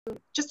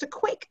just a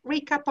quick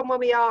recap on where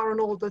we are on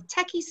all the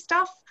techie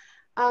stuff.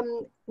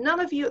 None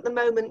of you at the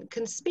moment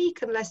can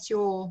speak unless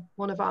you're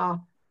one of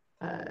our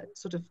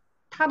sort of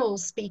panel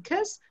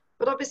speakers,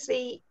 but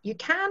obviously you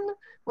can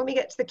when we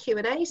get to the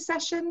Q&A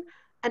session.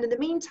 And in the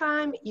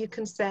meantime, you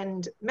can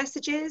send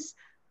messages.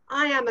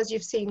 I am, as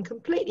you've seen,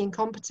 completely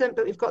incompetent,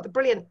 but we've got the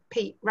brilliant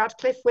Pete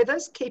Radcliffe with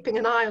us, keeping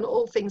an eye on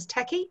all things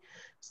techie.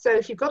 So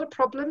if you've got a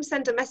problem,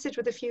 send a message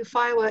with a few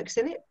fireworks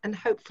in it, and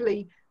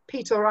hopefully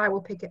Pete or I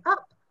will pick it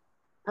up.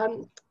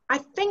 I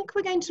think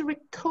we're going to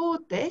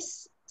record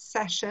this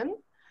session.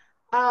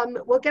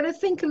 We're going to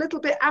think a little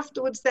bit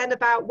afterwards then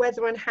about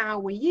whether and how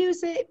we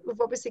use it.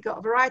 We've obviously got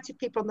a variety of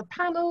people on the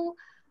panel.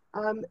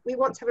 We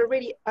want to have a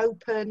really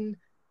open,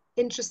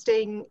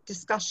 interesting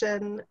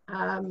discussion.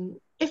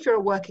 If you're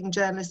a working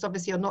journalist,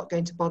 obviously you're not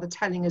going to bother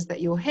telling us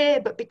that you're here,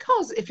 but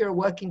because if you're a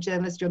working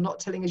journalist, you're not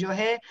telling us you're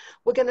here,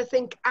 we're going to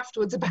think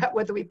afterwards about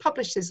whether we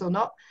publish this or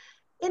not.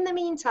 In the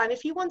meantime,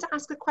 if you want to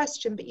ask a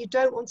question but you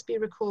don't want to be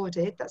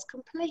recorded, that's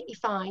completely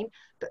fine,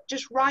 but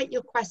just write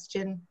your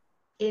question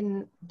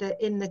in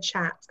the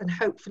chat, and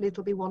hopefully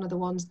it'll be one of the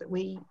ones that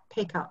we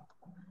pick up.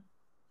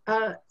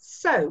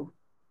 So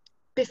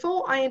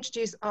before I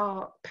introduce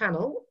our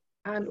panel,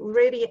 and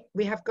really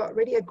we have got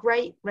really a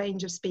great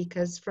range of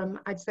speakers from,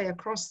 I'd say,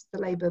 across the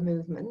Labour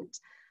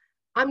movement,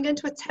 I'm going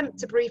to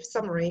attempt a brief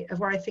summary of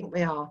where I think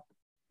we are,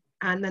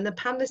 and then the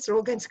panelists are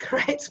all going to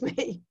correct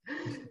me.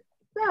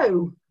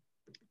 So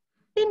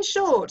in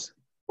short,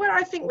 where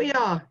I think we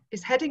are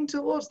is heading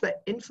towards the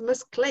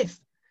infamous cliff,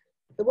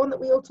 the one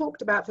that we all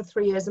talked about for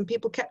 3 years and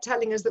people kept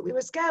telling us that we were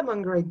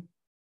scaremongering.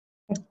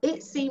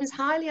 It seems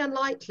highly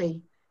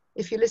unlikely,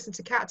 if you listen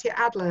to Katya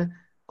Adler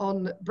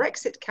on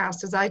Brexit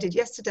cast, as I did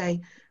yesterday,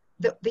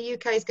 that the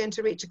UK is going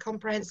to reach a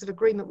comprehensive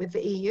agreement with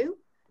the EU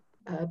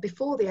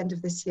before the end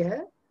of this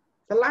year.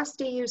 The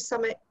last EU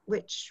summit,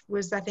 which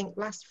was, I think,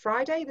 last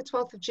Friday, the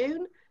 12th of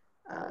June,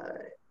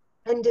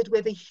 ended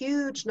with a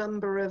huge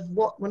number of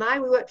what, when I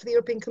worked for the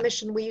European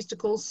Commission, we used to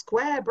call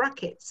square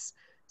brackets.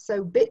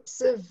 So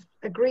bits of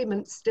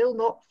agreements still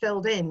not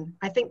filled in.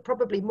 I think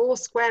probably more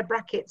square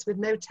brackets with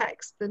no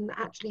text than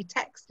actually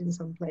text in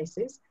some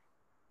places.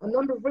 A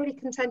number of really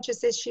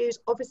contentious issues,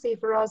 obviously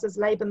for us as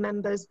Labour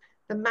members,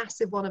 the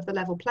massive one of the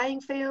level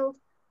playing field,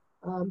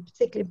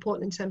 particularly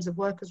important in terms of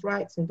workers'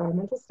 rights,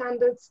 environmental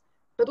standards,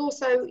 but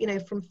also, you know,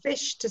 from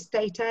fish to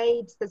state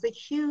aids, there's a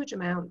huge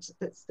amount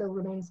that still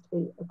remains to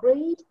be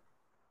agreed.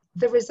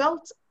 The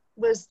result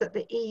was that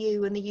the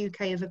EU and the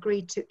UK have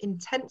agreed to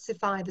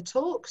intensify the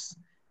talks.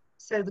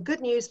 So the good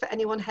news for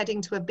anyone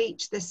heading to a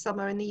beach this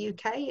summer in the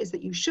UK is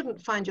that you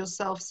shouldn't find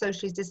yourself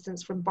socially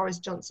distanced from Boris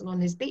Johnson on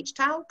his beach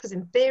towel, because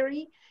in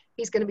theory,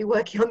 he's going to be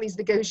working on these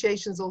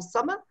negotiations all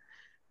summer.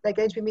 They're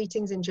going to be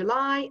meetings in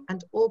July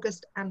and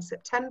August and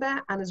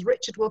September. And as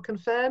Richard will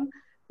confirm,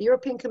 the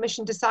European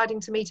Commission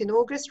deciding to meet in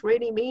August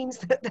really means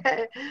that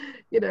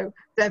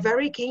they're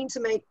very keen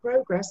to make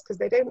progress, because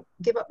they don't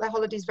give up their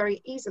holidays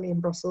very easily in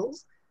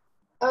Brussels.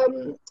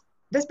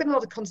 There's been a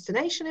lot of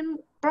consternation in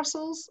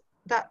Brussels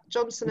that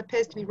Johnson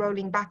appears to be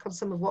rolling back on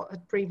some of what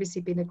had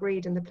previously been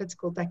agreed in the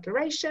political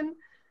declaration,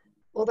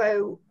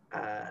 although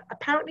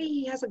apparently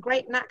he has a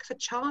great knack for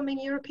charming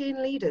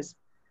European leaders.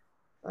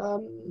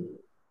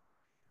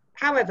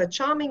 However,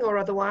 charming or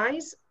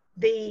otherwise,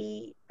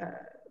 the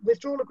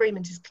withdrawal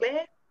agreement is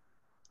clear.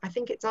 I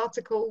think it's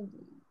Article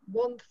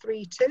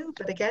 132,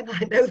 but again,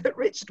 I know that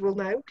Richard will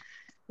know,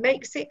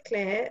 makes it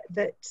clear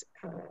that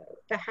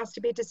there has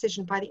to be a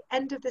decision by the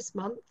end of this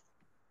month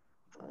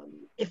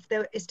if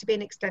there is to be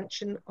an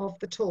extension of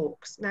the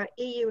talks. Now,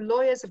 EU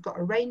lawyers have got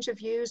a range of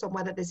views on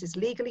whether this is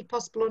legally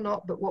possible or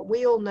not, but what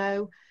we all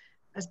know,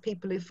 as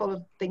people who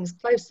followed things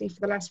closely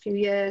for the last few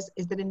years,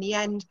 is that in the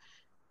end,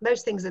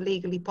 most things are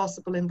legally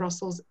possible in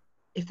Brussels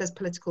if there's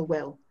political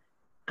will.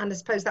 And I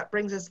suppose that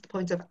brings us to the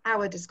point of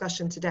our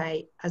discussion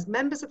today. As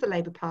members of the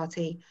Labour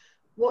Party,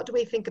 what do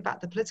we think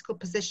about the political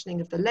positioning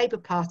of the Labour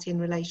Party in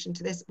relation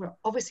to this? We're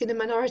obviously in a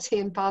minority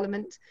in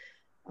Parliament.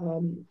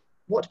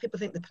 What do people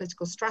think the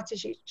political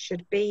strategy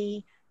should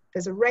be?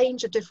 There's a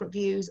range of different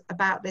views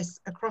about this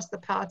across the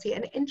party.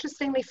 And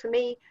interestingly for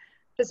me,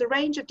 there's a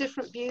range of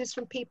different views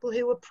from people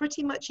who were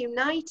pretty much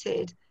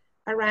united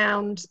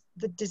around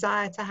the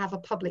desire to have a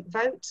public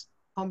vote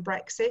on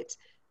Brexit,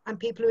 and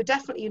people who are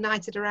definitely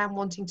united around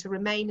wanting to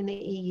remain in the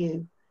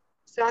EU.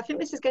 So I think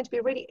this is going to be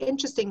a really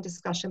interesting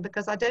discussion,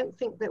 because I don't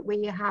think that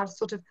we have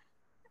sort of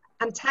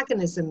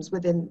antagonisms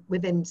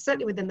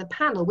certainly within the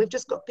panel. We've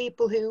just got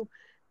people who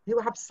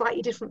have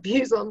slightly different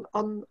views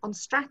on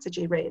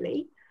strategy,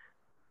 really.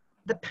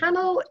 The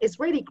panel is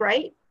really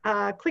great.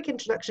 Quick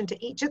introduction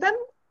to each of them.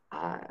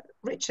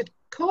 Richard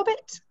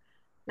Corbett.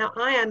 Now,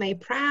 I am a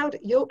proud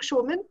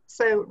Yorkshireman,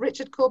 so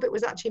Richard Corbett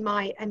was actually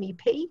my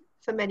MEP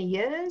for many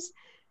years.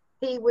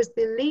 He was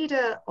the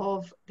leader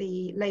of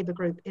the Labour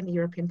group in the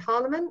European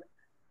Parliament.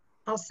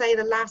 I'll say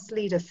the last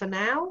leader for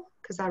now,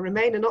 because I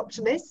remain an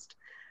optimist.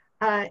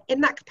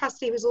 In that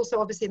capacity, he was also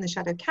obviously in the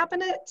shadow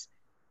cabinet.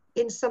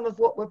 in some of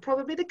what were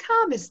probably the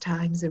calmest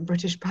times in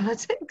British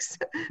politics,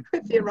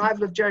 with the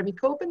arrival of Jeremy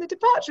Corbyn, the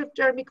departure of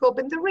Jeremy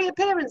Corbyn, the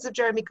reappearance of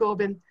Jeremy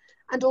Corbyn,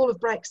 and all of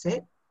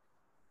Brexit.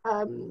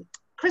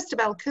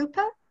 Cristabel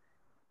Cooper,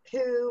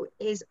 who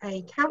is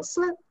a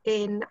counsellor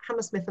in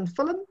Hammersmith and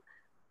Fulham,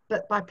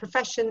 but by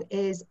profession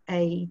is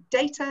a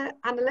data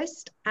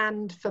analyst,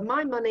 and for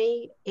my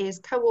money is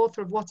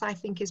co-author of what I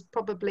think is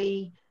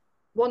probably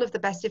one of the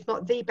best, if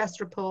not the best,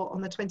 report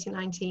on the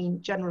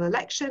 2019 general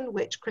election,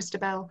 which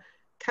Cristabel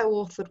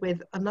co-authored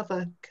with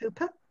another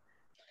Cooper,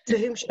 to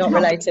whom she's not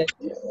related.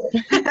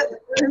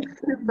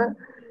 Cooper.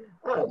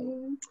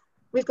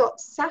 We've got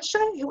Sacha,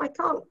 who I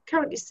can't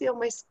currently see on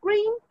my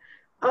screen.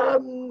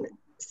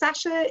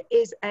 Sacha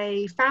is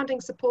a founding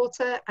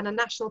supporter and a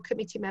national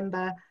committee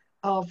member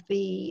of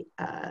the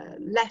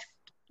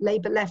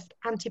Labour left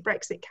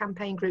anti-Brexit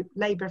campaign group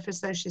Labour for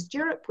Socialist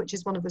Europe, which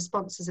is one of the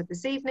sponsors of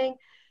this evening.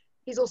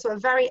 He's also a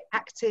very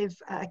active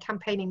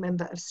campaigning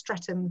member of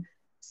Streatham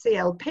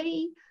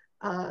CLP.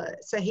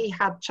 So he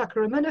had Chuka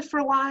Ramuna for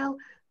a while,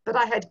 but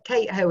I had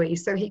Kate Hoey,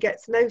 so he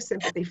gets no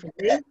sympathy from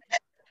me.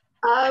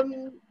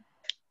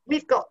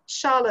 We've got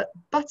Charlotte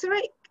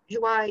Butterick,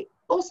 who I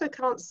also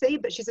can't see,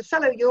 but she's a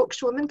fellow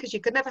Yorkshirewoman, because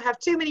you could never have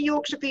too many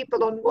Yorkshire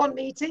people on one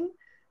meeting.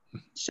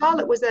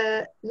 Charlotte was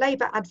a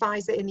Labour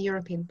advisor in the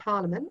European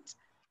Parliament,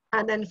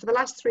 and then for the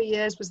last 3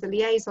 years was the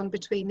liaison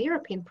between the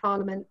European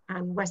Parliament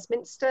and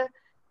Westminster.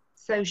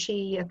 So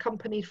she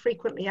accompanied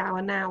frequently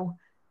our now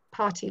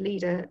party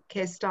leader,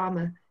 Keir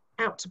Starmer,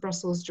 out to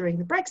Brussels during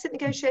the Brexit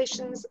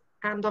negotiations,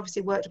 and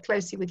obviously worked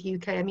closely with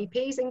UK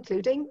MEPs,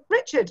 including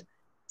Richard.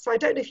 So I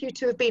don't know if you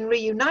two have been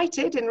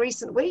reunited in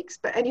recent weeks,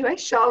 but anyway,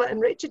 Charlotte and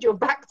Richard, you're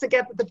back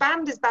together. The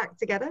band is back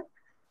together.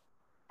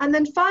 And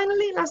then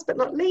finally, last but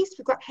not least,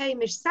 we've got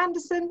Hamish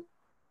Sandison,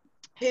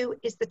 who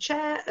is the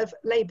chair of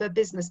Labour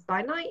Business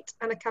by Night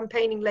and a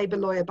campaigning Labour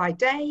lawyer by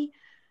day,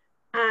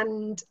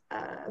 and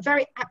a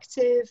very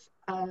active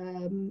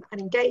and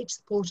engaged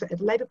supporter of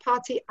the Labour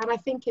Party. And I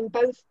think in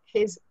both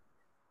his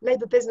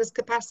Labour business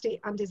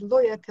capacity and his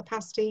lawyer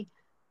capacity,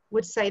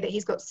 would say that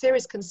he's got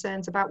serious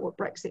concerns about what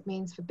Brexit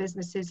means for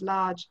businesses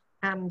large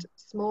and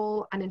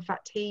small. And in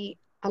fact, he,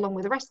 along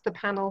with the rest of the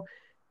panel,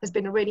 has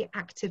been a really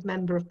active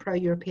member of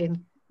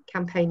pro-European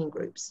campaigning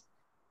groups.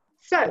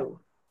 So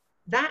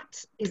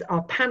that is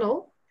our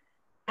panel.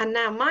 And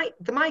now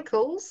the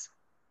Michaels,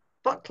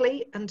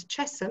 Buckley and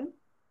Chesham,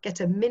 get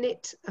a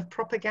minute of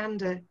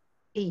propaganda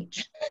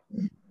each.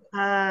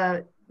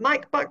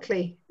 Mike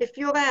Buckley, if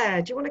you're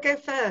there, do you want to go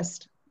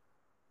first?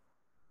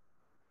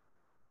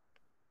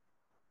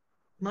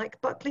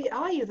 Mike Buckley,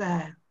 are you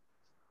there?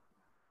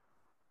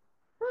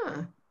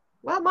 Huh.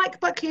 Well, Mike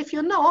Buckley, if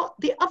you're not,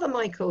 the other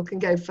Michael can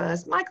go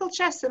first. Michael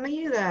Chesham, are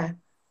you there?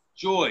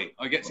 Joy,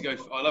 I get to go.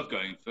 I love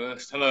going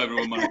first. Hello,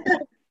 everyone.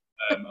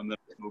 I'm the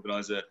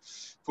organiser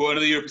for one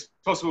of the Europe's,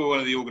 possibly one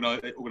of the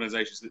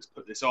organisations that's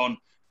put this on.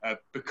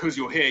 Because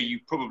you're here, you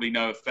probably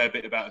know a fair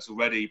bit about us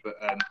already, but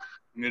I'm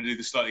going to do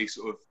the slightly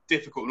sort of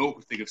difficult and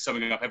awkward thing of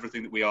summing up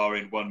everything that we are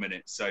in 1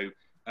 minute. So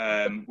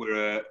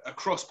we're a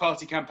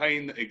cross-party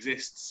campaign that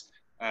exists.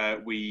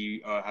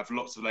 We have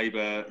lots of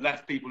Labour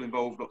left people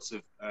involved, lots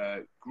of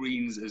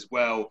Greens as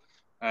well,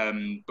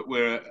 but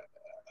we're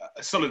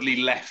a solidly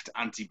left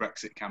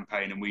anti-Brexit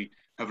campaign, and we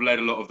have led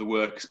a lot of the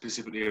work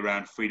specifically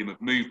around freedom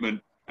of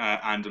movement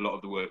and a lot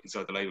of the work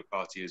inside the Labour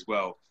Party as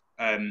well.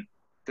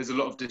 There's a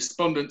lot of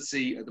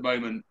despondency at the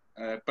moment,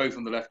 both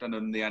on the left and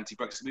on the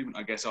anti-Brexit movement.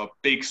 I guess our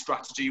big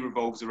strategy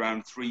revolves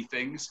around three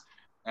things.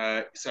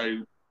 So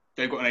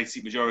they've got an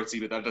 80-seat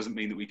majority, but that doesn't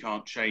mean that we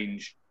can't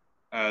change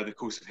the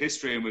course of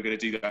history, and we're going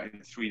to do that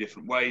in three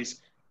different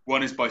ways.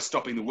 One is by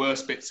stopping the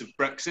worst bits of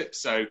Brexit,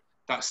 so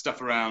that's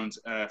stuff around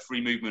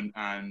free movement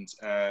and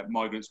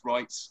migrants'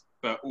 rights,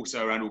 but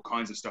also around all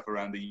kinds of stuff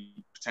around the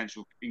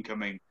potential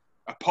incoming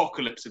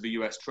apocalypse of a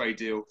US trade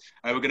deal.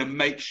 We're going to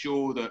make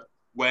sure that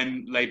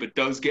when Labour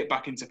does get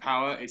back into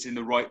power, it's in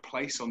the right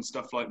place on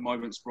stuff like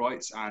migrants'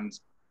 rights and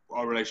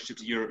our relationship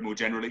to Europe more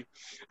generally.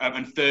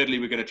 And thirdly,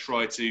 we're going to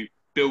try to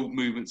build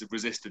movements of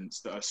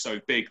resistance that are so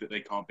big that they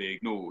can't be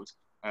ignored.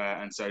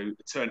 And so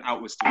turn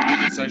outwards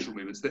to social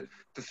movements. The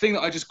thing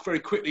that I just very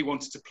quickly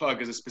wanted to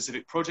plug as a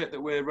specific project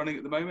that we're running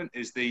at the moment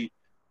is the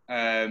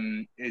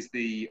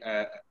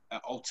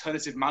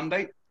alternative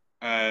mandate.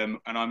 And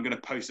I'm going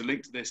to post a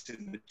link to this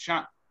in the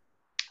chat.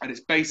 And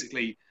it's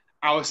basically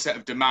our set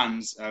of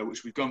demands,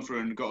 which we've gone through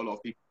and got a lot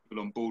of people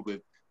on board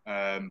with,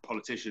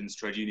 politicians,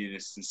 trade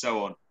unionists, and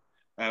so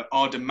on.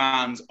 Our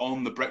demands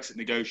on the Brexit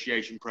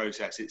negotiation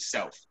process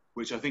itself,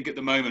 which I think at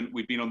the moment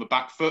we've been on the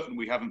back foot and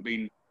we haven't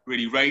been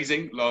really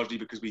raising, largely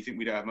because we think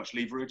we don't have much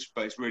leverage,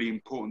 but it's really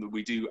important that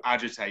we do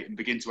agitate and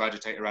begin to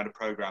agitate around a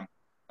programme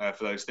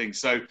for those things.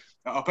 So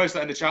I'll post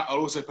that in the chat. I'll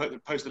also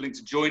post the link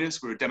to join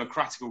us. We're a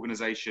democratic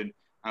organisation,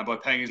 and by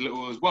paying as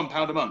little as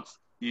 £1 a month,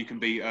 you can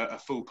be a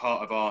full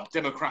part of our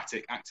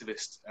democratic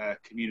activist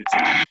community.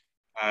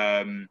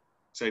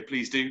 So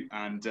please do,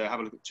 and have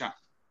a look at the chat.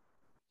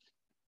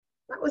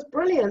 That was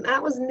brilliant.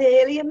 That was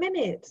nearly a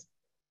minute.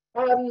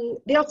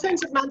 The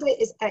alternative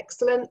mandate is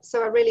excellent,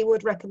 so I really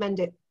would recommend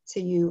it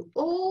to you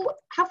all.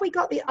 Have we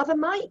got the other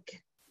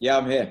Mike? Yeah,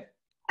 I'm here.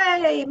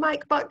 Hey,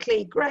 Mike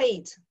Buckley,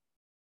 great.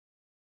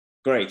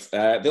 Great.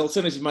 The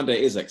Alternative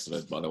Monday is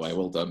excellent, by the way.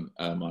 Well done,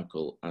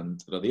 Michael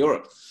and Another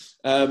Europe.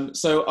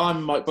 So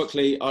I'm Mike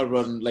Buckley. I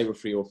run Labour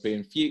for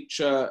European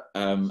Future,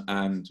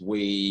 and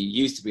we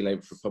used to be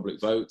Labour for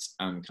Public Vote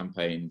and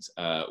campaigned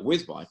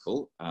with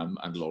Michael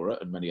and Laura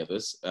and many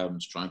others to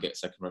try and get a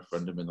second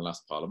referendum in the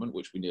last Parliament,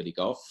 which we nearly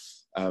got.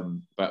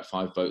 About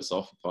 5 votes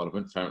off of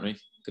Parliament, apparently.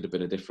 Could have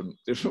been a different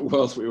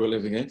world we were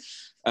living in.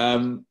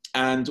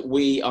 And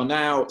we are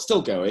now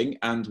still going,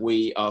 and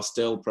we are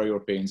still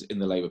pro-Europeans in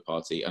the Labour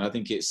Party. And I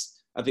think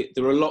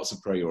there are lots of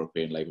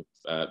pro-European Labour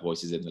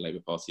voices in the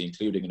Labour Party,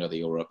 including Another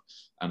Europe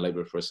and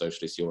Labour for a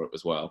Socialist Europe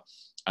as well.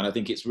 And I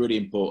think it's really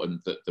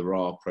important that there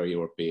are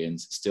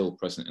pro-Europeans still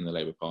present in the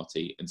Labour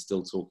Party and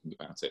still talking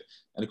about it.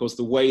 And of course,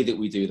 the way that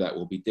we do that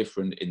will be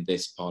different in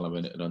this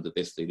Parliament and under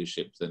this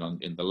leadership than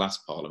in the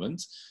last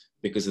Parliament,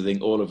 because I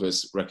think all of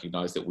us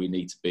recognise that we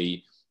need to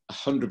be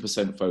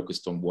 100%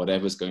 focused on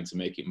whatever's going to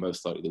make it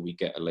most likely that we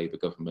get a Labour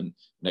government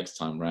next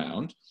time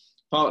round,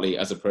 partly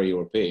as a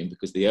pro-European,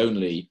 because the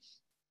only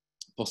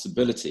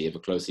possibility of a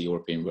closer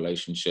European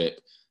relationship,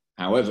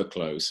 however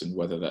close, and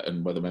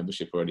whether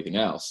membership or anything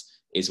else,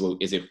 is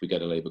if we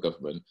get a Labour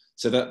government.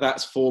 So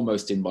that's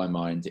foremost in my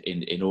mind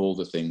in all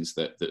the things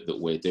that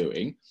we're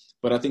doing.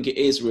 But I think it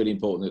is really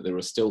important that there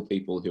are still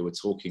people who are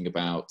talking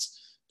about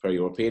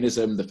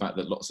pro-Europeanism, the fact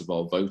that lots of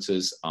our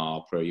voters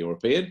are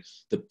pro-European,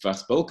 the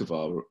vast bulk of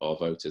our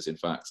voters, in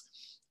fact.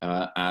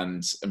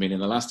 And I mean, in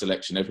the last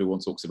election, everyone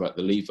talks about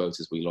the Leave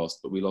voters we lost,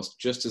 but we lost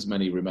just as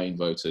many Remain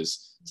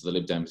voters to the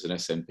Lib Dems and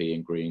SNP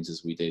and Greens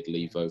as we did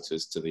Leave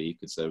voters to the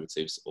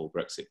Conservatives or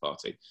Brexit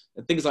Party.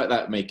 And things like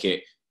that make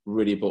it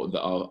really important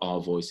that our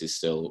voice is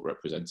still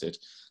represented.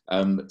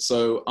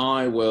 So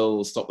I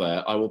will stop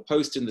there. I will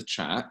post in the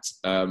chat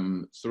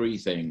 3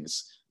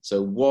 things. So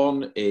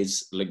one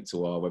is linked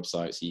to our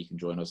website, so you can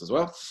join us as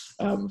well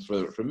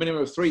for a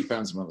minimum of £3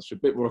 a month, which is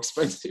a bit more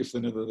expensive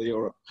than Another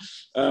Europe.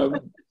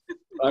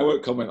 I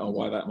won't comment on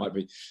why that might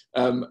be.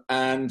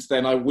 And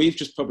then we've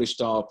just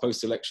published our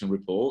post-election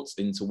report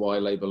into why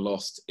Labour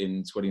lost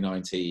in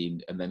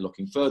 2019, and then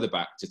looking further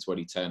back to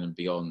 2010 and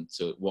beyond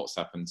to what's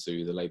happened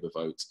to the Labour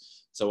vote.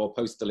 So I'll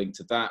post the link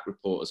to that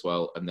report as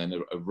well, and then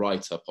a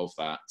write-up of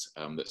that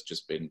that's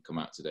just come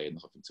out today in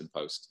the Huffington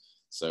Post.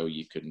 So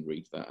you can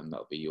read that, and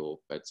that'll be your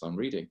bedtime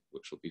reading,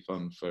 which will be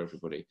fun for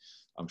everybody,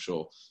 I'm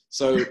sure.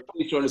 So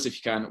please join us if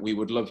you can. We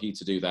would love you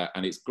to do that.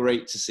 And it's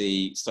great to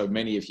see so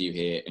many of you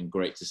here, and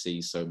great to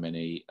see so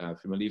many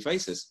familiar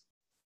faces.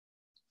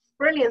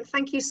 Brilliant.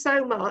 Thank you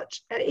so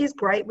much. It is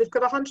great. We've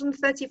got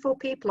 134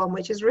 people on,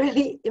 which is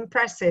really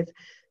impressive.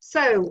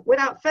 So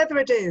without further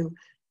ado,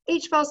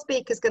 each of our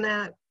speakers is going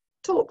to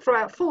talk for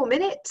about 4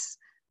 minutes.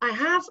 I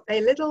have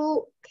a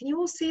little, can you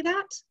all see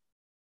that?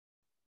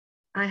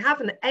 I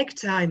have an egg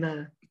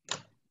timer,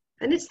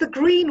 and it's the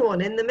green one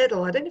in the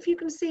middle. I don't know if you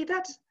can see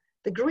that.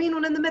 The green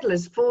one in the middle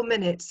is 4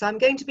 minutes. So I'm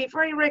going to be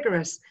very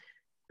rigorous.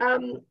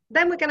 Then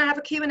we're going to have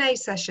a Q&A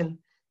session.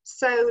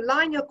 So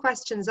line your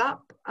questions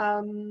up.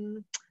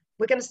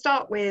 We're going to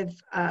start with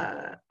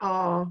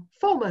our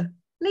former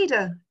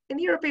leader in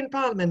the European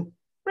Parliament,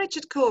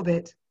 Richard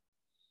Corbett.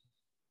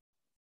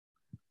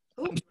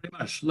 Thank you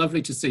very much.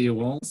 Lovely to see you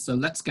all. So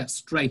let's get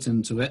straight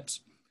into it.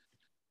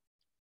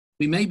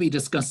 We may be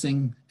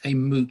discussing a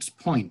moot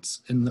point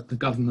in that the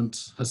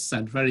government has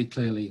said very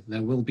clearly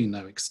there will be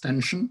no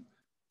extension.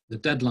 The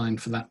deadline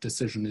for that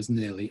decision is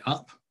nearly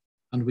up,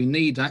 and we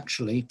need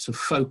actually to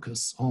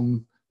focus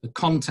on the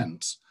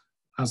content,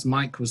 as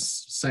Mike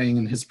was saying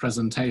in his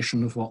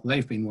presentation of what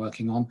they've been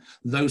working on,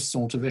 those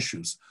sort of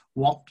issues.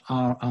 What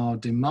are our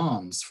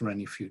demands for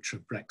any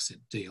future Brexit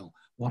deal?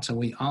 What are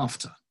we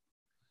after?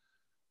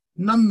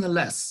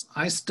 Nonetheless,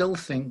 I still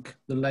think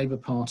the Labour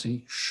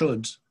Party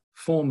should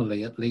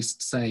formally at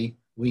least say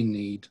we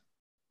need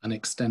an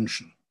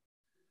extension.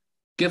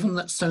 Given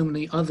that so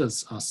many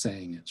others are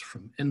saying it,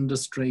 from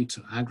industry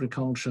to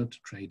agriculture to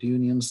trade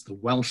unions, the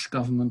Welsh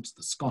government,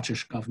 the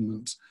Scottish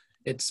government,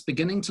 it's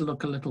beginning to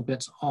look a little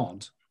bit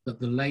odd that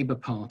the Labour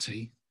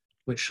Party,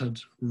 which had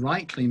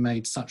rightly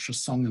made such a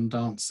song and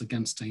dance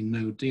against a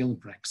no-deal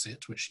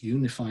Brexit, which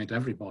unified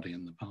everybody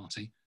in the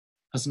party,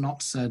 has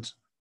not said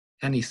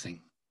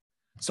anything.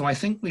 So I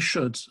think we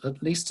should,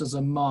 at least as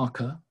a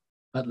marker,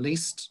 at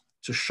least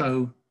to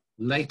show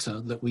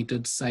later that we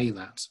did say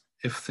that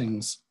if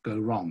things go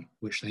wrong,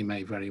 which they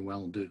may very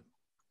well do.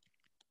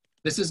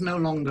 This is no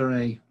longer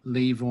a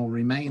leave or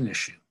remain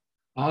issue.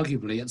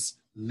 Arguably, it's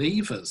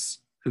leavers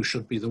who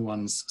should be the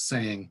ones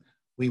saying,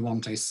 we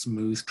want a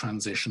smooth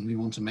transition, we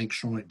want to make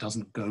sure it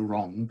doesn't go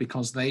wrong,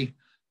 because they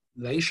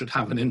should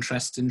have an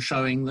interest in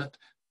showing that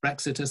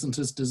Brexit isn't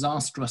as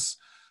disastrous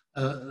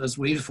as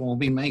we've all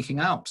been making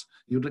out.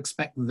 You'd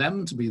expect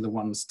them to be the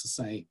ones to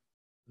say,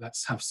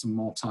 let's have some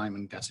more time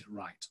and get it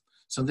right.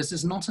 So this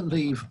is not a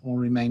leave or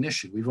remain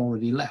issue. We've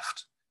already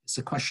left. It's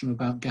a question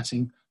about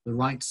getting the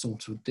right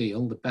sort of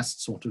deal, the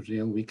best sort of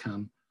deal we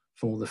can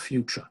for the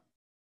future.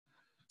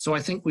 So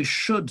I think we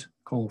should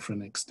call for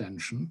an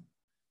extension.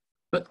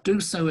 but do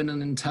so in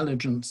an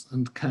intelligent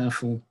and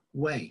careful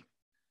way.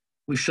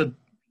 We should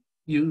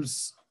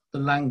use the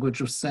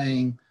language of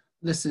saying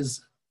this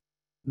is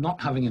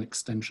not having an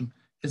extension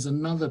is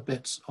another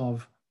bit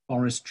of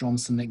Boris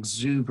Johnson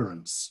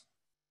exuberance,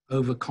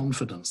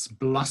 overconfidence,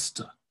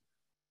 bluster,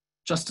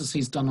 just as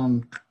he's done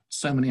on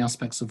so many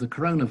aspects of the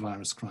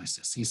coronavirus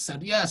crisis. He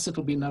said, yes,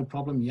 it'll be no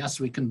problem. Yes,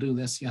 we can do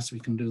this. Yes, we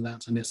can do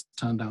that. And it's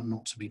turned out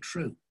not to be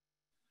true.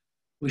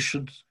 We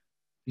should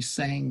be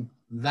saying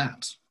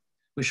that.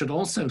 We should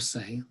also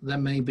say there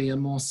may be a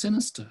more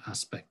sinister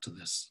aspect to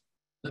this,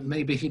 that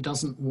maybe he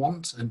doesn't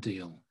want a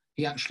deal.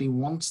 He actually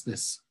wants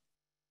this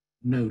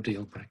no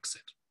deal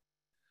Brexit.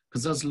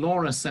 Because as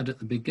Laura said at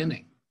the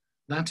beginning,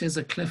 that is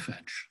a cliff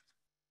edge.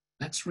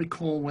 Let's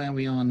recall where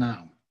we are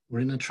now. We're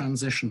in a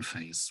transition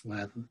phase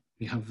where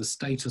we have the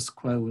status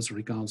quo as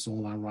regards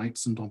all our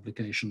rights and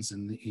obligations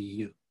in the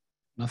EU.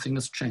 Nothing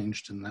has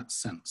changed in that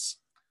sense.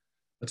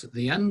 But at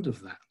the end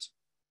of that,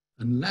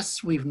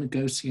 unless we've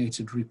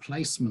negotiated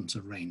replacement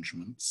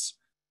arrangements,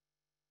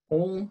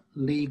 all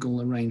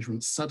legal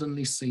arrangements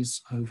suddenly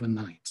cease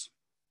overnight.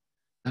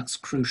 That's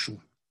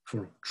crucial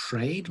for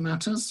trade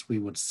matters. We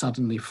would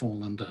suddenly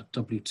fall under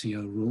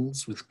WTO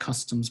rules with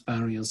customs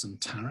barriers and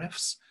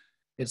tariffs.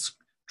 It's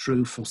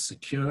true for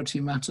security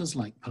matters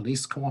like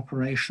police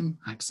cooperation,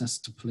 access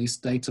to police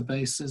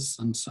databases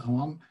and so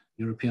on,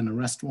 European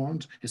arrest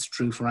warrant. It's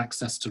true for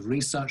access to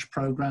research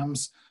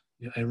programs,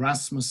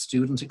 Erasmus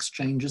student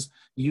exchanges,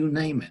 you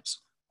name it.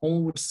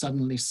 All would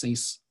suddenly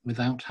cease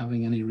without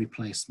having any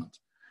replacement.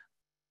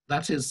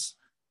 That is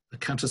a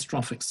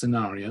catastrophic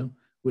scenario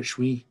which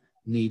we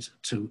need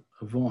to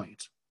avoid.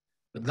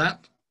 But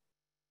that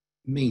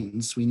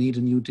means we need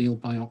a new deal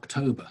by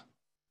October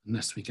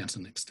unless we get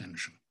an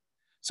extension.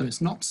 So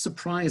it's not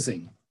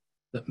surprising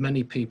that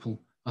many people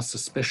are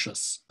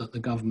suspicious that the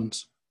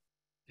government,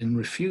 in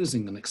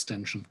refusing an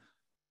extension,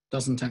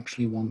 doesn't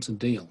actually want a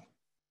deal.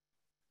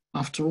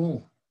 After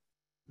all,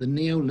 the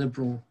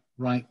neoliberal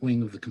right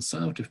wing of the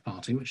Conservative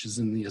Party, which is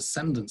in the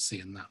ascendancy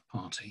in that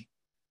party,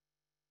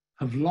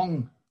 have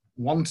long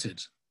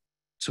wanted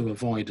to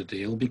avoid a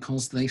deal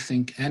because they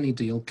think any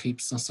deal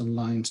keeps us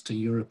aligned to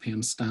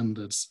European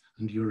standards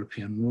and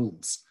European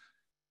rules.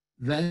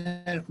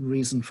 Their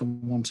reason for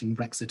wanting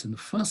Brexit in the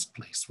first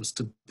place was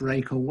to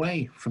break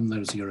away from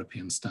those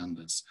European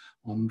standards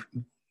on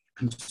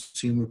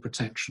consumer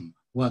protection,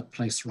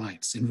 workplace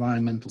rights,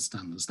 environmental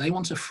standards. They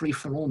want a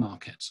free-for-all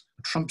market,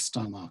 a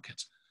Trump-style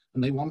market,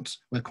 and they want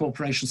where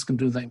corporations can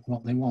do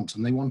what they want,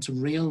 and they want to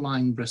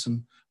realign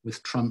Britain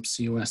with Trump's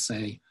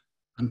USA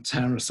and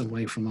tear us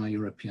away from our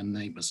European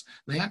neighbours.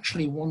 They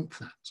actually want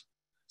that.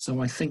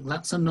 So I think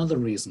that's another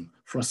reason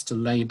for us to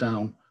lay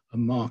down a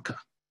marker.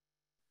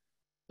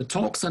 The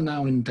talks are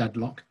now in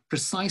deadlock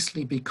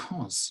precisely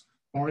because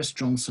Boris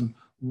Johnson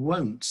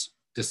won't,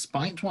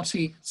 despite what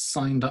he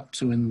signed up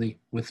to in the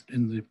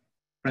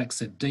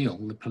Brexit deal,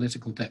 the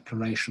political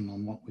declaration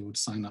on what we would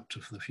sign up to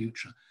for the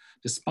future,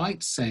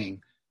 despite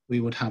saying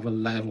we would have a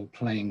level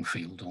playing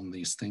field on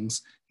these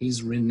things,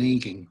 he's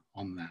reneging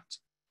on that.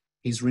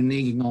 He's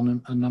reneging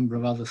on a number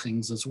of other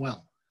things as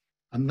well.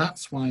 And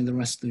that's why the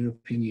rest of the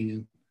European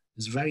Union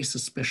is very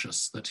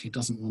suspicious that he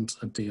doesn't want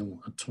a deal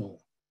at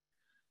all.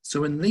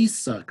 So in these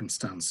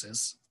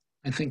circumstances,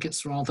 I think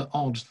it's rather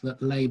odd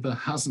that Labour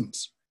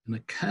hasn't, in a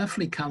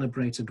carefully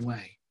calibrated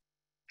way,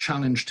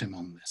 challenged him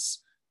on this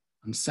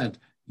and said,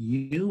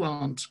 you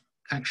aren't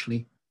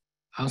actually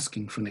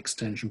asking for an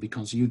extension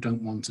because you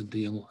don't want a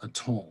deal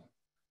at all.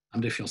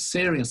 And if you're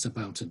serious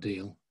about a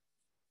deal,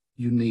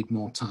 you need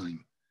more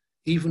time.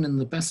 Even in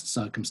the best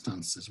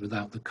circumstances,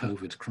 without the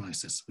COVID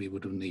crisis, we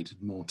would have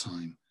needed more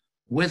time.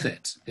 With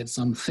it, it's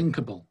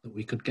unthinkable that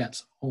we could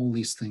get all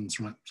these things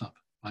wrapped up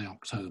by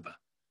October.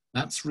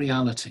 That's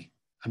reality,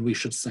 and we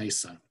should say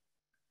so.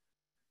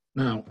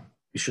 Now,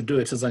 we should do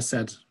it, as I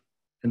said,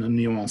 in a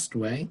nuanced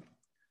way.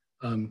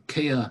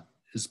 Cllr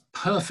is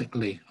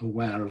perfectly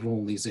aware of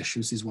all these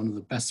issues. He's one of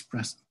the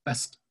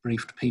best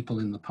briefed people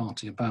in the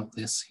party about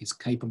this. He's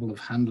capable of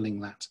handling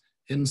that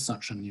in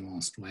such a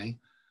nuanced way,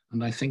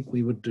 and I think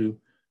we would do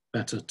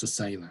better to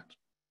say that.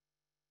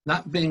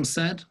 That being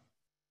said,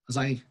 as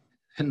I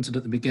hinted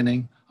at the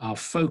beginning, our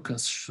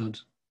focus should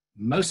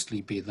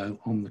mostly be, though,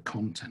 on the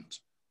content.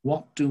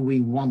 What do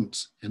we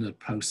want in a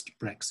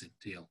post-Brexit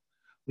deal?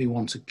 We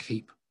want to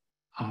keep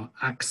our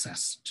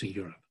access to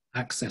Europe,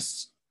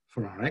 access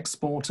for our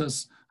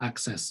exporters,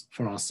 access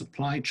for our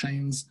supply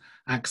chains,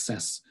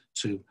 access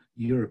to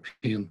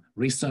European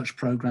research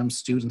programs,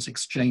 student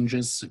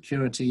exchanges,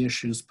 security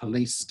issues,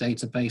 police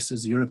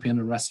databases, European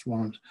arrest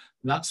warrant.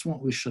 That's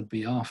what we should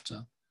be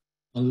after,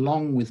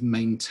 along with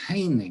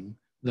maintaining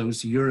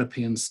those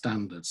European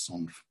standards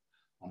on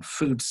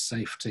food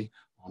safety,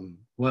 on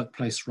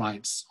workplace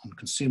rights, on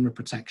consumer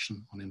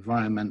protection, on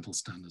environmental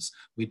standards.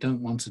 We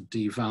don't want to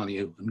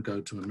devalue and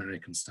go to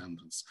American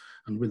standards.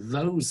 And with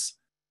those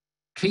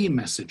key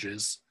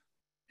messages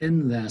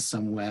in there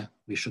somewhere,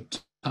 we should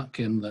tuck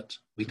in that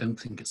we don't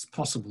think it's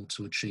possible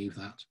to achieve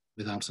that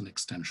without an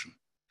extension.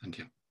 Thank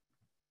you.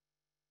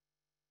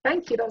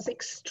 Thank you, that's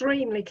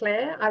extremely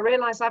clear. I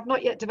realise I've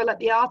not yet developed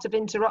the art of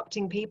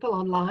interrupting people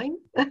online,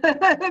 but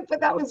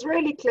that was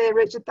really clear,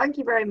 Richard. Thank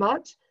you very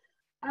much.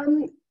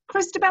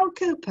 Cristabel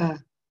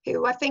Cooper,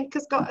 who I think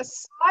has got a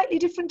slightly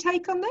different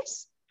take on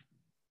this.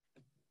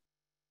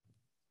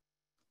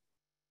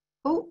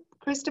 Oh,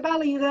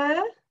 Cristabel, are you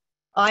there?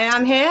 I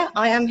am here,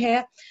 I am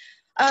here.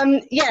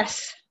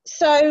 Yes,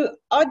 so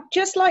I'd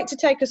just like to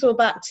take us all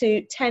back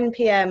to 10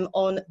 p.m.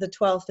 on the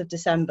 12th of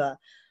December.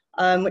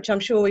 Which I'm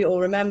sure we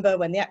all remember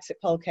when the exit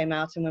poll came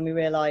out and when we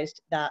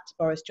realised that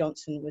Boris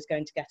Johnson was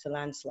going to get a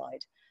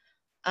landslide.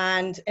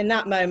 And in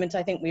that moment,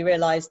 I think we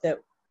realised that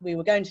we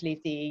were going to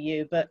leave the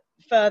EU, but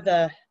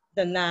further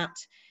than that,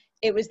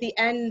 it was the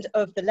end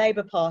of the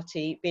Labour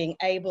Party being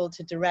able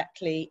to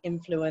directly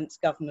influence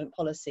government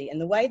policy in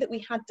the way that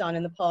we had done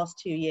in the past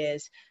 2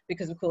 years,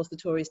 because of course the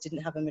Tories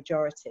didn't have a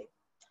majority.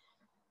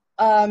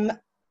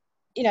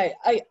 You know,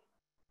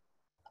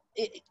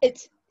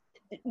 it's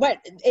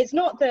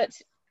not that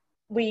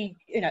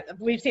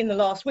we've seen the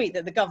last week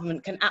that the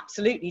government can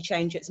absolutely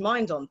change its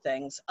mind on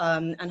things,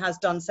 and has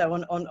done so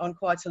on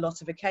quite a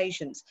lot of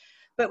occasions.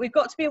 But we've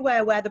got to be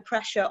aware where the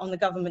pressure on the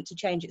government to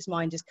change its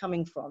mind is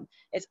coming from.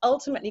 It's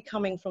ultimately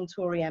coming from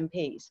Tory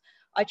MPs.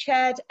 I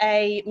chaired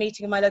a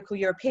meeting of my local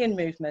European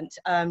movement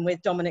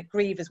with Dominic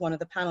Grieve as one of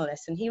the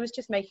panellists, and he was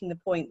just making the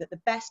point that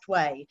the best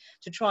way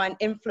to try and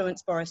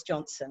influence Boris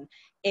Johnson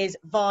is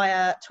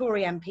via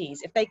Tory MPs.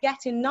 If they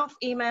get enough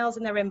emails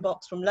in their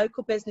inbox from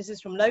local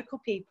businesses, from local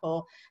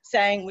people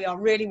saying we are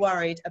really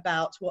worried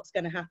about what's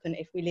going to happen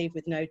if we leave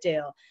with no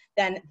deal,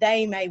 then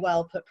they may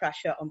well put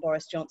pressure on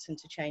Boris Johnson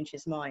to change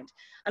his mind.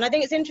 And I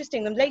think it's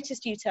interesting, the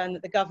latest U-turn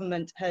that the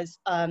government has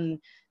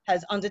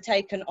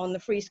undertaken on the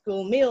free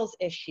school meals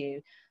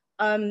issue.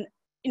 You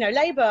know,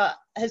 Labour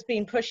has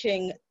been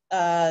pushing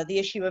the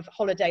issue of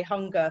holiday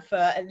hunger for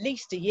at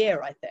least a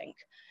year, I think.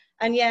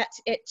 And yet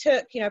it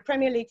took, you know, a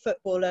Premier League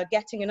footballer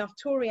getting enough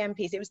Tory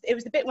MPs. It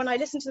was the bit when I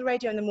listened to the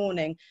radio in the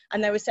morning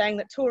and they were saying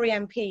that Tory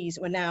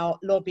MPs were now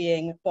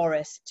lobbying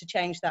Boris to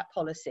change that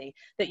policy,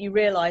 that you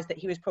realised that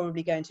he was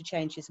probably going to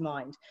change his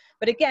mind.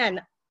 But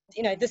again,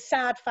 you know, the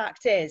sad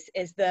fact is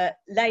that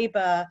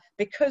Labour,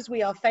 because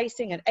we are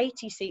facing an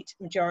 80-seat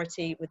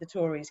majority with the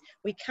Tories,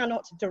 we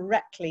cannot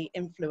directly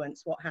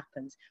influence what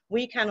happens.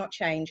 We cannot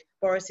change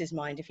Boris's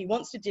mind. If he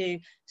wants to do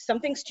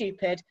something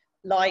stupid,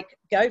 like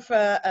go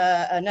for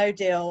a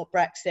no-deal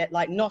Brexit,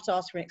 like not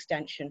ask for an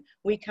extension,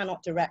 we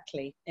cannot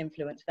directly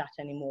influence that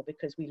anymore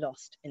because we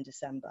lost in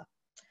December.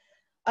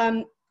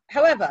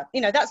 However, you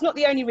know, that's not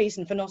the only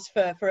reason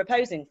for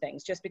opposing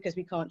things, just because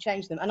we can't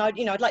change them. And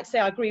I'd like to say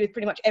I agree with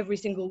pretty much every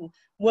single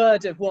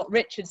word of what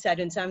Richard said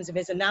in terms of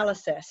his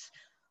analysis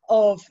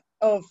of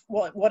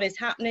what is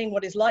happening,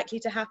 what is likely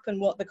to happen,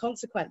 what the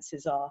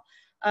consequences are.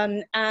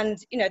 And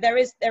you know, there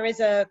is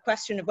a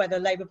question of whether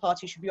the Labour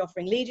Party should be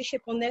offering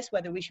leadership on this,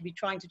 whether we should be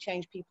trying to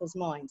change people's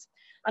minds.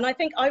 And I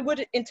think I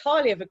would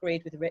entirely have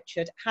agreed with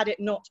Richard had it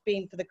not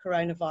been for the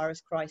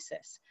coronavirus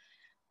crisis.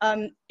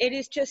 It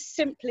is just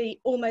simply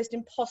almost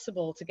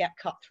impossible to get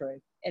cut through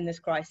in this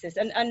crisis.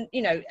 And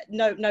you know,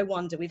 no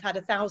wonder. We've had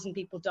 1,000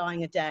 people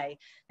dying a day.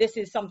 This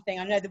is something,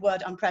 I know the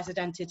word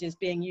unprecedented is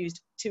being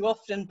used too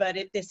often, but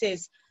this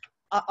is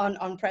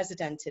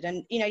unprecedented.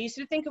 And you know, you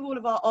sort of think of all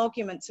of our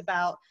arguments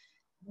about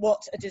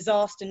what a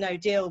disaster no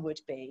deal would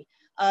be.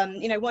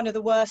 You know, one of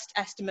the worst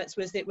estimates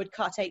was that it would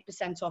cut 8%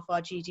 off our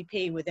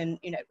GDP within,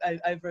 you know,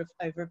 over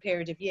a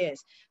period of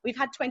years. We've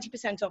had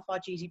 20% off our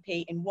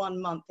GDP in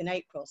 1 month in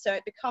April. So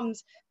it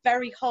becomes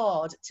very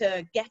hard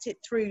to get it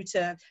through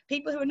to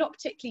people who are not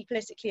particularly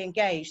politically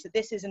engaged that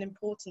this is an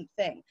important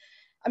thing.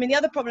 I mean, the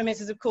other problem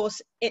is of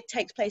course, it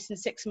takes place in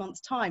 6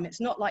 months' time.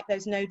 It's not like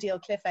those no deal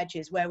cliff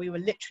edges where we were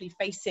literally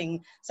facing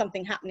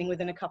something happening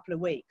within a couple of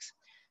weeks.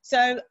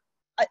 So,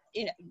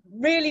 you know,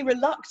 really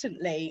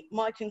reluctantly,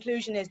 my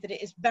conclusion is that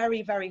it is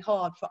very, very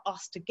hard for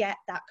us to get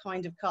that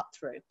kind of cut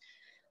through.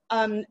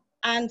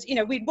 And, you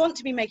know, we'd want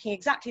to be making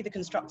exactly the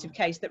constructive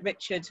case that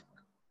Richard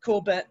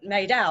Corbett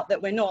made out,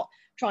 that we're not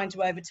trying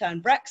to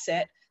overturn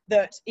Brexit,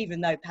 that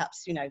even though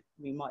perhaps, you know,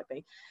 we might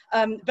be,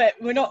 but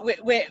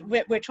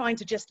we're trying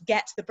to just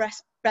get the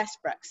best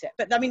Brexit.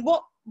 But I mean,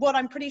 what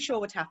I'm pretty sure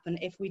would happen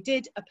if we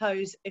did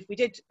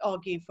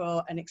argue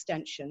for an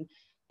extension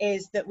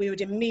is that we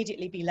would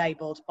immediately be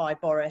labelled by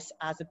Boris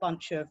as a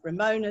bunch of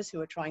Ramonas who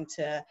are trying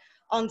to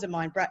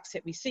undermine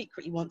Brexit. We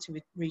secretly want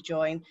to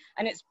rejoin.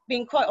 And it's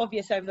been quite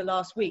obvious over the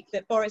last week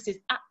that Boris is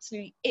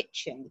absolutely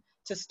itching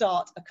to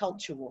start a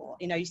culture war.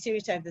 You know, you see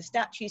it over the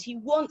statues. He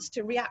wants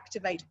to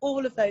reactivate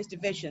all of those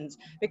divisions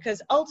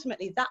because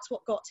ultimately that's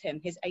what got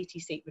him his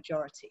 80-seat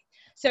majority.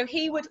 So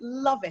he would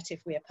love it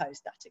if we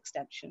opposed that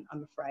extension,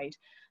 I'm afraid.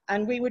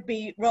 And we would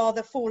be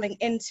rather falling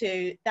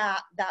into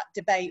that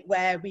debate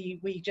where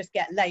we just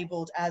get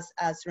labelled as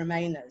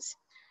Remainers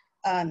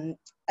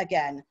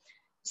again.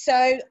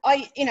 So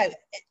I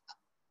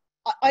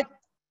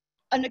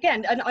and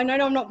again, and I know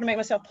I'm not going to make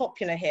myself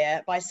popular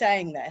here by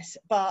saying this,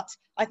 but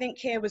I think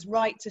Keir was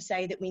right to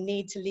say that we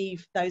need to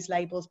leave those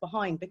labels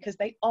behind because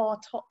they are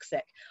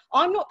toxic.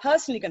 I'm not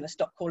personally going to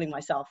stop calling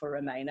myself a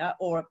Remainer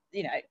or,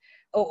 you know,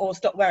 or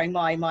stop wearing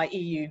my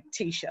EU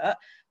t-shirt,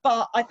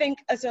 but I think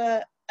as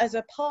a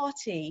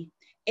party,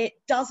 it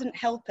doesn't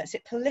help us.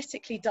 It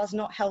politically does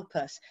not help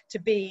us to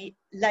be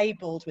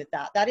labelled with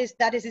that. That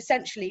is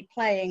essentially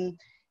playing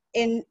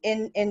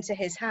into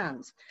his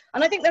hands.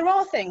 And I think there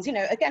are things, you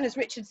know, again, as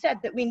Richard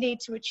said, that we need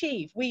to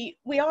achieve. We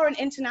are an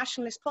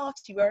internationalist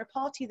party. We're a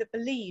party that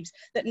believes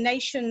that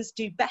nations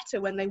do better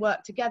when they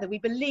work together. We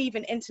believe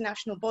in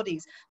international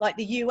bodies like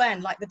the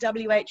UN, like the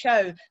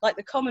WHO, like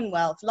the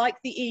Commonwealth, like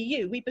the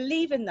EU. We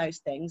believe in those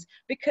things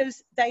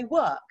because they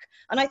work.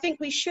 And I think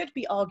we should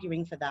be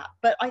arguing for that.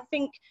 But I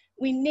think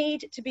we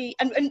need to be,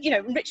 and you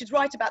know, Richard's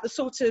right about the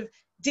sort of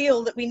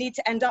deal that we need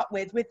to end up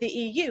with the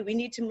EU. We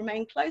need to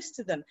remain close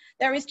to them.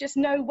 There is just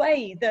no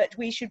way that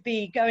we should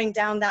be going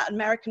down that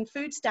American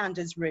food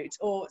standards route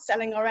or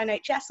selling our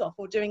NHS off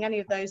or doing any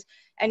of those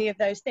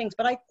things.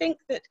 But I think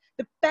that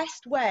the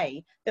best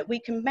way that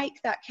we can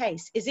make that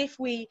case is if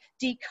we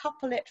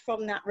decouple it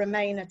from that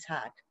Remainer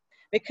tag,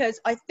 because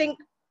I think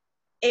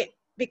it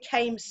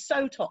became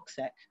so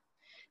toxic.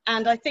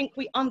 And I think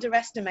we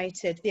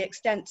underestimated the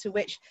extent to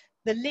which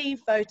the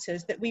Leave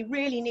voters that we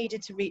really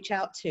needed to reach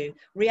out to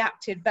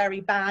reacted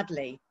very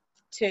badly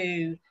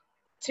to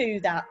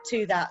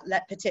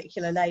that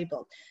particular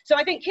label. So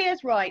I think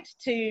Keir's right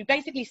to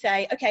basically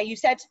say, okay, you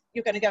said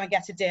you're going to go and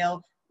get a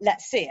deal,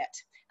 let's see it,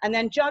 and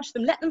then judge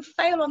them, let them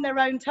fail on their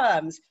own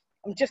terms.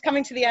 I'm just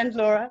coming to the end,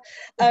 Laura.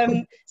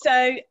 You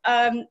know,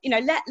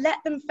 let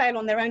them fail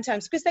on their own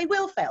terms, because they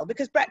will fail,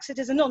 because Brexit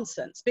is a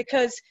nonsense,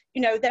 because,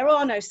 you know, there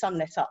are no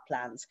sunlit up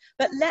plans.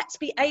 But let's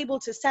be able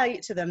to say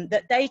to them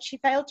that they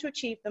failed to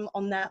achieve them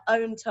on their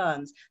own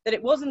terms, that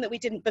it wasn't that we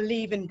didn't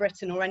believe in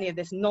Britain or any of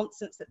this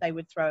nonsense that they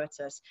would throw at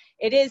us.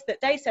 It is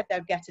that they said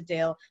they'd get a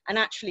deal, and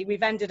actually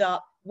we've ended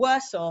up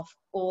worse off,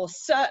 or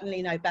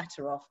certainly no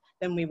better off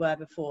than we were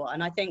before.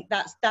 And I think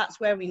that's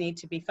where we need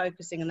to be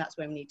focusing, and that's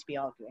where we need to be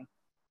arguing.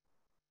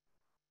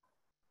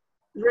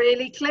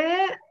 Really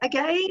clear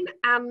again,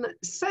 and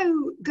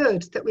so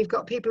good that we've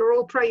got people who are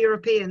all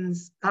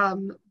pro-Europeans,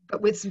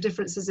 but with some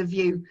differences of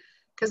view.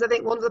 Because I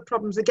think one of the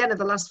problems, again, of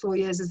the last 4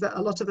 years is that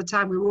a lot of the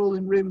time we were all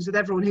in rooms with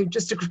everyone who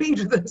just agreed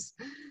with us.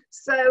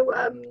 So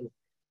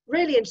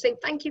really interesting.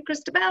 Thank you,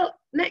 Cristabel.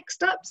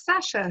 Next up,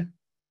 Sacha.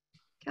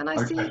 Can I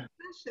see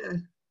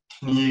Sacha?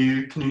 Can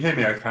you hear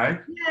me okay?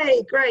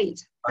 Yay,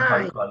 great. Okay,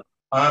 Hi. great.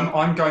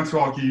 I'm going to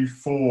argue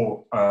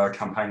for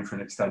campaign for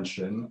an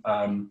extension.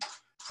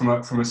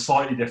 From a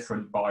slightly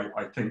different, but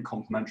I think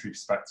complementary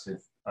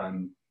perspective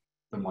than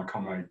my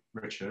comrade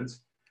Richard.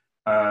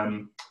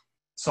 Firstly,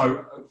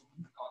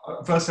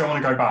 I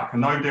want to go back. A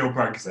no-deal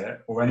Brexit,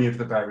 or any of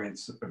the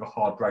variants of a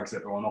hard Brexit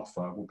that are on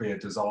offer, will be a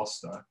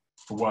disaster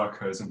for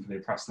workers and for the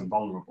oppressed and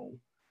vulnerable.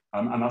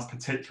 And that's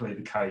particularly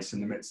the case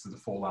in the midst of the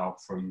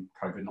fallout from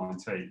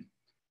COVID-19.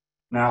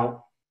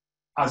 Now,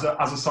 as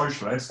a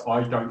socialist,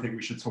 I don't think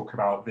we should talk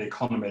about the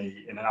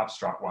economy in an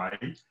abstract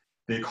way.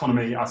 The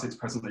economy, as it's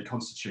presently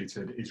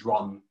constituted, is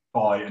run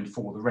by and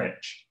for the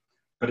rich.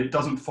 But it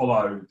doesn't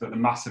follow that the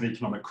massive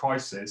economic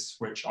crisis,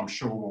 which I'm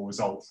sure will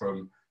result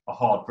from a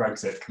hard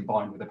Brexit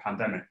combined with a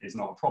pandemic, is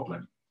not a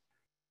problem.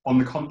 On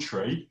the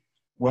contrary,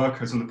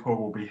 workers and the poor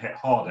will be hit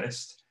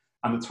hardest,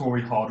 and the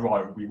Tory hard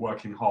right will be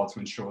working hard to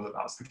ensure that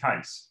that's the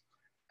case.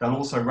 They'll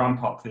also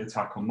ramp up the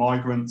attack on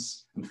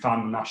migrants and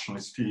fan the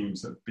nationalist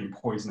fumes that have been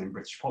poisoning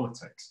British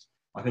politics.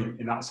 I think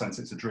in that sense,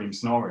 it's a dream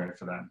scenario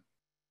for them.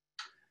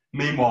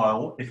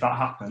 Meanwhile, if that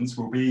happens,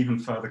 we'll be even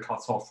further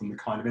cut off from the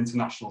kind of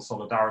international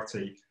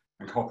solidarity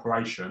and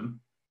cooperation,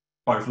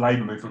 both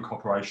labour movement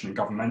cooperation and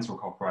governmental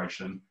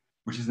cooperation,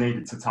 which is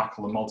needed to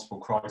tackle the multiple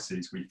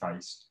crises we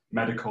face: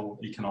 medical,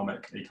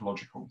 economic,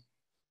 ecological.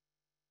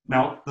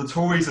 Now, the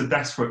Tories are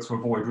desperate to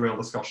avoid real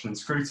discussion and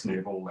scrutiny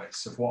of all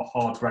this, of what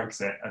hard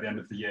Brexit at the end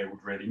of the year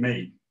would really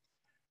mean.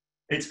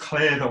 It's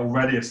clear that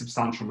already a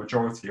substantial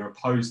majority are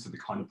opposed to the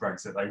kind of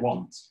Brexit they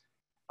want.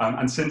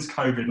 And since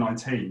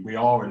COVID-19, we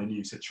are in a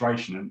new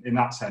situation. And in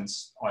that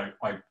sense, I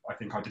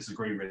think I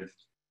disagree with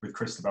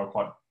Cristabel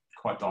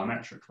quite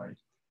diametrically.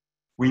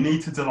 We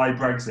need to delay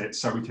Brexit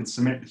so we can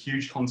submit the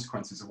huge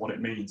consequences of what it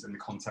means in the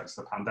context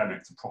of the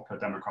pandemic to proper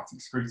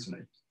democratic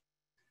scrutiny.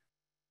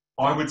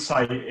 I would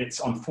say it's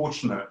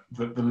unfortunate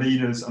that the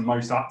leaders and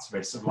most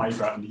activists of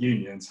Labour and the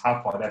unions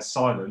have, by their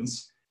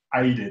silence,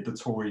 aided the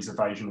Tories'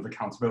 evasion of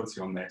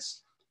accountability on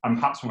this, and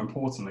perhaps more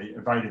importantly,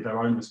 evaded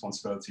their own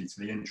responsibility to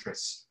the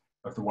interests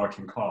of the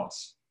working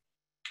class.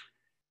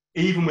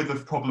 Even with the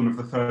problem of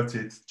the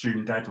 30th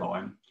June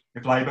deadline,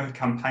 if Labour had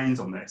campaigned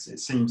on this, it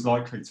seems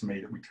likely to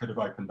me that we could have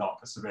opened up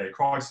a severe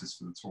crisis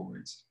for the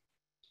Tories.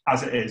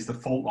 As it is, the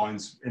fault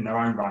lines in their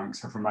own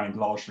ranks have remained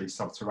largely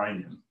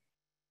subterranean.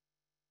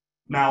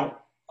 Now,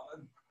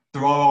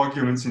 there are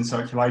arguments in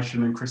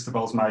circulation, and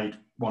Cristabel's made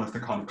one of the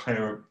kind of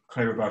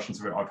clearer versions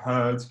of it I've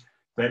heard,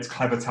 that it's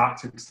clever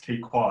tactics to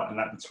keep quiet and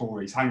let the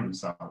Tories hang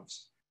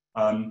themselves.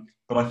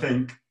 But I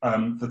think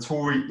the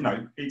Tory, you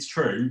know, it's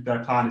true,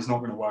 their plan is not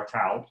going to work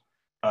out,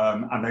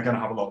 and they're going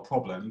to have a lot of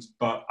problems.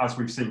 But as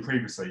we've seen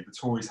previously, the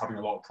Tories having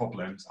a lot of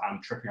problems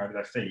and tripping over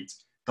their feet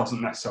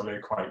doesn't necessarily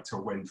equate to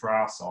a win for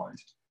our side.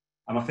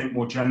 And I think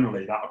more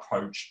generally, that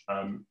approach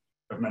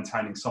of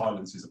maintaining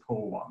silence is a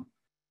poor one.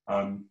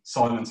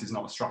 Silence is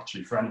not a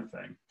strategy for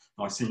anything,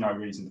 and I see no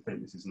reason to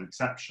think this is an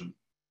exception.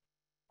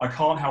 I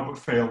can't help but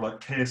feel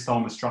that Keir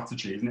Starmer's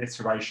strategy is an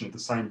iteration of the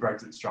same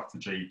Brexit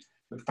strategy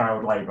that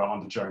failed Labour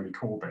under Jeremy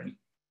Corbyn.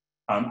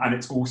 And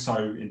it's also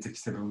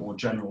indicative of a more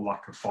general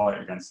lack of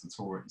fight against the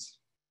Tories.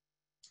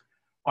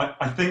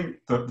 I think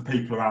that the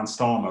people around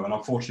Starmer, and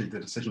unfortunately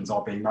the decisions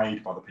are being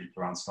made by the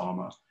people around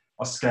Starmer,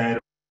 are scared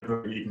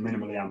of being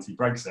minimally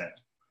anti-Brexit.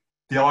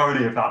 The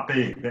irony of that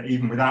being that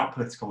even without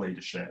political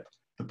leadership,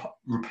 the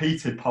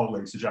repeated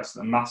polling suggests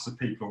that a mass of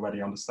people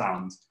already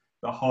understand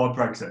that a hard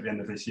Brexit at the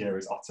end of this year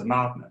is utter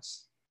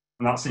madness.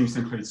 And that seems to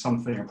include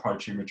something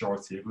approaching a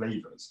majority of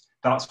Leavers.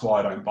 That's why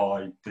I don't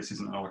buy this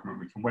isn't an argument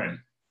we can win.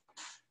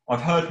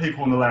 I've heard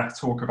people on the left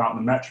talk about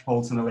the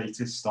metropolitan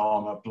elitist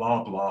Starmer,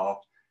 blah, blah,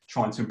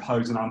 trying to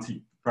impose an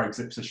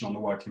anti-Brexit position on the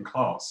working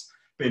class.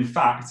 But in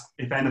fact,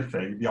 if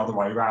anything, the other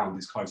way around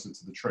is closer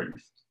to the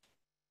truth.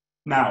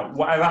 Now,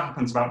 whatever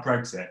happens about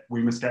Brexit,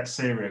 we must get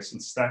serious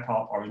and step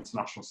up our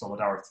international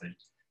solidarity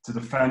to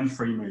defend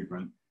free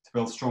movement, to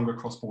build stronger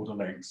cross-border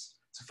links,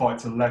 to fight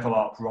to level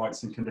up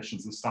rights and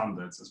conditions and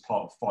standards as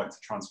part of the fight to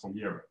transform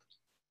Europe.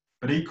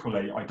 But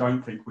equally, I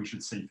don't think we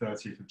should see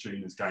 30th of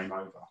June as game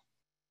over.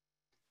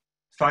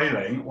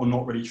 Failing or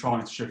not really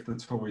trying to shift the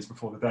Tories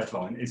before the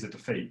deadline is a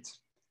defeat,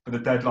 but the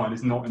deadline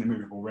is not an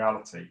immovable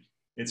reality.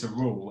 It's a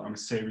rule, and with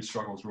serious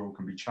struggles, rule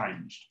can be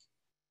changed.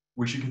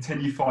 We should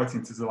continue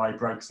fighting to delay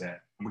Brexit,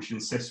 and we should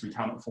insist we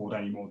cannot afford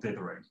any more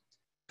dithering.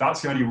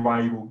 That's the only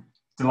way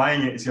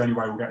delaying it is the only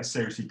way we'll get a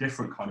seriously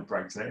different kind of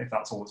Brexit, if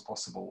that's all that's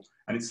possible,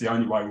 and it's the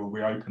only way we'll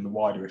reopen the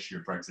wider issue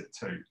of Brexit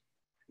too.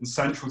 And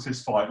central to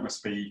this fight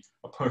must be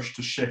a push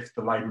to shift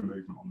the Labour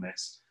movement on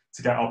this,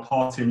 to get our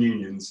party and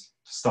unions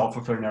to start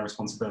fulfilling their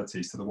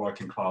responsibilities to the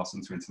working class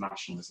and to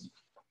internationalism.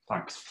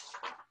 Thanks.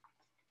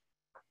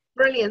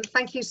 Brilliant,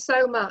 thank you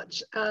so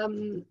much.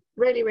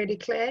 Really, really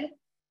clear.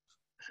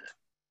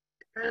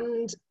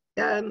 And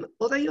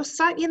although you're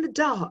slightly in the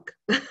dark.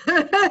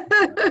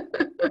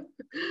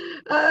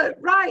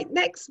 Right,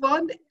 next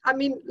one. I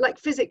mean, like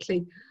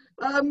physically.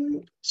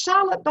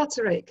 Charlotte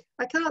Butterick,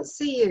 I can't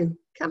see you.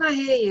 Can I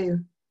hear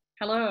you?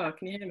 Hello,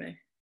 can you hear me?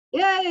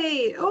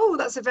 Yay! Oh,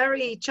 that's a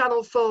very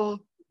Channel 4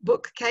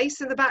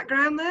 bookcase in the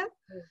background there.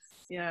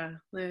 Yeah,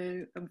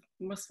 they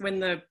must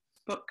win the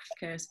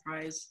bookcase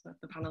prize,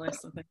 the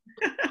panelists, I think.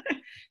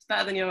 It's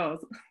better than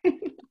yours.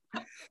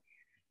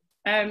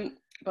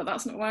 But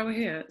that's not why we're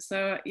here.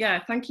 So yeah,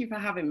 thank you for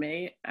having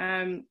me.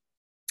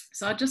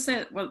 So I'd just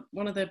say, well,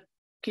 one of the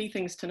key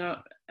things to note,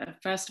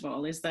 first of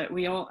all, is that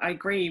I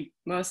agree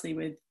mostly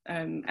with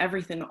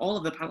everything all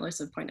of the panelists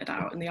have pointed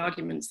out and the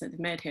arguments that they've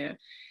made here.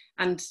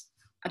 And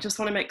I just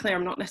want to make clear,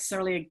 I'm not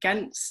necessarily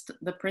against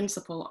the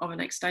principle of an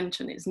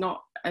extension. It's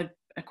not a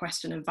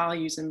question of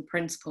values and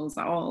principles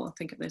at all, I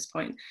think, at this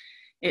point.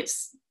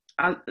 It's,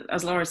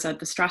 as Laura said,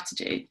 the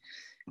strategy.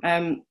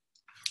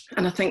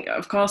 And I think,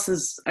 of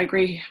course, I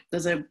agree,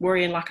 there's a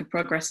worrying lack of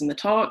progress in the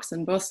talks,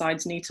 and both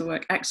sides need to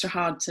work extra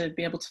hard to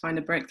be able to find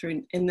a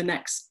breakthrough in the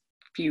next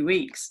few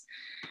weeks.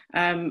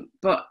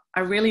 But I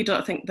really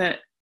don't think that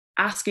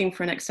asking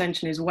for an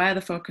extension is where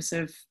the focus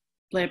of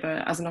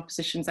Labour as an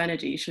opposition's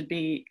energy should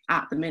be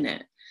at the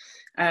minute.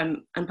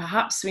 And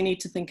perhaps we need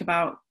to think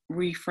about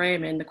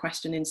reframing the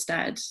question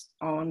instead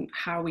on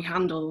how we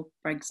handle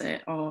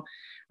Brexit, or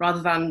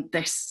rather than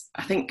this,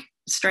 I think,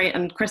 straight,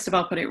 and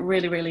Cristabel put it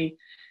really, really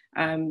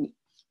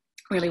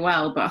really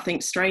well, but I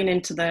think straying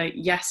into the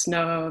yes,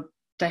 no,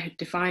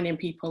 defining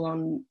people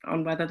on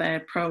whether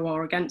they're pro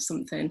or against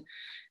something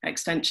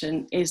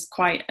extension is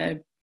quite a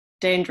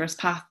dangerous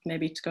path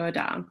maybe to go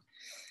down.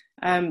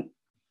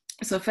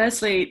 So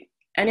firstly,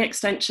 any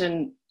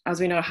extension, as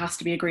we know, has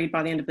to be agreed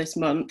by the end of this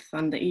month,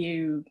 and the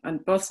EU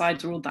and both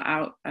sides ruled that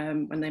out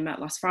when they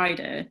met last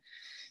Friday.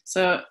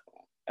 So,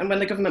 and when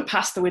the government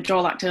passed the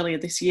Withdrawal Act earlier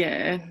this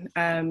year,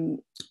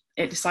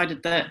 it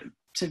decided that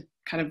to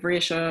kind of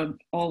reassure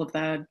all of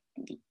their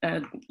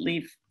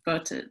Leave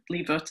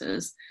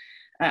voters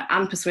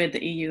and persuade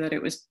the EU that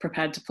it was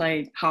prepared to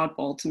play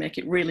hardball to make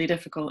it really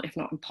difficult, if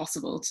not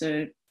impossible,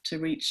 to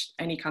reach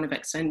any kind of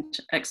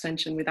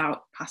extension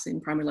without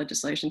passing primary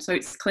legislation. So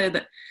it's clear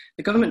that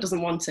the government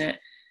doesn't want it.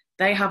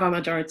 They have a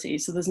majority,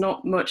 so there's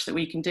not much that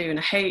we can do. And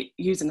I hate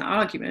using that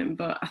argument,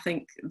 but I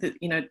think that,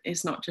 you know,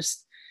 it's not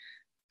just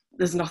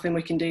there's nothing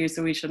we can do,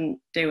 so we shouldn't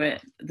do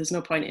it. There's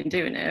no point in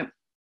doing it.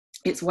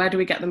 It's where do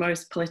we get the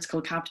most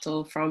political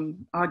capital for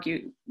what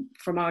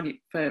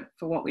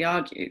we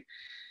argue.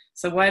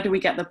 So where do we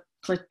get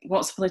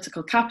what's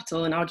political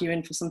capital in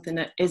arguing for something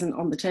that isn't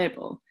on the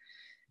table?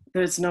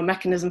 There's no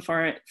mechanism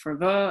for it for a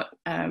vote,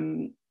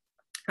 and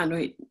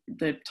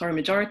the Tory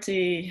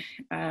majority.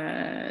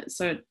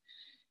 So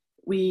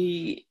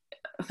I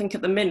think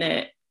at the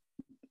minute,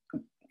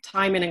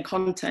 timing and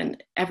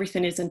content,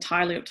 everything is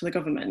entirely up to the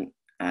government.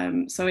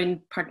 So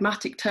in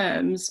pragmatic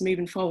terms,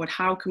 moving forward,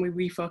 how can we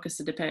refocus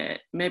the debate?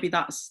 Maybe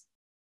that's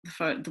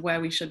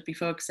where we should be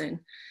focusing.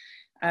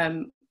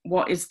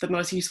 What is the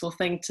most useful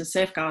thing to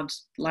safeguard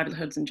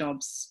livelihoods and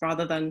jobs,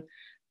 rather than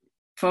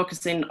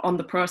focusing on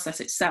the process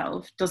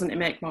itself? Doesn't it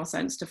make more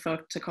sense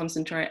to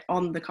concentrate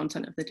on the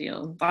content of the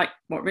deal, like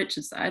what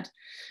Richard said?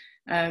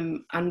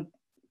 And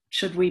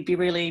should we be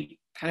really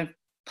kind of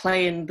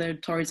playing the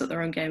Tories at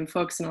their own game,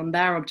 focusing on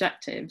their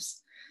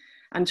objectives?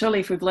 And surely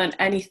if we've learned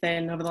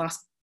anything over the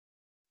last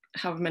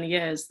however many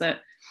years, that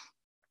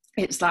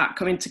it's that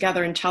coming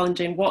together and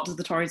challenging what does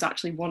the Tories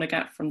actually want to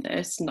get from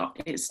this.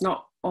 It's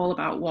not all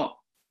about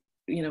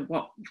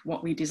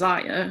what we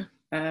desire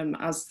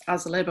as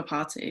a Labour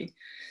Party.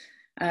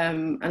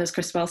 And as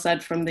Cristabel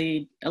said, from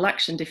the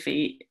election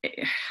defeat,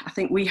 I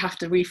think we have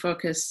to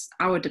refocus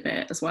our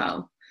debate as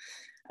well.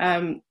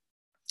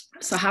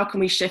 So how can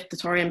we shift the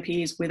Tory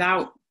MPs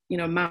without,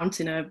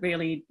 mounting a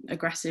really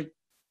aggressive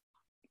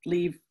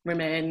Leave,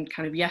 Remain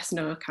kind of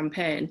yes/no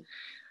campaign,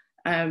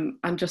 and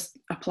just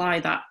apply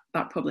that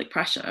public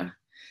pressure?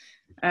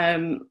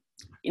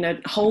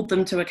 Hold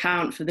them to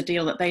account for the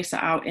deal that they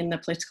set out in the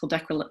political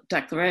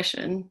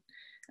declaration.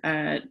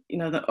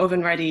 The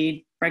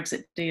oven-ready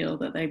Brexit deal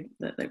that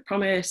they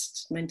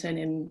promised,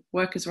 maintaining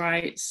workers'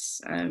 rights,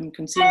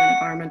 consumer and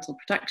environmental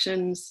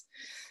protections,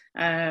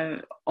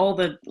 all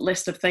the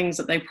list of things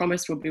that they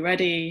promised would be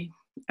ready.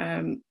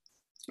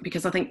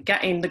 Because I think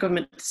getting the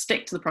government to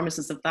stick to the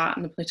promises of that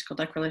and the political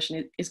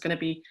declaration is going to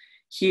be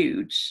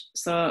huge.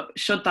 So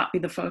should that be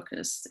the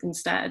focus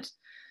instead?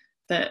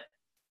 That,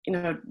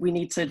 we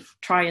need to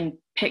try and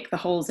pick the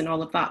holes in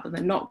all of that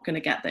they're not going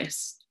to get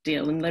this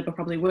deal, and Labour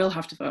probably will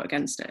have to vote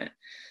against it.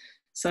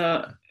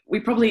 So we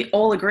probably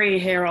all agree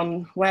here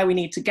on where we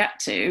need to get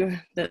to,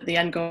 that the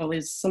end goal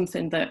is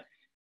something that,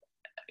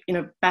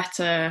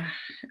 better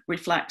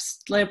reflects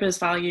Labour's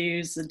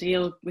values, the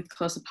deal with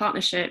closer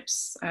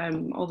partnerships,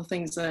 all the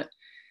things that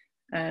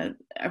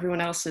everyone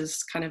else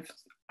has kind of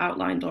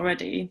outlined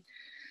already.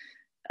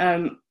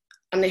 And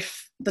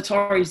if the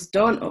Tories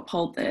don't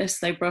uphold this,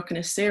 they've broken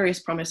a serious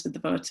promise with the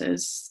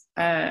voters,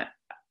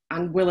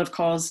 and will have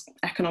caused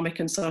economic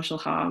and social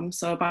harm.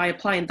 So by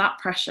applying that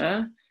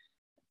pressure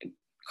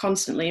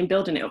constantly and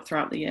building it up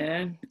throughout the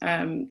year,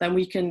 then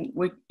we're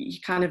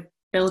kind of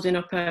building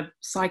up a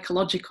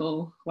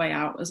psychological way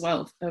out as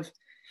well of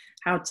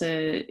how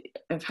that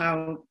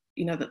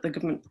the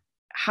government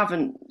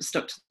haven't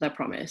stuck to their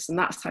promise. And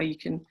that's how you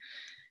can,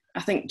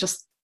 I think,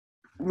 just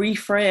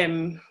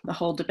reframe the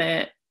whole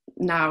debate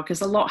now,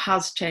 because a lot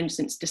has changed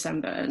since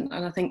December, and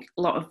I think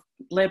a lot of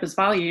Labour's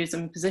values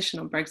and position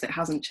on Brexit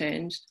hasn't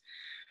changed,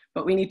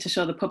 but we need to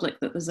show the public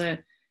that there's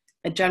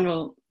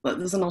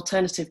there's an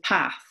alternative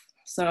path.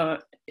 So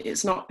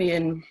it's not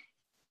being,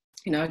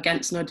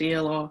 against no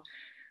deal or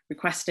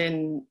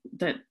requesting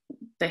that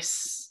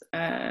this,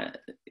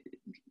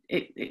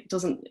 it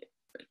doesn't,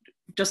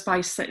 just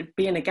by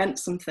being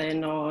against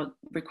something or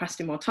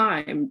requesting more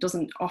time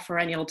doesn't offer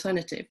any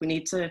alternative. We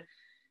need to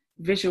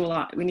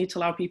visualize, we need to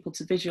allow people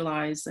to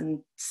visualize and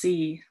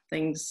see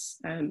things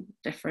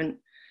different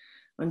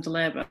under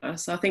Labour.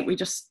 So I think we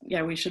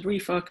should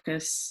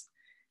refocus.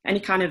 Any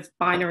kind of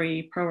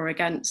binary pro or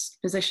against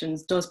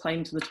positions does play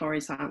into the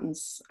Tories'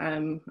 hands.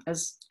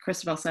 As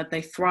Cristabel said,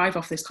 they thrive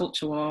off this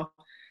culture war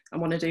and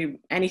want to do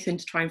anything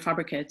to try and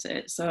fabricate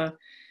it. So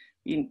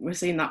we're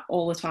seeing that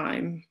all the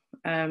time.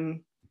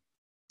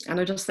 And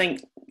I just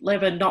think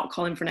Labour not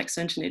calling for an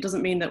extension, it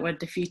doesn't mean that we're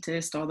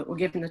defeatist or that we're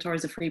giving the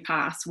Tories a free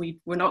pass. We're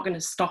not going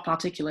to stop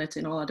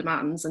articulating all our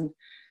demands, and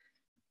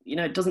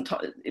it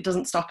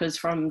doesn't stop us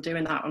from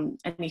doing that on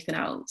anything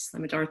else. The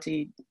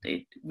majority,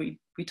 we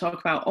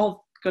talk about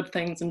all good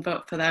things and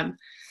vote for them.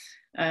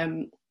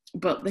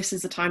 But this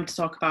is the time to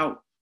talk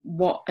about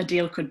what a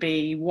deal could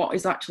be, what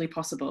is actually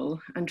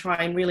possible, and try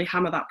and really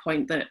hammer that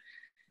point that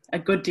a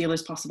good deal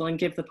is possible and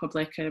give the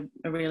public a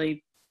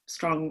really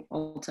strong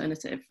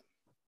alternative.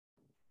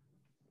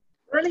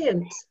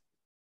 Brilliant.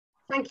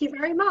 Thank you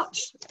very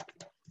much.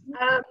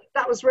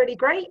 That was really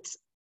great.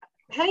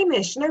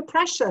 Hamish, no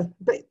pressure,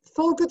 but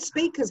 4 good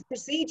speakers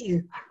precede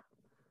you.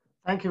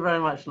 Thank you very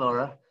much,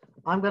 Laura.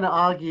 I'm going to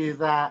argue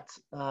that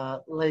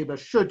Labour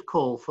should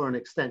call for an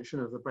extension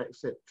of the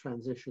Brexit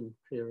transition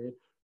period,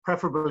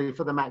 preferably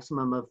for the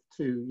maximum of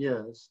 2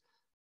 years.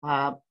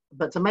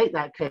 But to make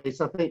that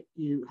case, I think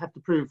you have to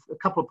prove a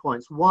couple of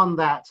points. One,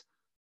 that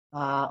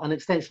an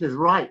extension is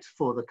right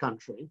for the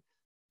country.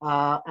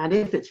 And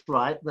if it's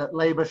right, that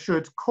Labour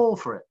should call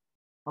for it.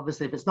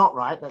 Obviously, if it's not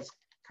right, that's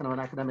kind of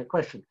an academic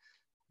question.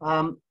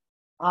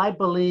 I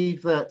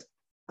believe that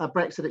a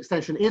Brexit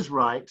extension is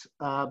right,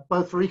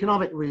 both for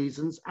economic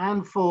reasons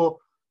and for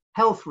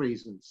health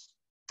reasons.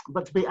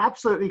 But to be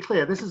absolutely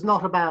clear, this is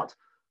not about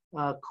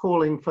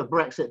calling for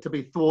Brexit to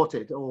be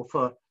thwarted or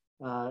for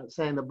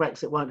saying that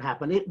Brexit won't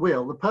happen. It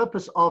will. The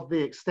purpose of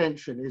the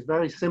extension is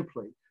very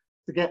simply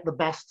to get the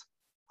best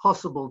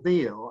possible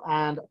deal.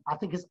 And I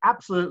think it's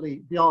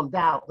absolutely beyond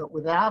doubt that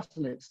without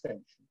an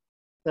extension,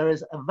 there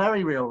is a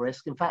very real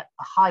risk, in fact,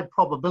 a high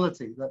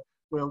probability that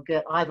we'll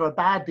get either a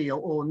bad deal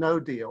or no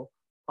deal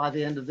by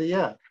the end of the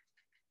year.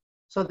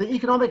 So the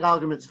economic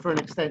arguments for an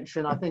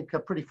extension, I think, are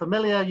pretty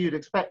familiar. You'd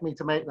expect me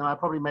to make them. I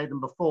probably made them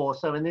before.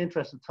 So in the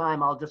interest of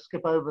time, I'll just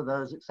skip over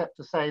those, except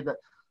to say that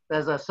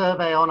there's a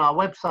survey on our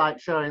website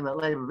showing that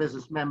Labour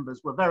business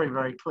members were very,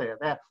 very clear.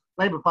 They're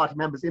Labour Party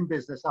members in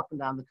business up and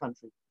down the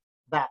country,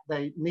 that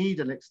they need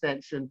an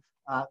extension.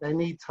 They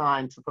need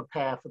time to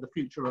prepare for the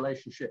future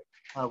relationship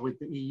with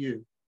the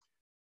EU.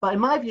 But in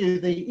my view,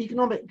 the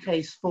economic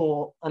case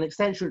for an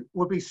extension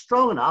would be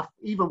strong enough,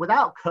 even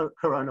without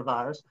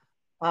coronavirus.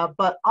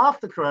 But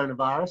after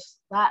coronavirus,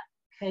 that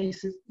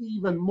case is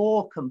even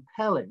more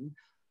compelling,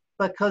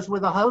 because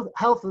with a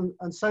health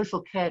and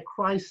social care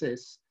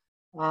crisis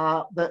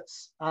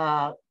that's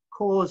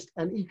caused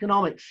an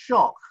economic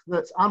shock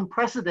that's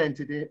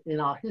unprecedented in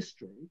our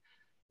history,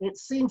 it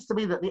seems to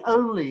me that the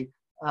only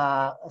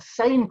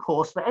sane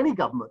course for any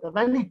government of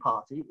any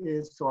party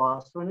is to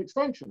ask for an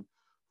extension.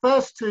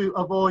 First, to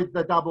avoid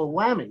the double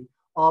whammy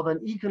of an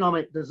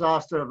economic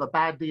disaster of a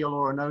bad deal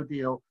or a no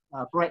deal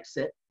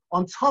Brexit,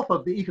 on top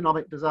of the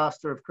economic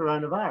disaster of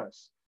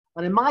coronavirus.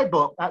 And in my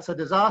book, that's a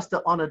disaster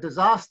on a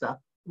disaster,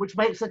 which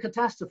makes a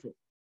catastrophe.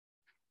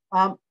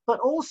 But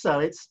also,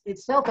 it's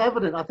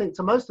self-evident, I think,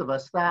 to most of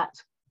us that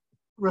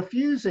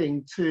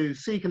refusing to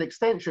seek an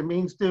extension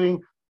means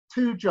doing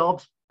two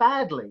jobs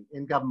badly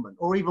in government,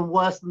 or even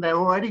worse than they're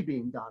already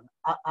being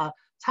done.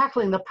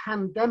 Tackling the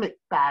pandemic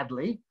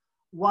badly,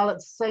 while at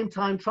the same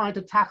time trying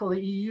to tackle the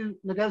EU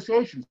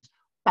negotiations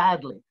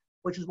badly,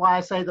 which is why I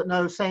say that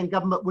no sane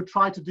government would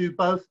try to do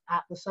both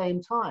at the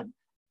same time.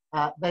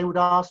 They would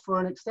ask for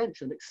an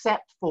extension,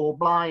 except for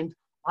blind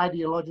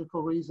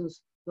ideological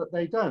reasons that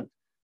they don't.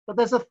 But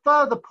there's a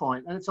further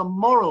point, and it's a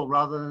moral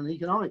rather than an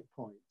economic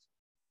point.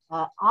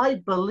 I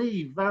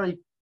believe very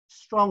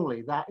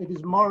strongly that it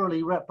is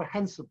morally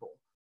reprehensible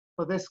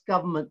for this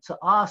government to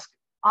ask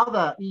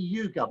other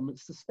EU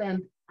governments to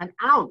spend an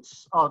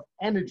ounce of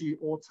energy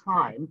or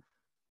time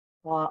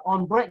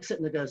on Brexit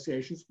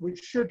negotiations, which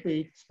should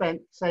be spent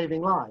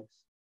saving lives.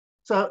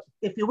 So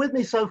if you're with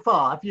me so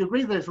far, if you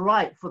agree that it's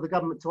right for the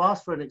government to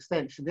ask for an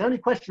extension, the only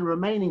question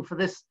remaining for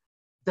this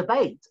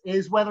debate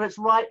is whether it's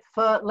right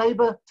for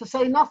Labour to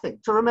say nothing,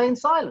 to remain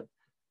silent.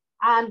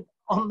 And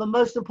on the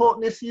most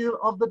important issue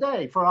of the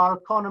day for our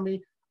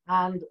economy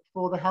and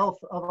for the health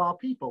of our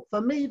people.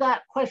 For me,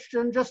 that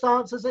question just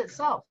answers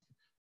itself.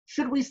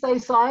 Should we stay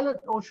silent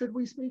or should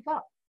we speak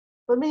up?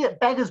 For me, it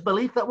beggars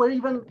belief that we're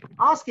even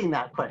asking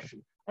that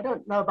question. I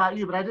don't know about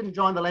you, but I didn't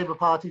join the Labour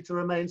Party to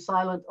remain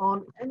silent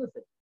on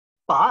anything.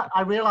 But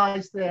I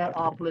realise there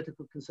are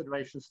political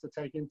considerations to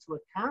take into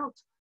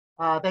account.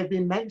 They've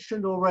been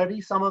mentioned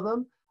already, some of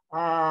them.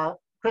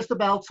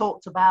 Cristabel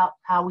talked about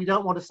how we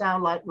don't want to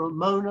sound like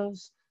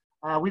Ramonas.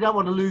 We don't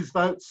want to lose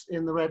votes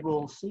in the red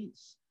wall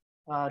seats.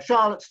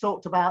 Charlotte's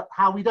talked about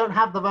how we don't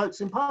have the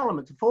votes in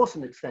Parliament to force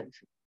an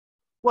extension.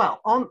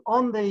 Well,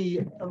 on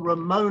the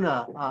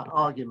Ramona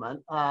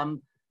argument,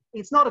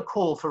 it's not a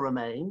call for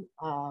Remain.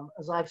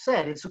 As I've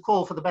said, it's a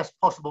call for the best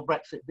possible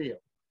Brexit deal.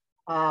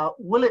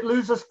 Will it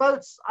lose us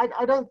votes?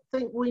 I don't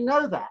think we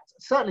know that.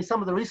 Certainly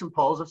some of the recent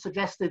polls have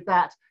suggested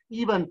that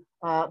even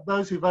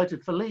those who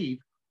voted for Leave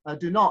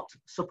do not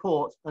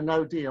support a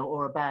no deal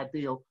or a bad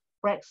deal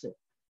Brexit.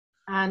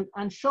 And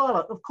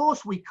Charlotte, of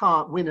course we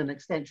can't win an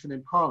extension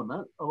in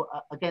Parliament or,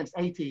 against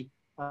 80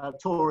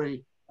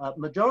 Tory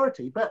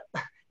majority, but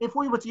if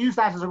we were to use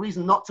that as a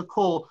reason not to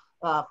call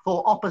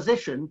for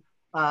opposition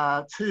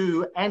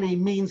to any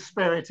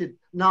mean-spirited,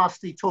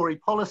 nasty Tory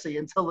policy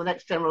until the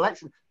next general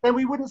election, then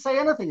we wouldn't say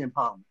anything in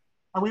Parliament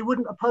and we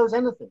wouldn't oppose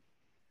anything.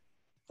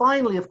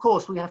 Finally, of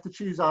course, we have to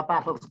choose our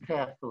battles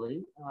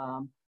carefully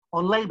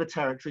on Labour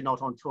territory,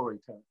 not on Tory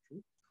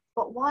territory.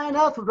 But why on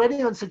earth would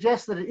anyone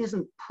suggest that it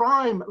isn't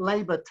prime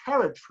Labour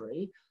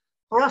territory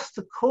for us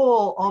to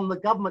call on the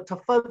government to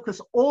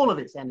focus all of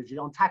its energy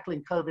on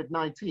tackling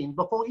COVID-19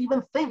 before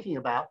even thinking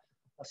about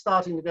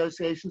starting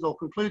negotiations or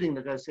concluding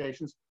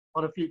negotiations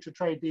on a future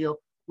trade deal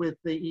with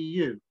the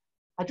EU?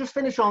 I just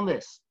finish on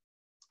this.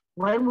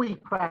 When we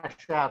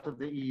crash out of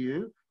the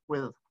EU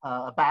with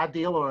a bad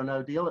deal or a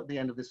no deal at the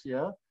end of this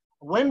year,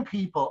 when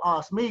people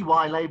ask me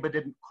why Labour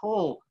didn't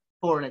call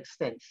for an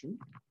extension,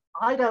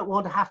 I don't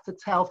want to have to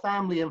tell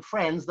family and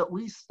friends that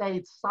we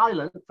stayed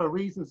silent for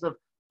reasons of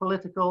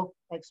political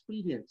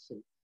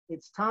expediency.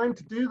 It's time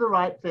to do the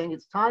right thing.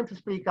 It's time to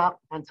speak up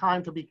and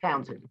time to be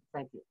counted.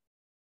 Thank you.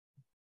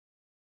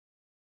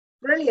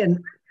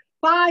 Brilliant.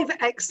 5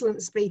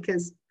 excellent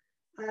speakers.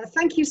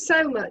 Thank you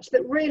so much.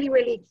 That really,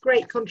 really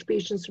great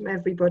contributions from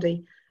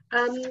everybody.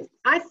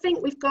 I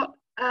think we've got,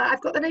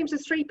 I've got the names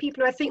of 3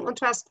 people who I think want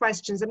to ask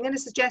questions. I'm going to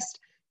suggest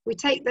we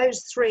take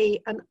those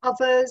 3 and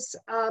others,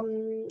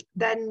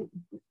 then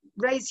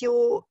raise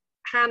your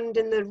hand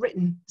in the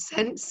written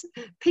sense.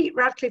 Pete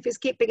Radcliffe is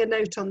keeping a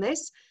note on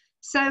this.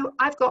 So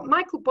I've got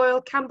Michael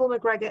Boyle, Campbell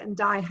McGregor and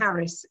Di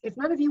Harris. If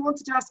none of you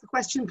wanted to ask a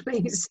question,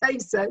 please say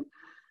so.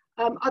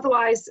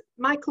 Otherwise,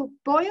 Michael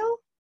Boyle?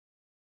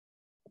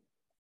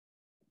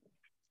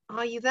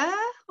 Are you there?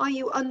 Are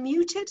you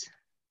unmuted?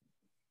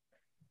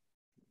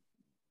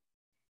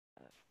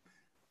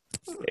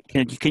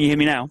 Can you hear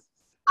me now?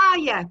 Ah,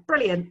 yeah,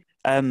 brilliant.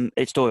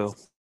 It's Doyle.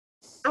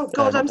 Oh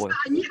God, not Boyle.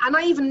 and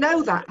I even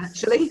know that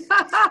actually.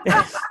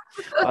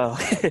 Well,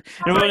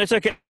 no, it's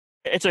okay.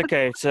 It's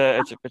okay.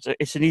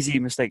 It's an easy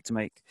mistake to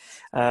make.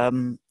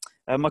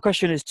 My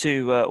question is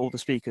to all the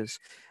speakers.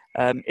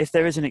 If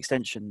there is an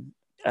extension,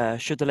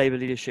 should the Labour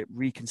leadership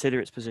reconsider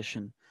its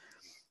position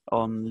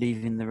on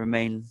leaving the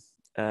Remain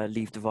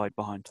Leave divide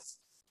behind?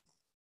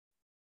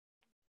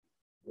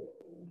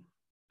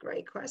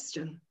 Great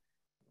question.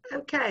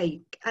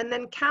 Okay, and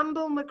then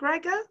Campbell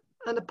McGregor,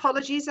 and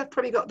apologies, I've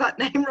probably got that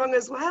name wrong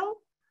as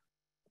well.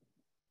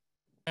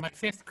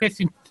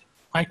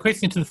 My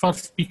question to the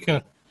first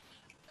speaker.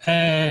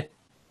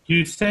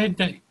 You said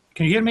that.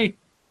 Can you hear me?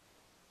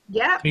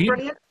 Yeah,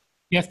 brilliant.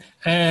 Yes.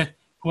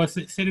 Was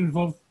it said it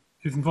was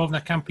involved in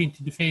a campaign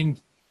to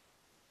defend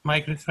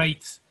migrants'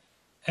 rights?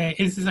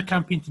 Is this a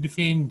campaign to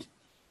defend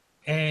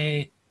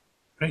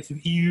rights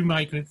of EU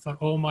migrants or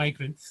all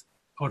migrants,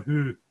 or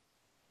who?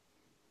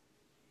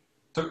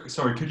 So,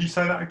 sorry, could you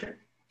say that again?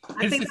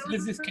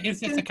 Is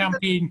this a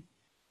campaign?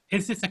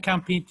 Is this a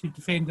campaign to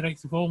defend the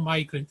rights of all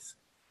migrants,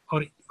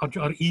 or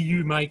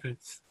EU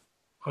migrants,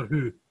 or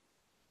who?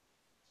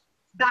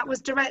 That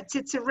was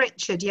directed to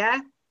Richard,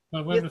 yeah?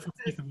 Well, whoever the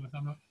speaker was,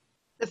 I'm not.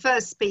 The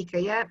first speaker,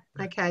 yeah?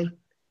 Okay.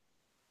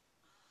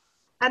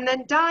 And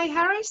then Di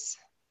Harris?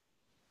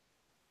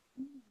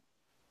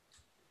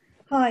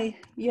 Hi,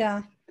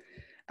 yeah.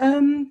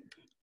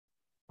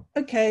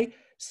 Okay,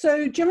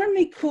 so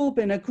Jeremy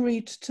Corbyn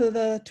agreed to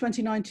the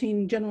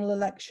 2019 general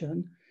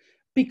election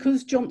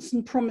because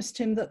Johnson promised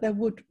him that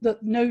that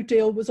no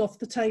deal was off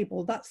the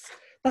table. That's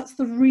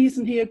the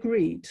reason he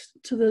agreed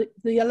to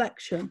the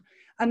election.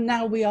 And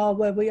now we are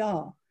where we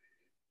are.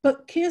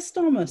 But Keir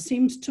Starmer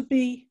seems to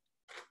be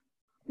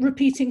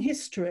repeating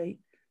history.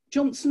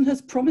 Johnson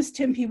has promised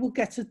him he will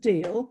get a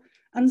deal,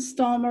 and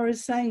Starmer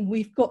is saying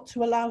we've got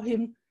to allow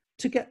him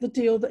to get the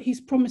deal that he's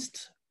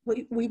promised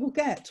we will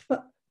get.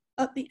 But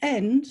at the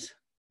end,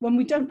 when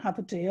we don't have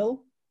a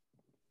deal,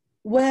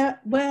 where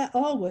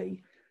are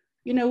we?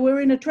 You know,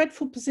 we're in a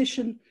dreadful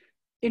position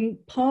in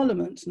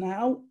Parliament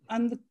now,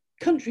 and the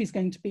country's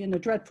going to be in a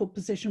dreadful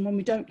position when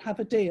we don't have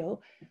a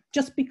deal,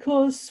 just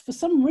because for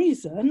some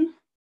reason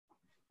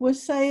we're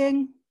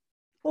saying,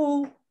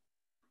 oh,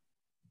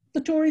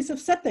 the Tories have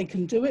said they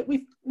can do it,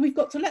 we've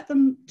got to let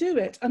them do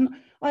it. And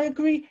I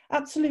agree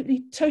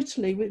absolutely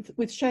totally with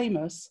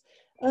Seamus.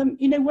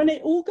 You know, when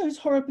it all goes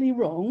horribly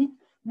wrong,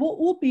 what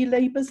will be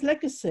Labour's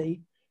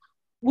legacy?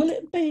 Will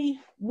it be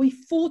we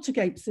fought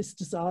against this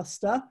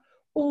disaster,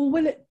 or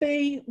will it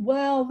be,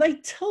 well, they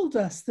told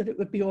us that it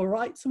would be all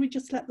right, so we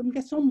just let them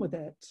get on with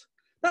it?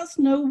 That's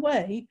no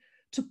way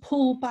to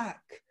pull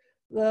back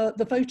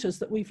the voters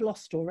that we've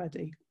lost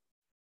already.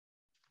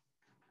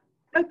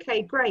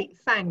 Okay, great,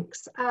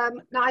 thanks.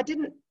 Now, I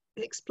didn't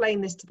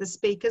explain this to the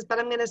speakers, but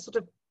I'm going to sort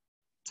of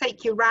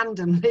take you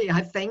randomly,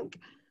 I think.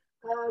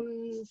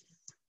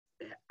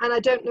 And I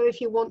don't know if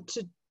you want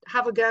to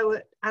have a go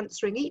at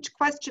answering each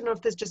question, or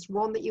if there's just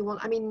one that you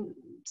want. I mean,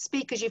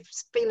 speakers, you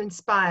feel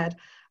inspired.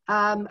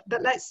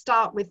 But let's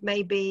start with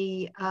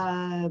maybe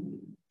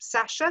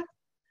Sacha.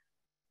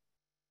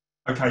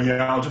 Okay,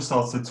 yeah, I'll just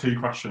answer two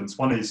questions.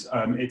 One is,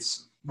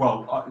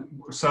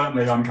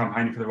 certainly I'm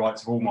campaigning for the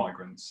rights of all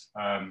migrants.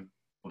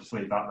 I'll just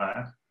leave that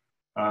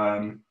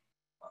there.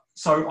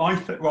 So I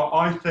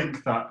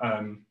think that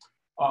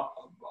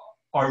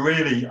I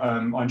really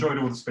I enjoyed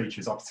all the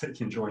speeches. I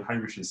particularly enjoyed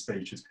Hamish's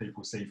speech, as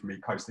people see from me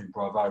posting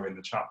bravo in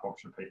the chat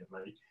box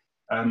repeatedly.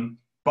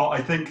 But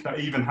I think that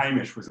even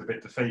Hamish was a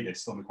bit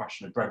defeatist on the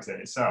question of Brexit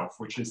itself,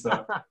 which is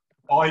that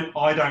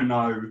I don't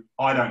know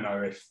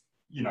if,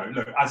 you know,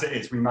 look, as it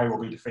is, we may well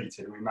be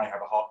defeated, we may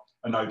have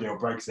a no-deal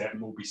Brexit and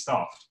we'll be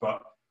stuffed.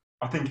 But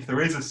I think if there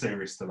is a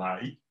serious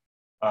delay,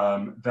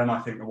 then I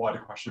think the wider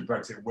question of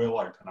Brexit will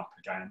open up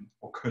again,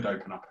 or could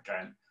open up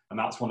again. And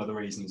that's one of the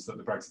reasons that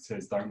the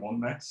Brexiteers don't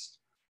want this.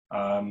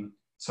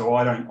 So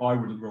I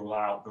wouldn't rule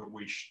out that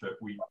we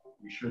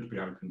should be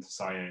open to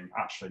saying,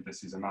 actually,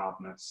 this is a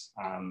madness.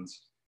 And,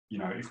 you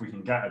know, if we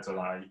can get a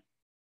delay,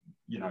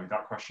 you know,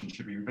 that question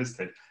should be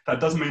revisited. That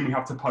doesn't mean we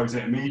have to pose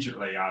it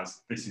immediately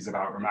as this is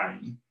about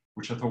Remain,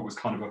 which I thought was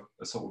kind of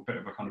a sort of bit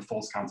of a kind of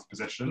false counter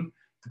position.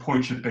 The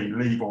point should be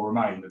leave or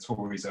remain. The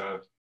Tories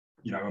are,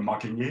 you know, are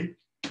mugging you.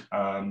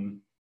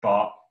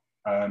 But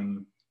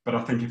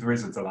I think if there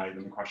is a delay,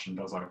 then the question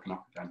does open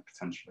up again,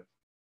 potentially.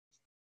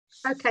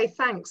 Okay,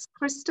 thanks.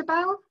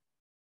 Cristabel?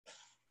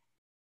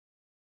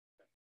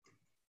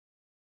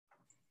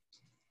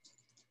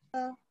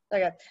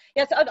 Okay.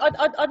 Yes,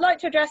 I'd like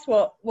to address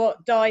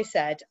what Di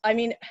said. I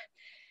mean,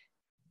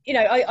 you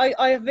know,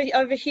 I have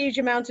a huge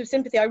amount of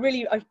sympathy. I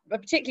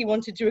particularly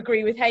wanted to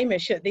agree with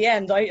Hamish at the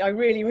end. I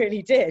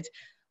really did.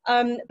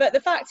 But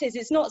the fact is,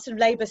 it's not sort of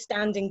Labour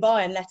standing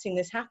by and letting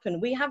this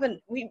happen.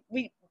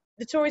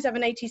 The Tories have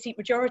an 80-seat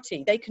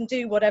majority. They can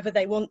do whatever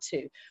they want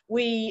to.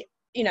 We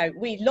you know,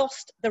 we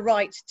lost the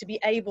right to be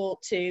able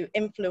to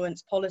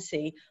influence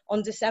policy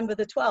on December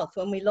the 12th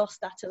when we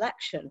lost that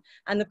election.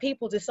 And the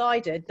people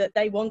decided that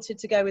they wanted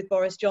to go with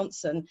Boris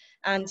Johnson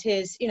and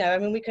his, you know, I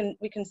mean,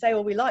 we can say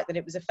all we like that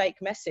it was a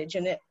fake message,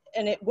 and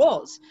it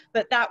was,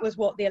 but that was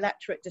what the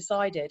electorate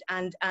decided.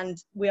 And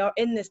we are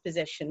in this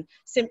position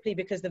simply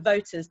because the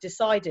voters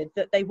decided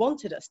that they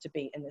wanted us to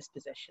be in this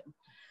position.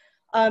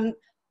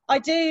 I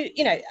do,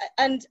 you know,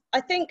 and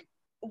I think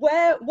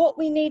what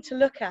we need to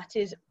look at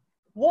is,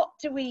 what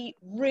do we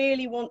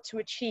really want to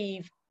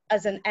achieve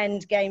as an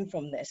end game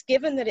from this,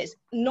 given that it's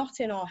not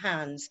in our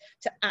hands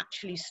to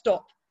actually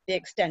stop the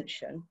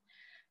extension?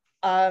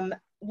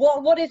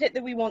 What is it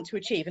that we want to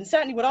achieve? And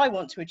certainly what I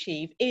want to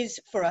achieve is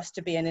for us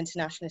to be an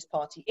internationalist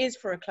party, is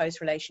for a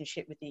close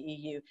relationship with the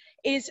EU,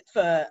 is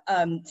for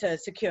to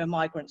secure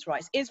migrants'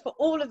 rights, is for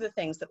all of the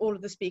things that all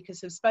of the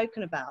speakers have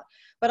spoken about.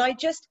 But I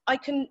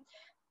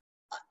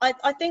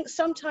think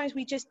sometimes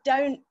we just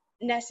don't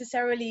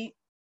necessarily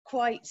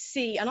quite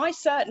see, and I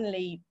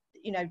certainly,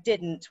 you know,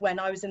 didn't when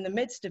I was in the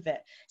midst of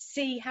it,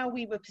 see how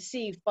we were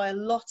perceived by a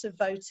lot of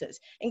voters,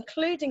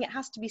 including, it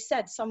has to be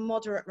said, some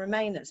moderate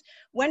Remainers.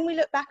 When we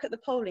look back at the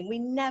polling, we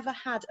never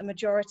had a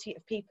majority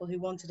of people who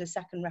wanted a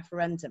second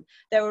referendum.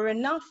 There were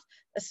a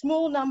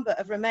small number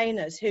of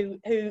Remainers who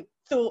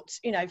thought,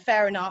 you know,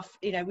 fair enough,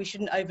 you know, we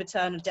shouldn't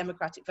overturn a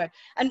democratic vote.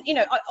 And, you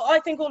know, I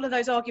think all of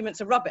those arguments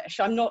are rubbish.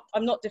 I'm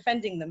not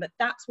defending them, but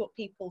that's what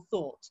people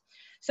thought.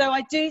 So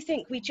I do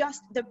think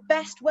the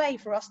best way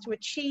for us to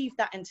achieve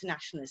that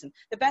internationalism,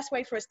 the best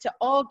way for us to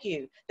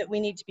argue that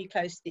we need to be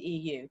close to the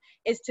EU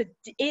is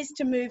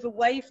to move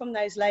away from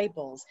those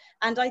labels.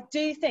 And I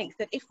do think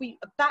that if we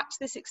back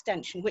this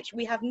extension, which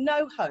we have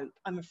no hope,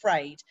 I'm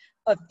afraid,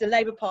 of the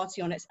Labour Party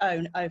on its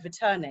own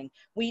overturning,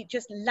 we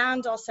just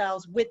land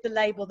ourselves with the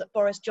label that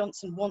Boris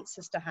Johnson wants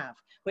us to have,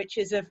 which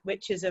is of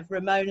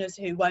Remoaners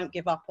who won't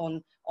give up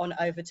on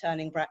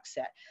overturning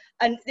Brexit.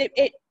 And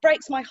it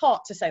breaks my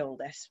heart to say all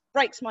this,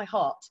 breaks my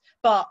heart.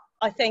 But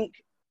I think,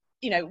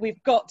 you know,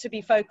 we've got to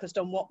be focused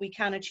on what we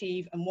can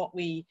achieve and what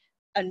we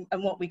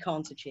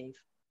can't achieve.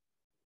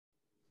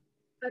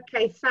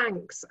 Okay,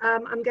 thanks.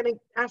 I'm going to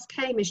ask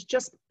Hamish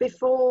just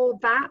before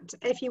that.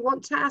 If you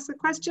want to ask a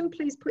question,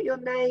 please put your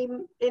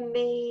name in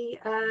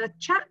the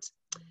chat.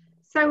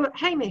 So,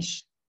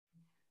 Hamish.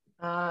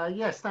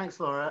 Yes,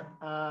 thanks, Laura.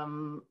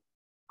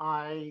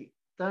 I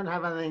don't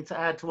have anything to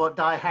add to what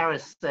Di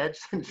Harris said,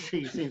 since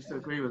she seems to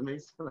agree with me,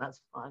 so that's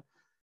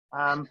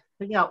fine.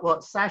 Picking up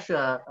what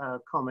Sacha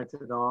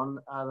commented on,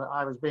 that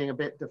I was being a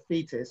bit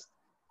defeatist.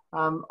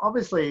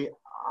 Obviously,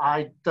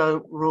 I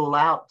don't rule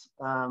out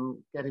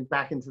getting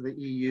back into the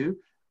EU,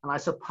 and I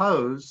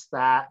suppose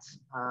that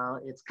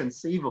it's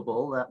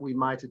conceivable that we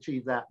might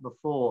achieve that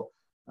before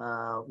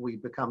we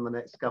become the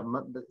next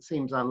government, but it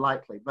seems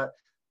unlikely.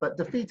 But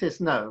defeatist,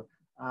 no,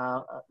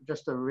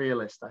 just a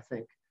realist, I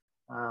think.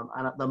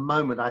 And at the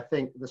moment, I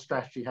think the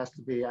strategy has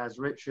to be, as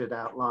Richard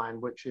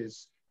outlined, which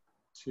is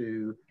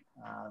to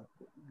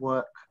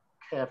work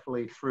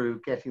carefully through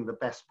getting the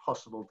best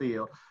possible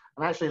deal.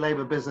 And actually,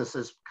 Labour business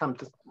has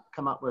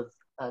come up with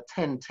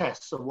 10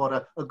 tests of what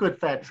a good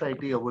fair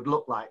trade deal would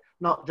look like,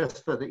 not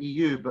just for the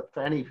EU, but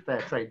for any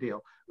fair trade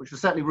deal, which will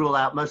certainly rule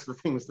out most of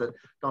the things that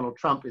Donald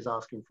Trump is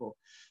asking for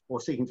or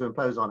seeking to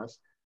impose on us.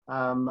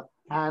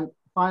 And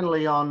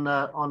finally,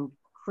 on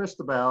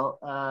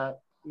Cristabel,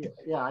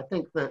 yeah, I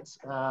think that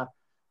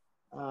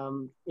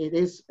it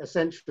is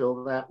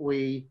essential that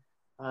we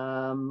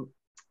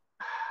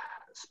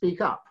speak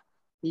up,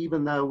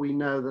 even though we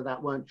know that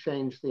that won't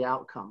change the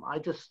outcome. I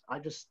just,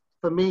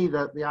 for me,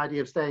 the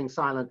idea of staying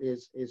silent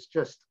is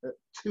just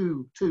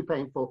too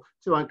painful,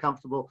 too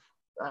uncomfortable,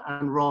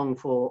 and wrong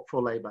for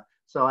Labour.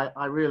 So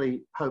I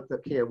really hope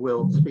that Cllr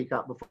will speak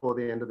up before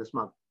the end of this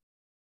month.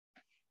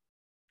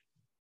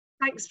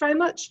 Thanks very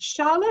much,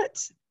 Charlotte.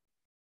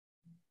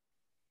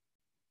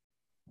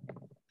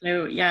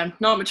 So yeah,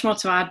 not much more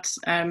to add.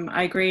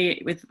 I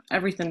agree with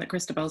everything that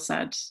Cristabel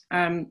said.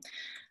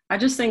 I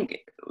just think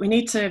we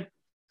need to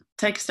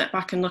take a step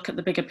back and look at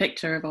the bigger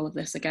picture of all of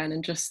this again,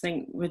 and just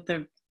think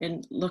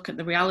look at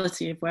the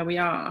reality of where we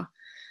are.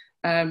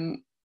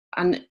 And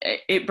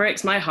it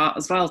breaks my heart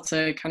as well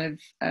to kind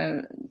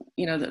of,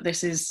 you know, that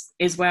this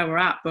is where we're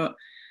at. But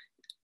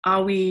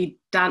are we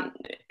done?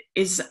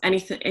 Is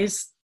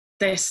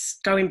this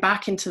going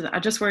back into I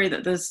just worry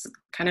that there's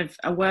kind of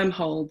a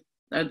wormhole,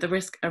 a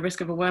risk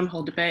of a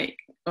wormhole debate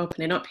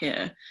opening up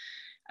here,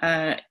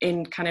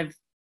 in kind of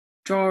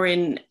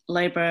drawing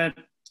Labour,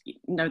 you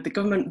know, the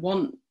government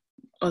want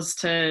us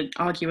to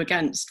argue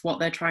against what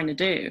they're trying to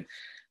do,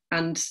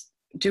 and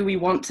do we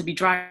want to be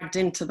dragged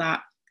into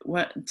that,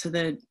 to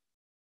the,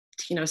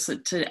 you know,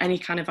 to any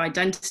kind of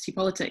identity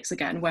politics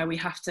again, where we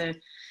have to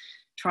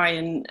try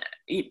and,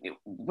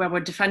 where we're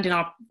defending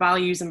our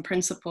values and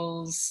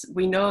principles?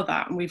 We know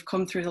that, and we've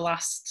come through the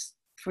last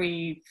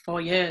 3-4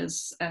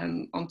 years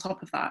on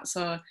top of that.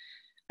 So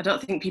I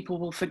don't think people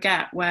will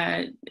forget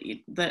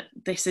that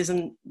this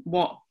isn't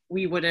what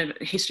we would have,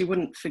 history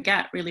wouldn't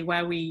forget really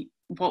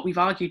what we've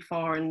argued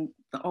for, and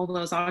all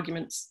those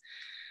arguments.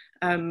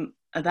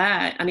 are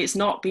there, and it's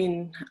not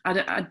been.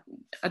 I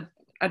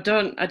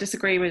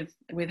disagree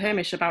with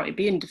Hamish about it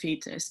being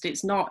defeatist.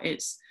 It's not.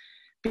 It's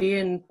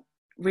being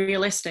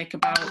realistic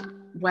about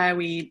where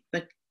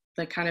the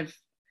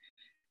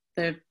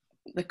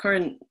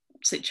current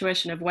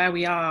situation of where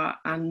we are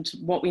and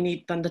what we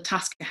need, then the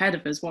task ahead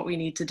of us, what we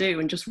need to do,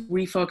 and just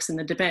refocusing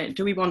the debate.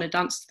 Do we want to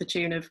dance to the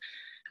tune of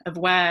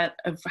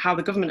how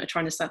the government are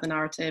trying to set the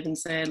narrative and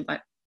say,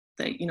 like,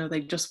 they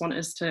just want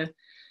us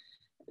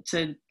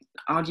to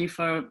argue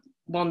for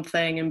one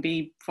thing and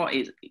be for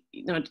it,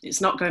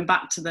 it's not going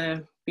back to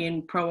the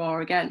being pro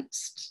or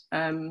against,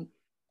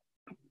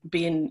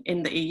 being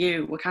in the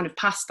EU. We're kind of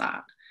past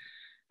that.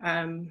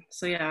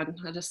 So yeah,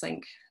 I just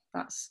think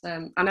that's,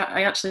 and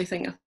I actually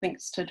think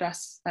to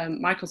address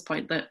Michael's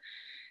point that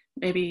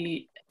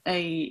maybe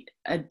a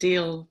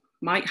deal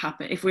might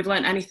happen. If we've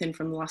learned anything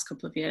from the last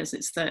couple of years,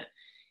 it's that,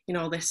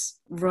 this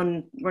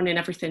running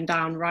everything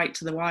down right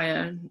to the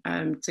wire,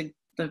 to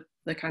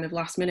the kind of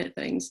last minute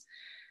things,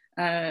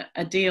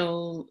 a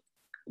deal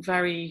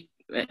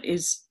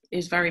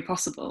is very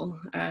possible.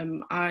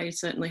 I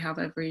certainly have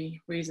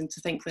every reason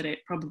to think that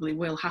it probably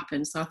will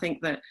happen. So I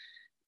think that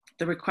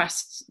the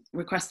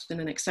requesting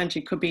an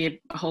extension could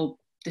be a whole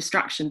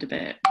distraction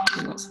debate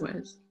in lots of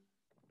ways.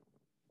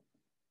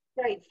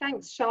 Great,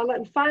 thanks, Charlotte.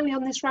 And finally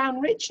on this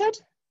round, Richard.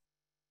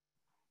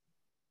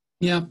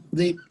 Yeah,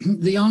 the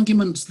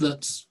argument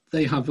that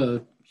they have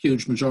a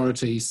huge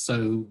majority,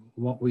 so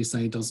what we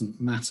say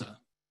doesn't matter,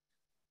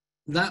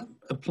 that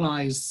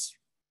applies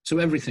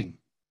to everything,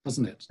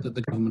 doesn't it, that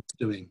the government's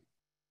doing,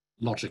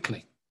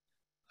 logically.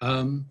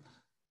 And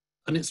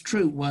it's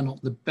true, we're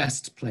not the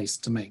best place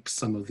to make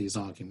some of these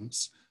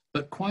arguments,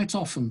 but quite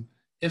often,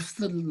 if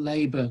the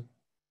Labour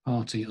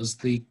Party as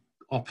the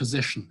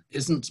opposition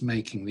isn't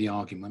making the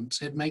argument,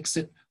 it makes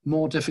it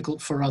more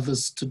difficult for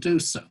others to do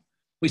so.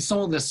 We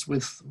saw this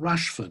with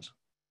Rashford,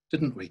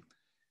 didn't we?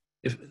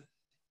 If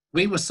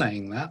we were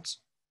saying that,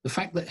 the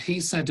fact that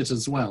he said it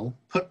as well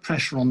put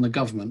pressure on the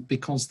government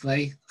because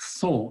they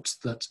thought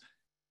that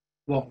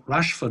what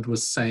Rashford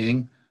was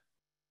saying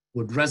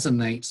would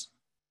resonate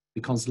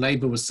because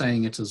Labour was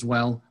saying it as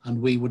well,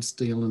 and we would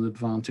steal an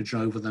advantage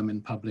over them in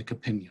public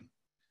opinion.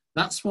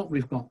 That's what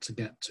we've got to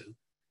get to.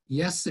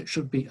 Yes, it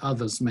should be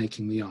others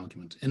making the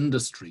argument,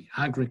 industry,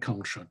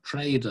 agriculture,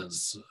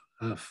 traders,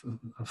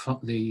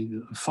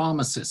 the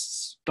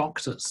pharmacists,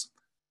 doctors.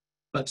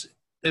 But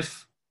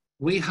if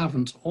we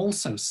haven't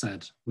also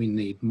said we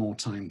need more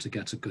time to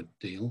get a good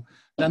deal,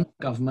 then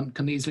the government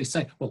can easily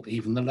say, well,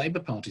 even the Labour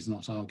Party's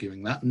not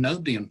arguing that.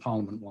 Nobody in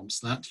Parliament wants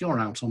that. You're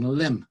out on a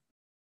limb.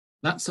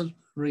 That's a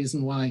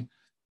reason why,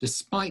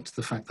 despite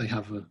the fact they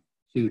have a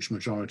huge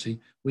majority,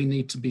 we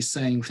need to be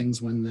saying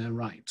things when they're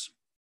right.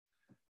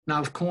 Now,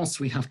 of course,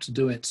 we have to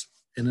do it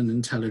in an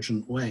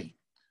intelligent way.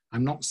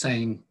 I'm not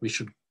saying we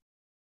should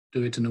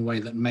do it in a way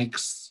that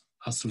makes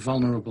us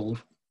vulnerable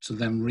to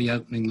them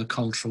reopening the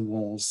cultural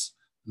wars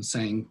and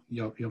saying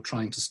you're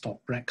trying to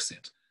stop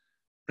Brexit.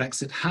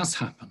 Brexit has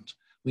happened.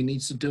 We need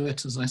to do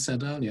it, as I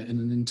said earlier, in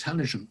an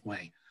intelligent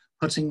way,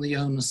 putting the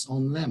onus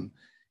on them.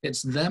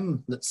 It's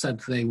them that said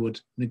they would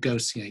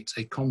negotiate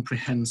a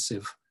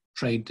comprehensive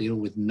trade deal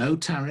with no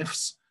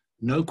tariffs,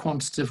 no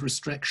quantitative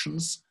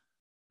restrictions,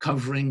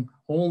 covering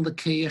all the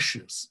key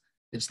issues.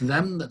 It's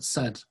them that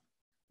said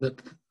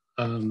that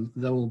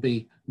there will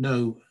be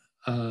no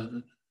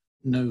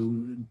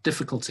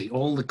difficulty.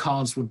 All the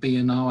cards would be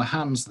in our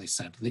hands, they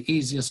said. The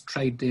easiest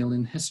trade deal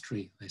in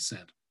history, they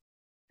said.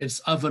 It's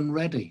oven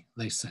ready,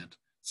 they said.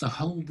 So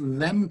hold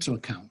them to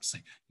account.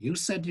 Say, you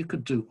said you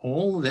could do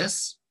all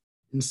this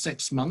in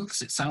 6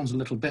 months. It sounds a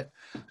little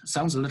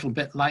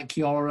bit like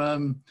your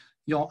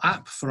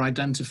app for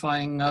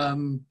identifying,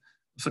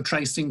 for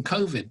tracing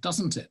COVID,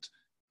 doesn't it?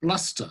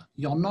 Bluster,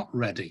 you're not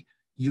ready.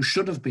 You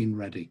should have been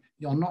ready.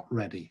 You're not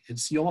ready.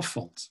 It's your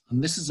fault.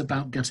 And this is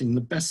about getting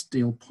the best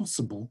deal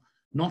possible,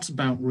 not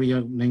about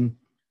reopening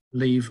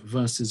leave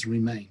versus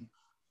remain.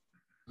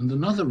 And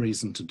another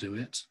reason to do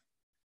it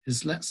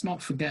is, let's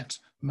not forget,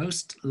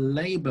 most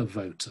Labour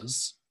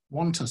voters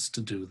want us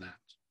to do that.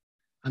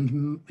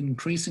 And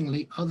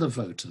increasingly other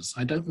voters.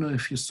 I don't know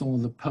if you saw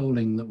the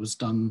polling that was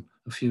done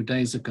a few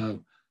days ago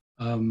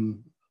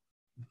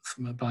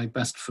by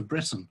Best for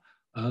Britain,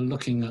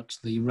 looking at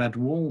the red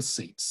wall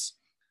seats.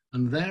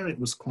 And there it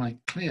was quite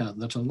clear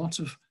that a lot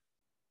of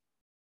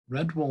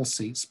red wall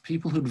seats,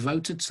 people who'd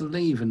voted to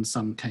leave in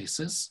some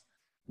cases,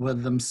 were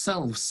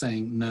themselves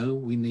saying, no,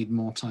 we need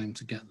more time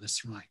to get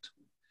this right.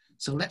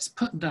 So let's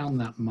put down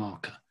that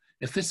marker.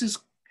 If this is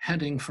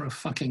heading for a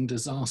fucking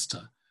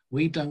disaster,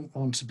 we don't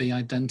want to be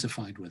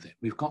identified with it.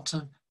 We've got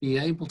to be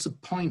able to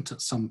point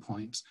at some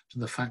point to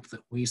the fact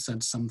that we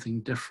said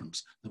something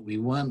different, that we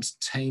weren't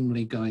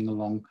tamely going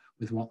along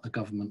with what the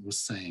government was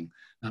saying.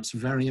 That's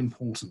very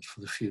important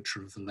for the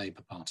future of the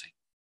Labour Party.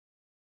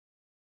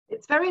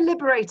 It's very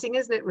liberating,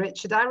 isn't it,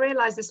 Richard? I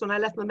realised this when I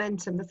left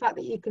Momentum, the fact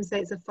that you can say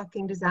it's a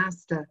fucking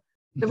disaster.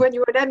 When you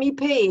were an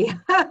MEP,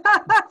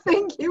 I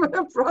think you would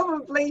have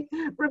probably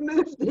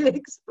removed the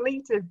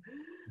expletive.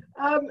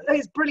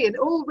 It's brilliant.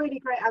 All really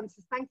great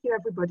answers. Thank you,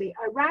 everybody.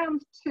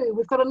 Round 2.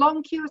 We've got a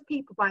long queue of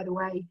people, by the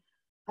way.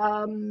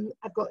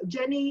 I've got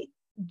Jenny,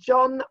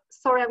 John,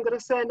 sorry, I'm going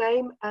to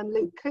surname, and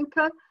Luke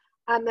Cooper.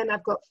 And then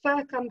I've got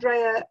Ferk,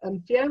 Andrea,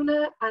 and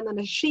Fiona, and then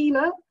a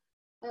Sheila.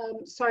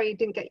 Sorry,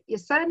 didn't get your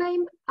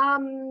surname.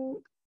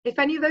 If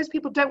any of those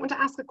people don't want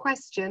to ask a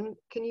question,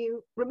 can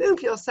you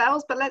remove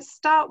yourselves? But let's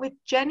start with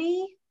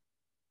Jenny.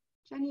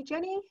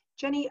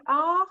 Jenny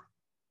R.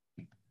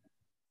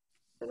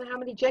 Don't know how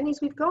many Jennies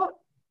we've got.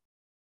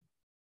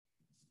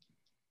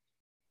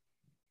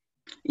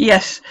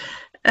 Yes.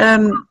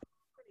 I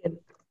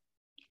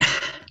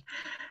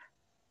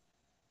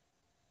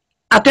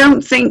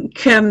don't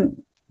think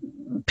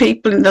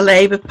people in the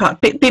Labour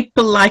Party,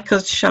 people like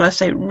us, shall I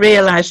say,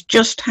 realise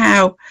just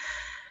how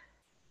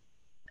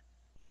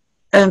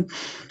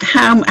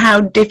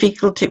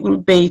difficult it will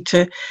be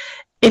to,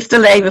 if the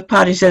Labour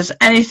Party says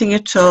anything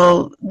at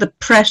all, the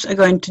press are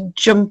going to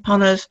jump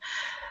on us,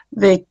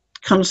 the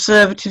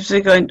Conservatives are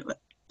going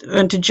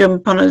to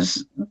jump on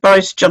us,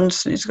 Boris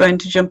Johnson is going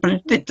to jump on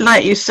us.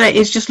 Like you say,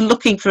 he's just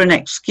looking for an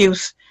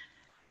excuse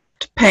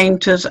to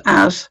paint us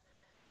as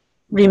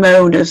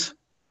Remoaners.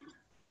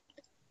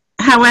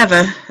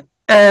 However,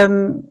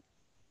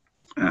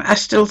 I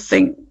still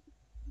think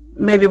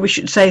maybe we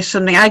should say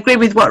something. I agree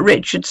with what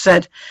Richard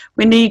said.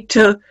 We need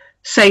to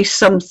say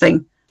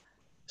something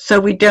so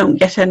we don't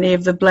get any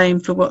of the blame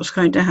for what's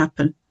going to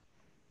happen.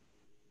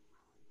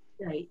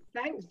 Great,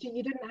 thanks.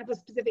 You didn't have a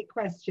specific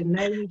question,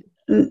 no?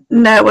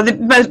 No, well, they've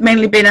both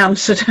mainly been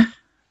answered.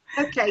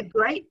 Okay,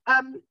 great.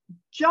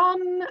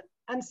 John,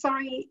 and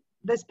sorry,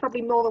 there's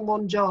probably more than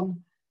one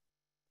John.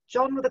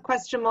 John with a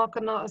question mark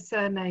and not a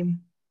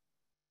surname.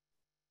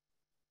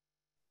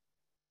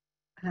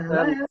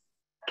 Hello.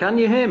 Can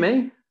you hear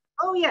me?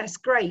 Oh yes,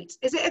 great.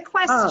 Is it a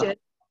question?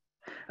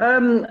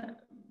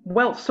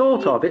 Well,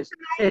 sort of. I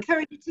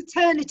encourage you to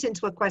turn it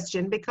into a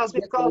question because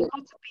we've got a lot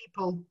of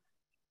people.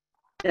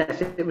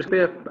 Yes, it was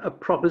a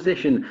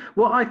proposition.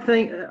 What I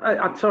think,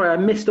 I'm sorry, I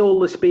missed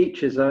all the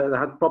speeches. I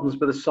had problems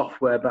with the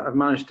software, but I've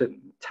managed to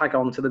tag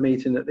on to the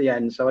meeting at the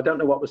end, so I don't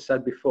know what was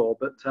said before.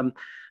 But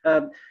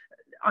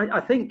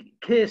I think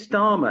Keir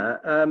Starmer,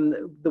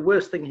 the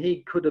worst thing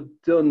he could have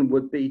done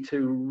would be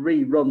to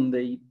rerun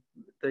the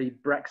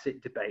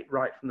Brexit debate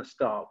right from the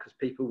start, because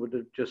people would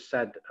have just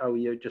said, oh,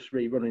 you're just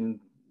rerunning,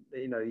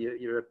 you know,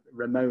 you're a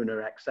Ramona,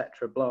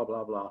 etc., blah,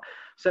 blah, blah.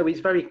 So he's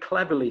very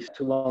cleverly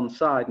to one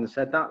side and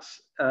said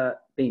that's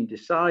been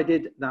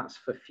decided, that's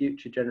for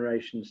future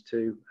generations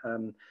to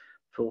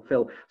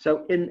fulfill.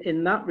 So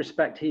in that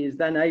respect, he is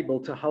then able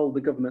to hold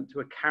the government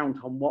to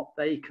account on what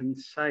they can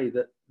say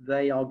that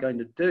they are going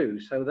to do.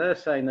 So they're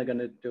saying they're going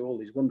to do all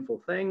these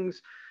wonderful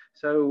things.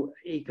 So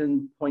he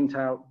can point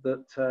out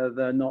that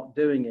they're not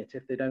doing it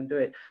if they don't do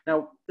it.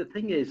 Now, the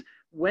thing is,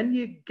 when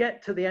you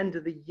get to the end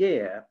of the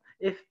year,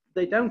 if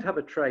they don't have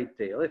a trade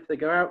deal, if they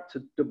go out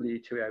to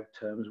WTO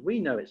terms, we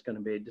know it's going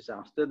to be a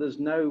disaster. There's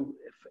no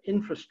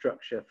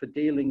infrastructure for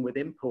dealing with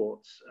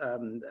imports,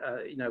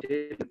 you know,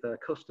 with the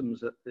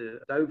customs at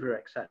the Dover,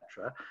 etc.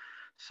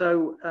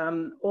 So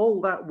all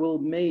that will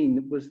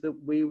mean was that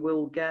we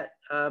will get,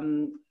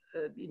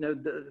 you know,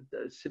 the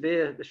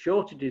severe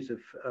shortages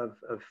of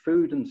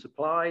food and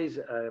supplies.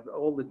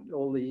 All the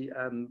you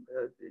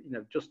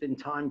know,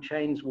 just-in-time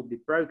chains will be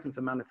broken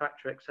for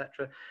manufacture,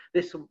 etc.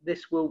 This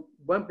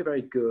won't be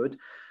very good.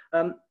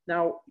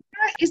 Now,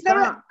 is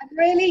there?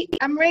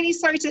 I'm really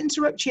sorry to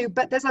interrupt you,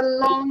 but there's a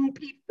long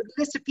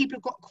list of people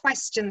who've got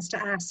questions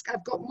to ask.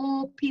 I've got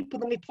more people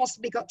than we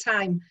possibly got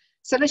time.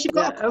 So unless you've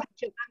got a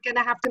question, I'm going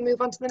to have to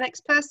move on to the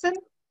next person.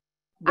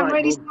 I'm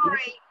really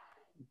sorry.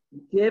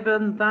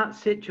 Given that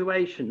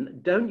situation,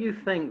 don't you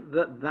think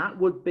that that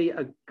would be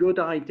a good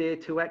idea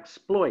to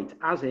exploit,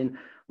 as in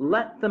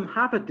let them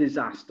have a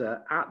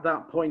disaster at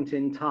that point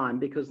in time,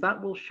 because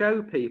that will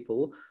show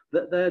people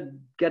that they're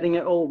getting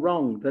it all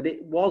wrong, that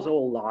it was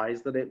all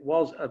lies, that it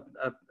was a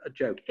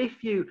joke.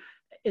 If you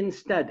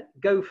instead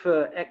go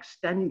for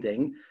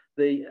extending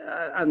the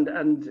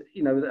and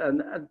you know,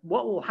 and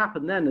what will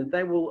happen then is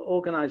they will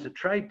organize a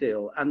trade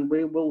deal and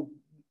we'll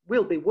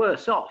be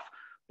worse off.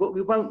 But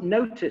we won't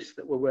notice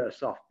that we're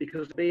worse off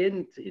because we'll be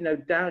in, you know,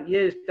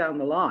 years down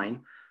the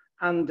line,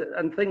 and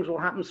things will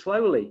happen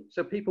slowly.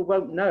 So people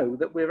won't know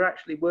that we're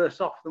actually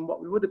worse off than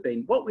what we would have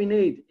been. What we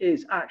need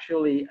is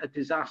actually a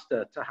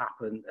disaster to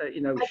happen. You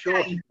know,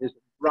 shortages,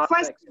 right,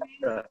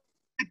 etc.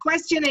 The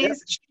question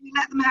is, should we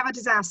let them have a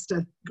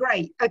disaster?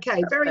 Great.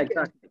 Okay. Very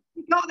good.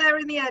 We got there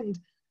in the end.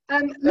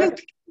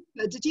 Luke,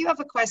 did you have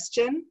a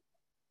question?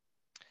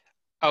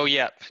 Oh,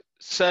 yeah.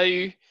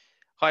 So.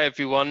 Hi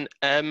everyone.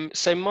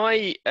 So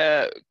my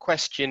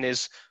question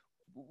is,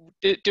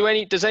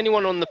 does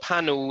anyone on the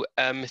panel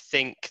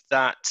think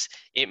that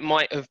it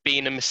might have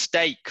been a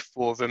mistake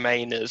for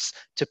Remainers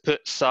to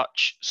put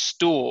such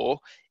store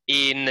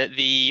in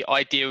the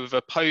idea of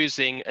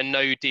opposing a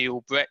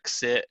no-deal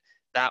Brexit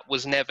that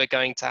was never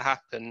going to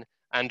happen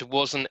and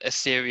wasn't a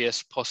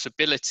serious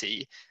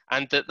possibility,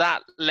 and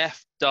that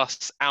left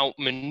us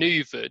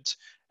outmanoeuvred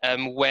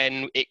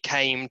when it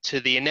came to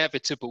the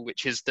inevitable,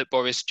 which is that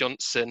Boris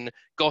Johnson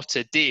got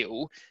a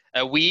deal.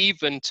 We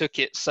even took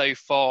it so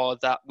far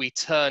that we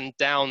turned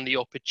down the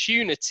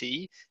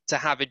opportunity to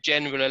have a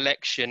general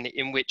election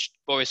in which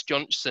Boris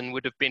Johnson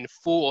would have been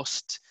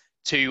forced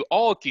to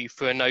argue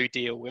for a no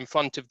deal in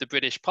front of the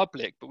British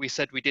public, but we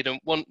said we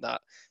didn't want that.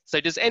 So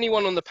does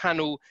anyone on the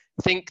panel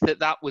think that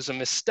that was a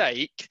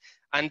mistake?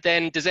 And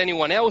then does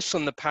anyone else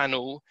on the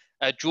panel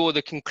draw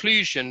the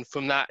conclusion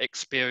from that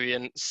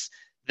experience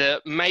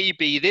that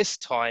maybe this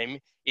time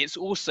it's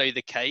also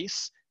the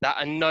case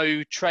that a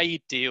no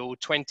trade deal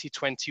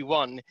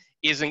 2021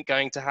 isn't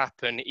going to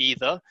happen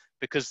either,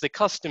 because the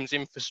customs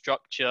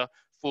infrastructure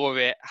for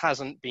it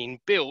hasn't been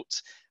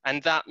built,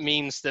 and that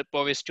means that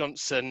Boris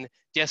Johnson,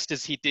 just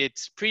as he did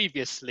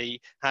previously,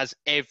 has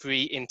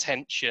every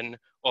intention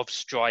of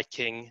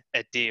striking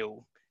a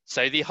deal.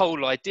 So the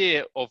whole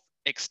idea of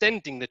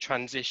extending the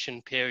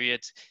transition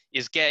period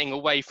is getting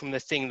away from the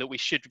thing that we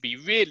should be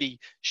really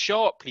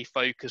sharply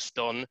focused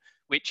on,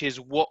 which is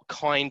what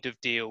kind of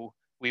deal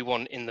we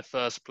want in the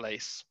first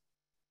place.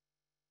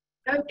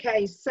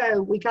 Okay,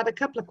 so we got a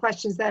couple of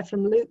questions there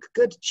from Luke.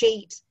 Good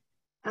cheat.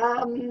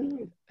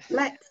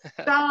 Let's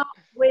start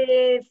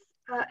with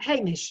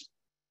Hamish.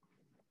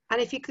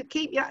 And if you could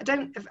keep your,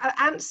 don't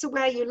answer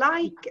where you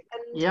like.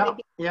 And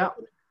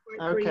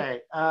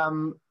Okay.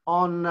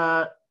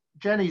 On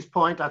Jenny's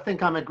point, I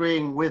think I'm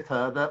agreeing with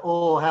her that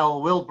all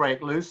hell will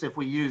break loose if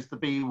we use the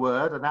B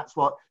word, and that's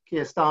what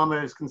Keir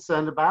Starmer is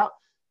concerned about,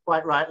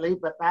 quite rightly,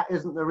 but that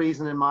isn't the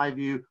reason, in my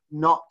view,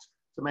 not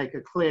to make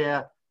a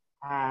clear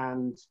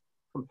and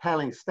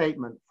compelling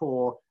statement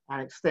for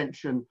an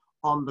extension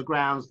on the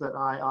grounds that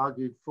I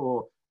argued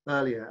for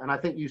earlier. And I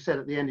think you said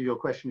at the end of your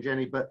question,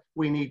 Jenny, but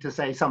we need to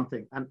say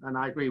something, and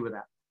I agree with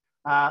that.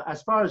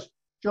 As far as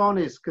John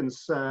is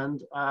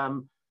concerned,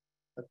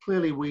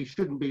 clearly we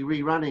shouldn't be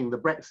rerunning the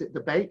Brexit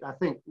debate. I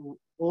think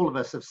all of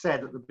us have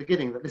said at the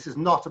beginning that this is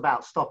not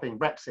about stopping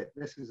Brexit.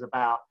 This is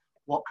about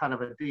what kind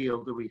of a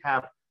deal do we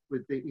have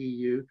with the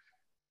EU.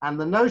 And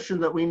the notion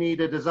that we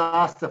need a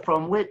disaster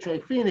from which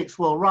a phoenix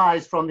will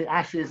rise from the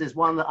ashes is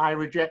one that I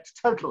reject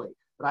totally.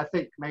 But I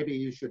think maybe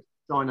you should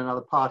join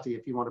another party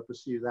if you want to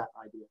pursue that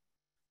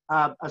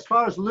idea. As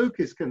far as Luke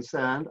is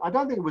concerned, I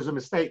don't think it was a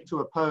mistake to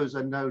oppose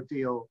a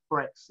no-deal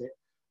Brexit.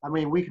 I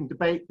mean, we can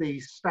debate the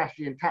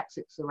strategy and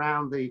tactics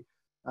around the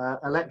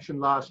election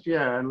last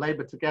year, and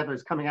Labour Together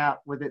is coming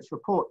out with its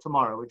report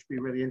tomorrow, which will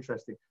be really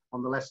interesting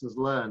on the lessons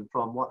learned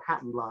from what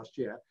happened last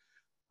year.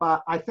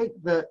 But I think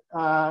that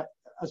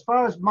as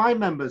far as my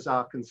members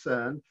are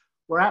concerned,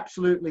 we're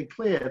absolutely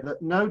clear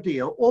that no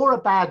deal or a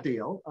bad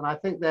deal, and I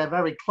think they're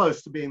very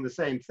close to being the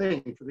same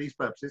thing for these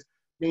purposes,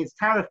 means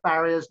tariff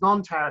barriers,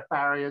 non-tariff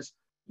barriers,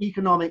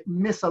 economic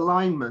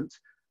misalignment,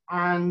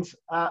 and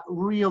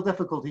real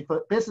difficulty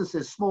for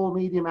businesses, small,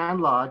 medium,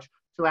 and large,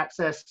 to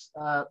access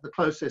the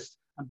closest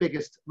and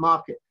biggest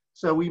market.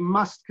 So we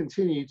must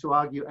continue to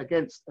argue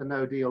against a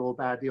no deal or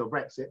bad deal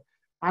Brexit.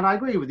 And I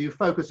agree with you,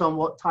 focus on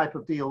what type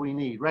of deal we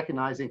need,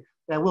 recognizing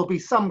there will be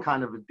some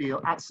kind of a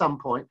deal at some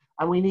point,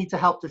 and we need to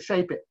help to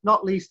shape it,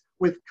 not least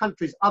with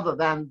countries other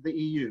than the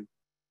EU.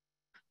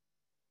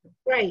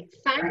 Great,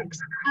 thanks.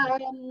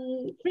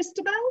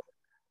 Cristabel?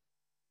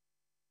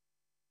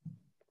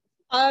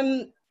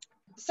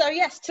 So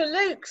yes, to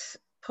Luke's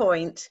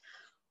point,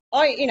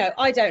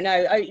 I don't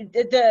know.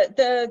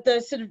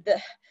 The sort of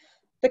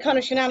the kind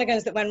of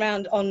shenanigans that went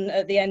around on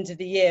at the end of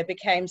the year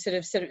became sort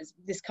of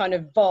this kind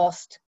of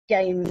vast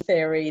game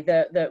theory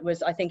that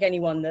was, I think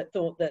anyone that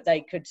thought that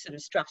they could sort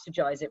of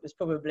strategize it was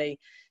probably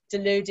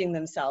deluding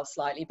themselves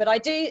slightly. But I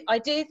do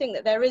think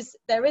that there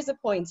is a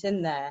point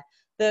in there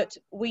that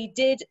we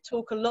did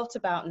talk a lot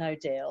about no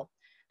deal,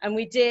 and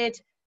we did,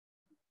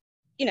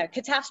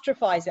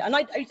 catastrophize it. And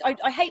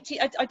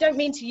I don't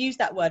mean to use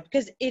that word,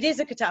 because it is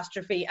a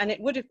catastrophe and it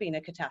would have been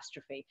a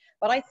catastrophe.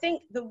 But I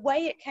think the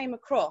way it came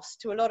across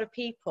to a lot of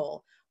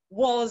people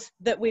was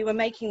that we were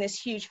making this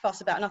huge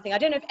fuss about nothing. I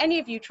don't know if any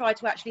of you tried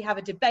to actually have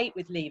a debate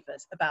with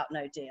Leavers about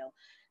no deal.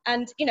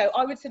 And,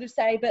 I would sort of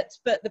say, but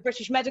the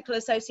British Medical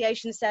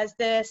Association says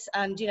this,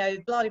 and,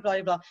 blah, blah,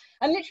 blah, blah.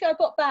 And literally I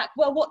got back,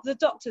 well, what do the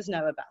doctors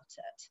know about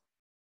it?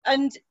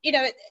 And,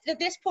 at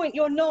this point,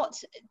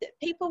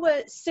 people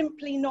were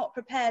simply not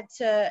prepared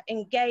to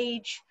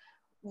engage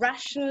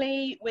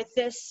rationally with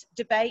this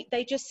debate.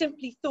 They just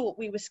simply thought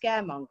we were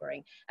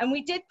scaremongering. And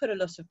we did put a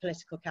lot of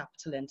political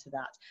capital into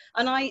that.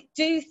 And I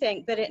do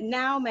think that it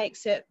now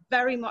makes it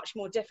very much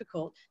more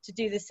difficult to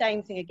do the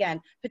same thing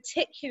again,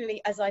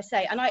 particularly, as I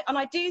say, and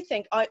I do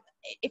think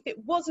if it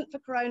wasn't for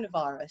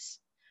coronavirus,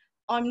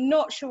 I'm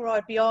not sure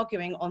I'd be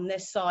arguing on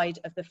this side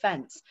of the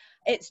fence.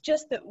 It's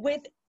just that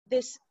with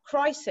this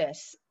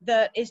crisis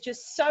that is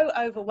just so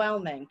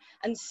overwhelming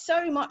and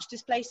so much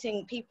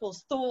displacing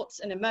people's thoughts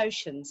and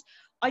emotions,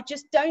 I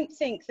just don't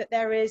think that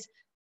there is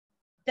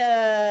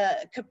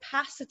the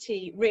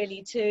capacity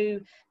really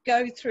to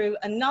go through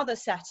another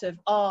set of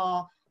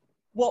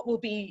what will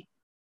be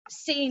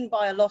seen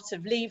by a lot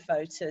of Leave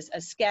voters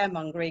as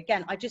scaremongery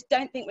again. I just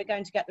don't think we're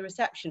going to get the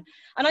reception.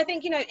 And I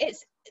think,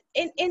 it's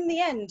in the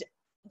end,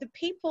 the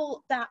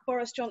people that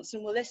Boris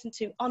Johnson will listen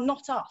to are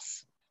not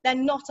us. They're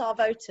not our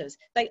voters.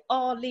 They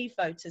are Leave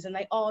voters and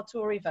they are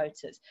Tory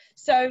voters.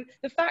 So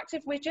the fact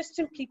if we're just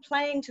simply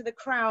playing to the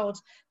crowd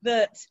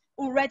that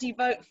already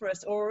vote for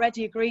us or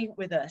already agree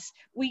with us,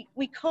 we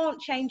can't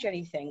change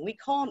anything. We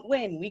can't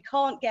win. We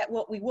can't get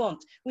what we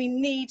want. We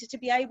need to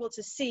be able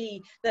to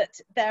see that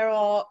there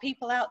are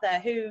people out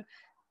there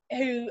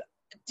who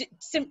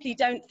simply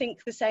don't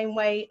think the same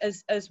way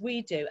as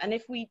we do. And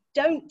if we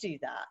don't do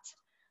that,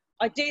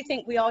 I do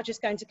think we are just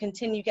going to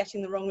continue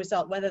getting the wrong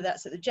result, whether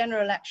that's at the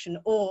general election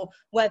or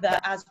whether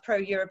as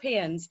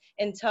pro-Europeans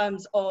in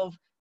terms of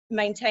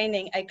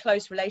maintaining a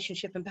close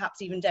relationship and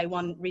perhaps even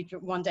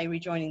one day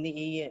rejoining the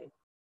EU.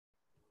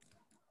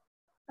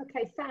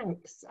 Okay,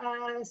 thanks.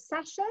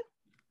 Sacha?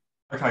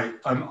 Okay,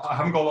 I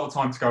haven't got a lot of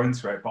time to go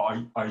into it,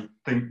 but I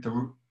think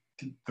the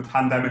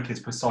pandemic is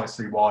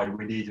precisely why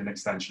we need an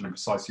extension and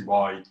precisely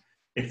why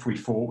if we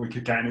thought we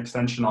could get an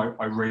extension,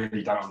 I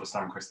really don't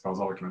understand Cristabel's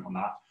argument on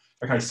that.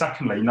 Okay,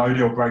 secondly, no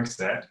deal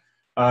Brexit.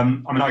 I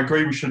mean, I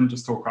agree we shouldn't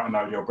just talk about a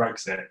no deal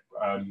Brexit.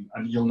 And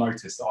you'll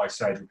notice that I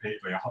said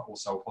repeatedly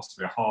also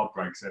possibly a hard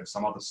Brexit of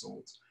some other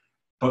sort.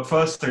 But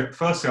firstly,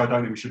 I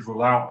don't think we should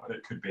rule out that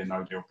it could be a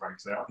no deal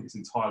Brexit. I think it's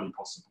entirely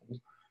possible.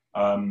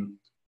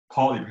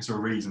 Partly because of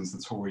reasons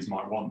the Tories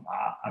might want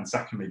that. And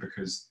secondly,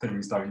 because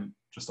things don't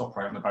just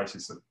operate on the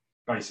basis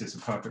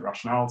of perfect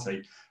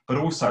rationality, but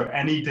also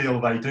any deal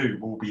they do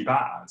will be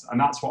bad. And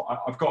that's what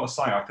I've got to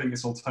say. I think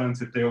this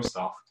alternative deal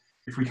stuff,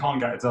 if we can't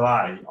get a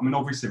delay, I mean,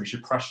 obviously we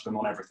should pressure them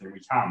on everything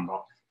we can,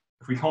 but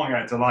if we can't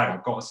get a delay,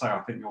 I've got to say,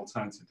 I think the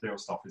alternative deal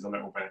stuff is a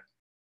little bit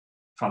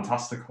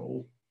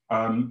fantastical.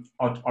 I mean,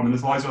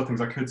 there's loads of other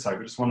things I could say,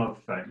 but just one other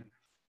thing.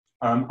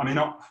 I mean,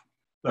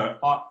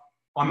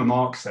 I'm a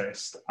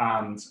Marxist,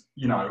 and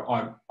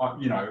I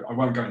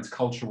won't go into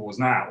culture wars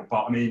now,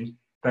 but I mean,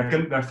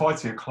 they're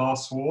fighting a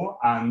class war,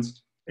 and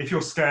if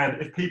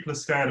people are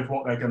scared of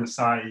what they're going to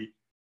say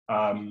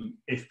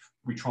if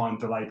we try and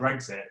delay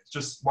Brexit,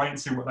 just wait and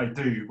see what they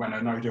do when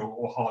a no deal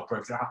or hard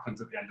Brexit happens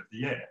at the end of the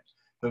year.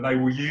 That they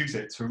will use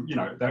it to,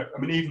 I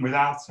mean, even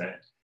without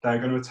it, they're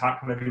going to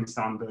attack living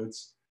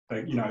standards.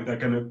 They're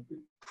going to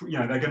create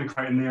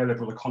a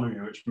neoliberal economy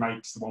which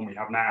makes the one we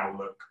have now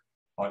look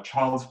like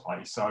child's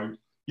play. So,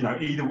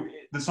 there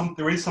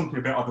is something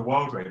a bit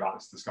otherworldly about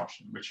this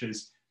discussion, which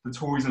is the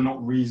Tories are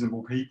not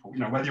reasonable people.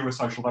 Whether you're a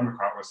social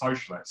democrat or a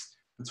socialist,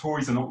 the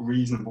Tories are not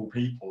reasonable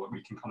people that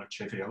we can kind of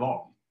chivvy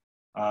along.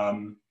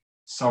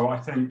 So I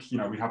think,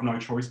 we have no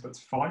choice but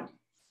to fight.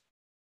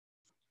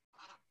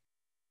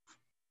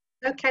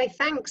 Okay,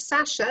 thanks,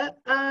 Sacha.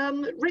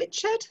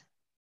 Richard?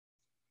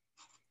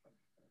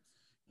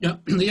 Yeah,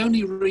 the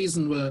only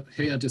reason we're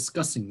here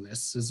discussing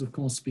this is, of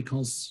course,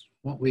 because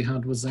what we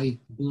had was a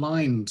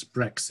blind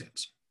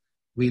Brexit.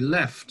 We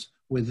left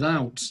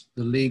without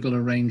the legal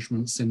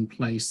arrangements in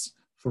place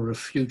for a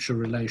future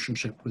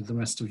relationship with the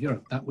rest of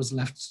Europe. That was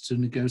left to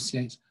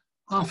negotiate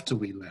after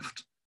we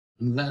left.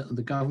 And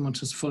the government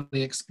has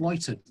fully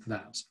exploited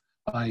that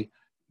by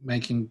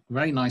making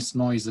very nice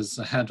noises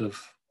ahead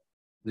of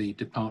the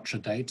departure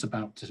date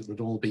about it would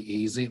all be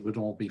easy, it would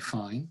all be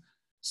fine,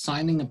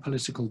 signing a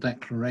political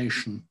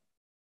declaration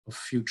of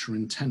future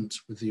intent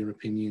with the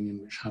European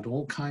Union, which had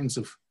all kinds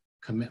of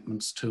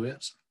commitments to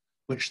it,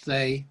 which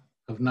they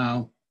have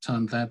now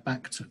turned their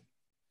back to.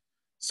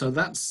 So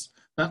that's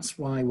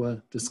why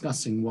we're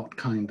discussing what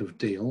kind of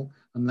deal,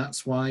 and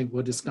that's why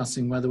we're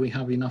discussing whether we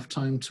have enough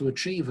time to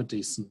achieve a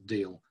decent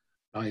deal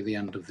by the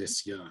end of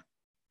this year.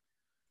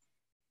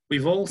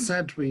 We've all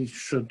said we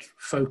should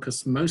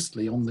focus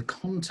mostly on the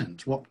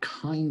content, what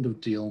kind of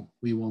deal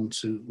we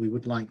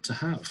would like to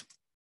have.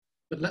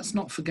 But let's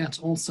not forget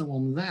also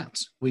on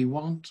that, we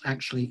won't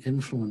actually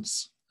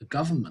influence the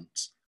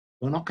government.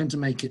 We're not going to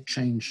make it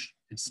change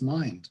its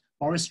mind.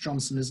 Boris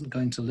Johnson isn't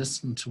going to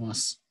listen to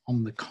us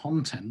on the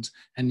content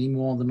any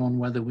more than on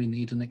whether we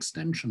need an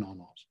extension or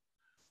not.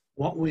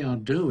 What we are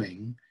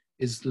doing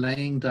is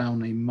laying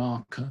down a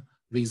marker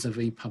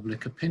vis-a-vis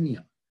public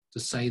opinion to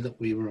say that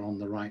we were on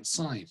the right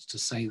side, to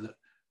say that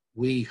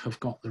we have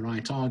got the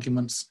right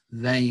arguments,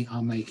 they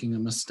are making a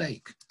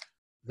mistake.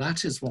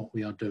 That is what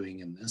we are doing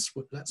in this.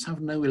 Let's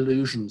have no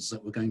illusions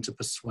that we're going to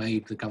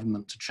persuade the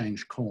government to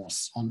change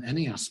course on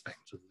any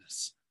aspect of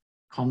this,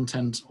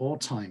 content or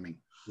timing.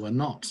 We're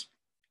not.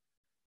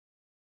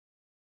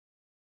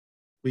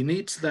 We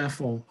need to,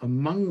 therefore,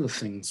 among the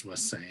things we're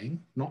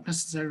saying, not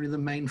necessarily the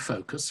main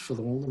focus for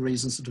all the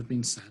reasons that have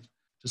been said,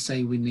 to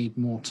say we need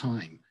more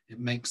time. It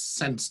makes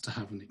sense to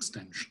have an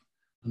extension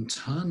and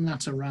turn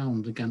that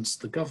around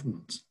against the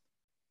government.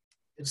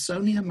 It's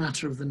only a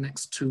matter of the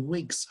next 2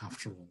 weeks,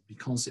 after all,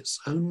 because it's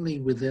only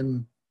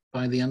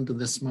by the end of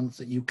this month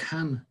that you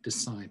can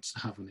decide to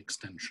have an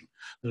extension.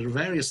 There are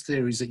various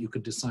theories that you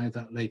could decide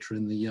that later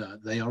in the year.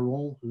 They are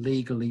all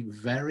legally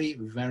very,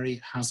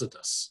 very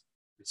hazardous.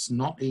 It's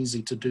not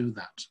easy to do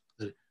that.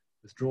 The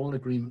withdrawal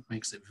agreement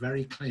makes it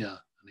very clear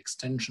an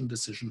extension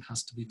decision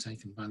has to be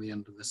taken by the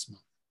end of this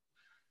month.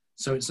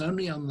 So it's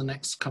only on the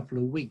next couple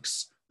of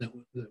weeks that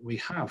we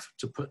have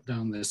to put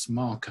down this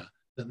marker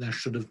that there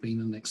should have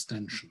been an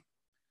extension.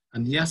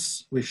 And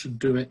yes, we should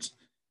do it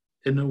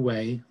in a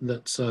way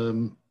that,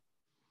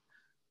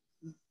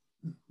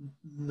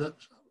 that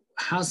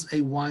has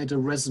a wider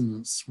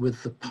resonance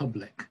with the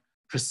public,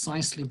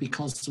 precisely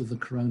because of the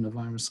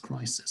coronavirus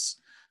crisis.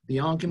 The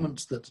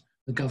argument that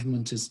the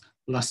government is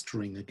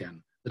blustering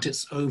again, that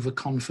it's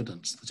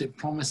overconfident, that it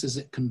promises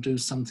it can do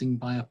something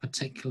by a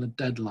particular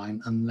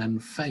deadline and then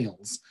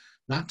fails,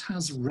 that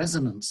has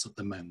resonance at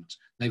the moment.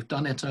 They've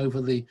done it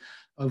over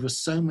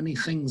so many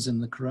things in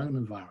the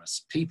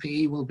coronavirus.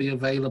 PPE will be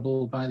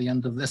available by the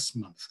end of this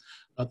month.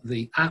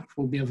 The app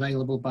will be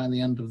available by the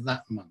end of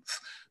that month.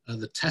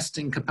 The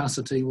testing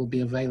capacity will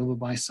be available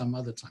by some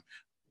other time.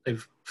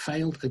 They've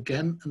failed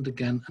again and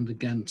again and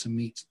again to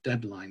meet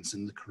deadlines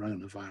in the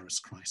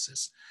coronavirus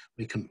crisis.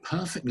 We can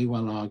perfectly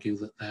well argue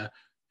that they're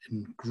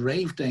in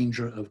grave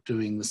danger of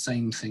doing the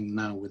same thing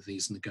now with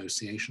these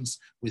negotiations,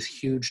 with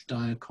huge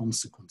dire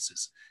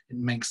consequences. It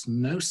makes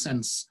no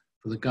sense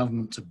for the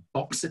government to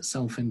box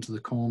itself into the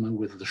corner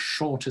with the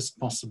shortest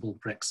possible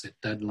Brexit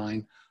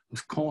deadline.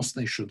 Of course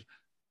they should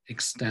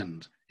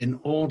extend in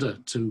order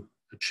to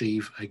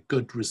achieve a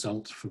good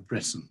result for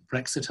Britain.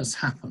 Brexit has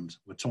happened.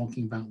 We're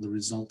talking about the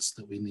results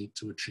that we need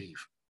to achieve.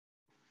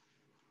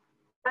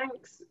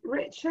 Thanks,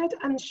 Richard.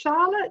 And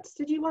Charlotte,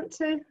 did you want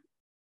to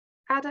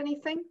add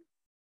anything?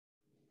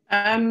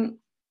 I'll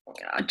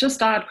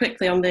just add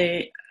quickly on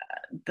the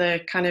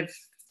kind of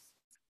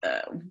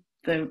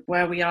the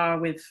where we are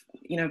with,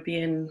 you know,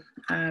 being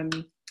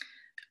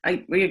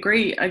I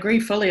agree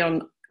fully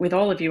on with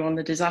all of you on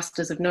the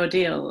disasters of no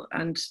deal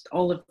and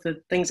all of the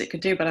things it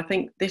could do, but I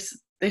think this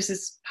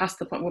is past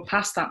the point. We're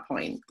past that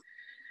point,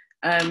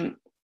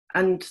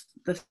 and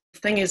the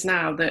thing is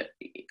now that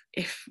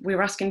if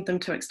we're asking them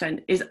to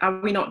extend,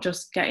 are we not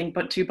just getting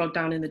too bogged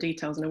down in the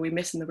details, and are we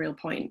missing the real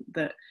point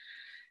that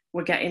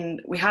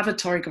we have a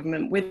Tory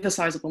government with a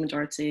sizable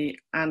majority,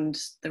 and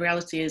the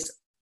reality is,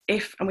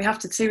 and we have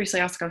to seriously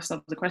ask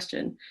ourselves the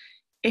question,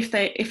 if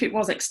it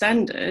was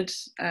extended,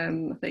 I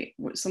think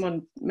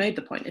someone made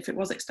the point, if it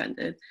was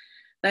extended,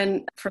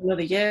 then for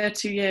another year,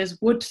 2 years,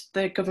 would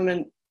the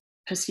government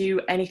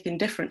pursue anything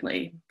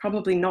differently?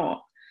 Probably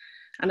not.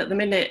 And at the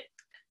minute,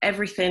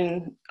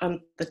 everything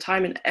on the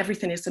time and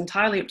everything is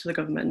entirely up to the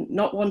government.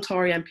 Not one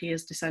Tory MP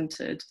has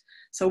dissented.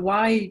 So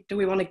why do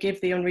we want to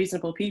give the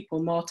unreasonable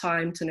people more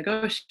time to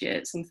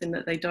negotiate something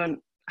that they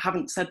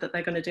haven't said that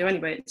they're going to do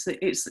anyway?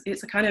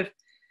 It's a kind of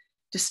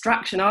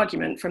distraction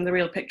argument from the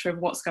real picture of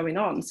what's going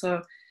on.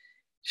 So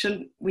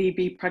shouldn't we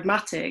be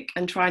pragmatic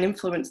and try and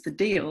influence the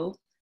deal,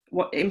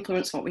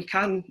 influence what we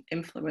can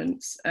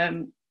influence?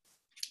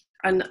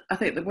 And I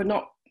think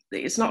that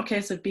it's not a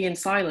case of being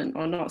silent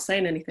or not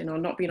saying anything or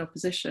not being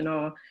opposition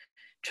or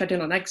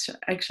treading on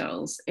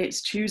eggshells.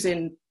 It's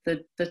choosing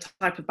the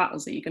type of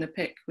battles that you're going to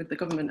pick with the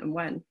government and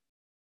when.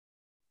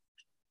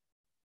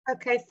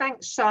 Okay,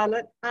 thanks,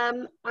 Charlotte.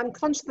 I'm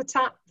conscious of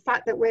the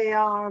fact that we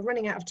are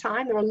running out of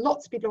time. There are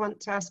lots of people who want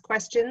to ask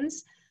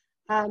questions.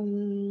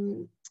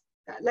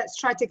 Let's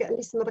try to get at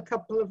least another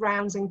couple of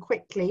rounds in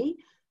quickly.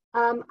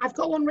 I've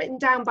got one written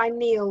down by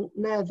Neil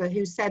Nerva,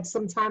 who said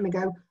some time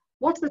ago,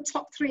 what are the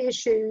top 3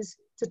 issues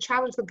to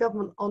challenge the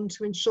government on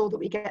to ensure that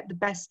we get the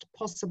best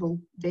possible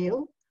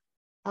deal?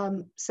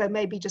 So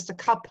maybe just a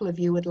couple of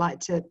you would like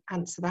to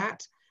answer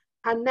that.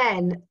 And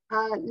then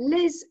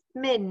Liz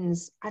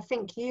Minns, I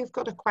think you've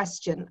got a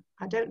question.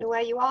 I don't know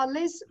where you are,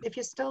 Liz, if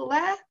you're still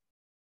there.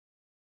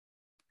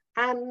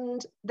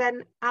 And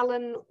then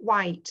Alan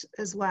White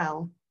as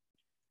well.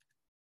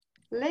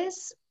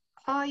 Liz,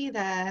 are you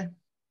there?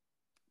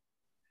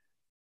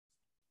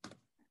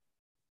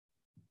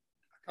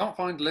 I can't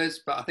find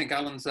Liz, but I think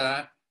Alan's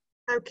there.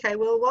 Okay,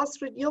 well,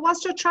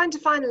 whilst you're trying to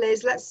find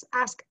Liz, let's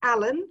ask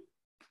Alan.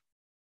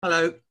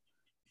 Hello.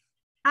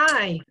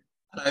 Hi.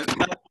 Hello.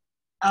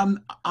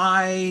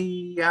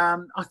 I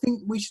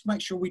think we should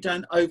make sure we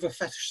don't over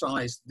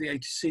fetishise the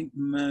 80-seat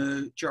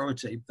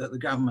majority that the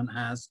government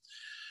has.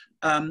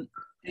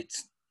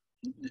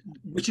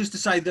 Which is to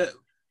say that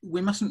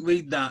we mustn't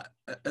read that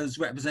as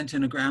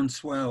representing a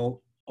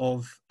groundswell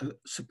of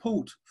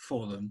support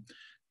for them.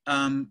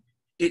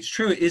 It's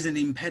true it is an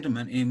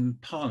impediment in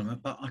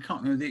Parliament, but I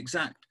can't remember the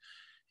exact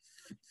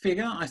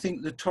figure. I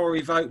think the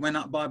Tory vote went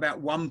up by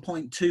about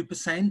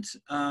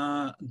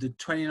 1.2%, the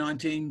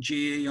 2019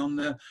 GE on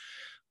the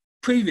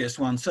previous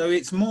one. So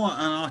it's more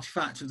an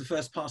artifact of the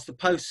first past the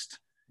post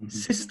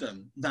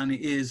system than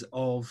it is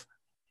a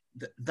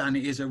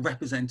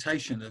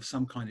representation of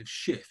some kind of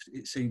shift,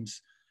 it seems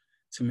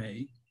to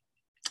me.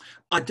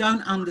 I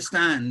don't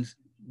understand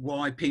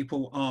why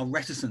people are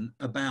reticent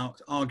about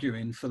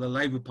arguing for the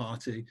Labour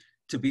Party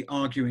to be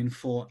arguing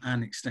for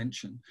an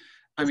extension.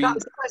 I mean,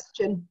 that's the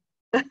question.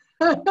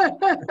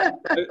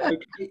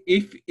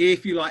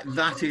 if you like,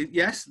 that is,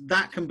 yes,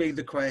 that can be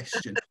the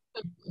question.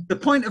 The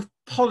point of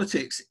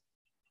politics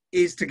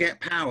is to get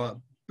power,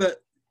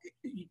 but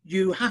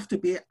you have to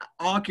be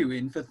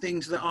arguing for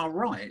things that are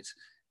right.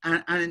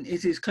 And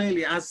it is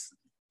clearly, as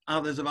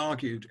others have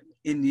argued,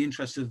 in the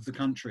interest of the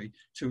country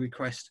to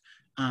request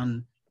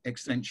an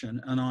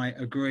extension, and I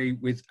agree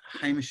with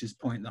Hamish's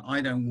point that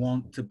I don't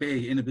want to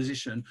be in a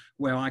position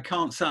where I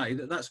can't say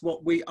that that's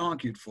what we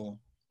argued for.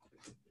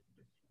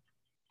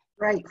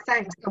 Great,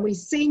 thanks. And we've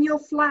seen your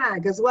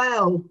flag as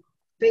well,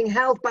 being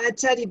held by a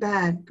teddy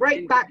bear.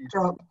 Great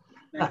backdrop.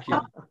 Thank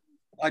you.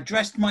 I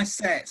dressed my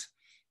set.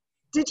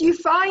 Did you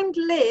find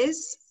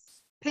Liz?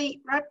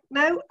 Pete?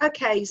 No?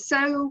 Okay,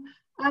 so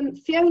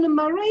Fiona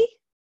Murray,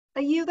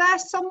 are you there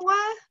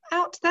somewhere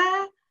out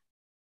there?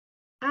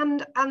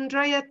 And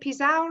Andrea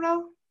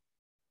Pizarro?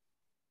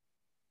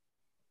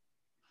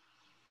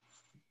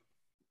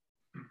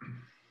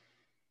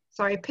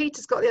 Sorry,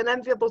 Peter's got the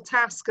unenviable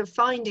task of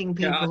finding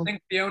people. Yeah, I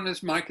think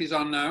Fiona's mic is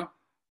on now.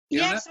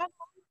 Fiona? Yes.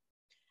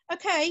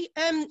 Okay.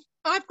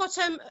 I've got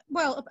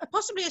well,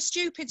 possibly a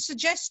stupid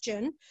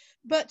suggestion,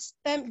 but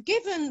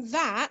given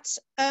that,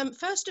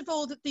 first of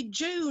all, that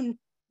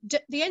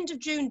the end of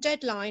June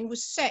deadline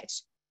was set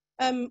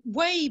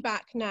way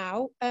back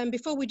now,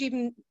 before we'd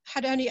even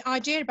had any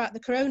idea about the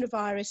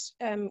coronavirus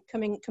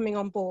coming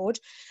on board,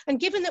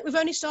 and given that we've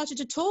only started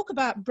to talk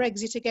about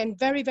Brexit again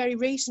very, very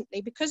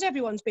recently, because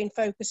everyone's been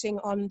focusing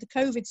on the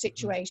COVID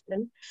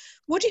situation,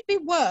 would it be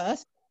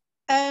worth,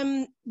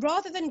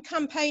 rather than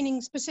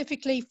campaigning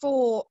specifically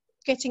for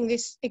getting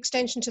this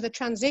extension to the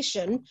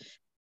transition,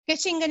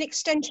 getting an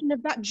extension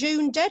of that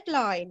June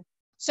deadline?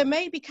 So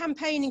maybe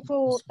campaigning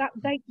for that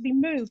date to be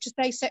moved to,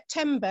 say,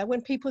 September,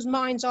 when people's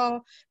minds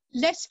are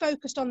less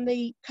focused on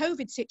the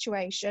COVID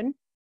situation,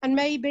 and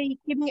maybe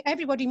giving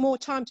everybody more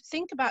time to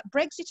think about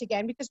Brexit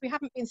again, because we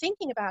haven't been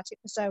thinking about it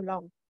for so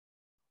long.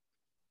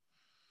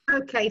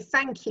 Okay,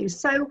 thank you.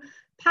 So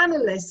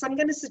panelists, I'm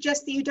going to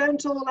suggest that you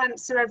don't all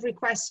answer every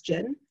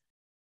question.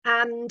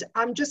 And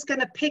I'm just going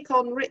to pick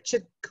on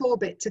Richard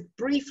Corbett to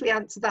briefly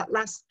answer that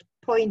last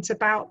point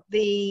about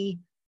the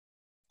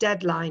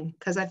deadline,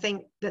 because I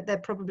think that there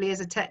probably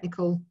is a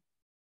technical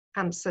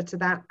answer to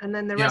that. And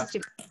then the rest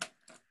of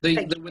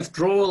the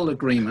withdrawal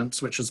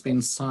agreement, which has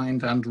been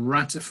signed and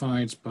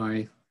ratified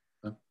by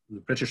the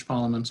British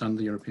Parliament and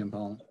the European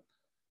Parliament,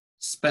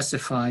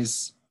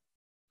 specifies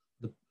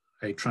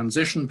a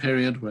transition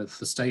period with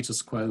the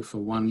status quo for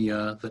 1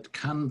 year that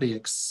can be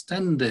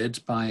extended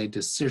by a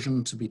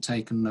decision to be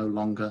taken no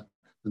longer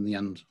than the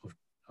end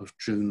of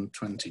June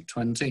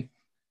 2020,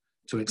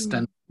 to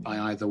extend by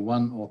either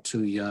 1 or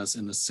 2 years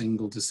in a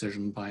single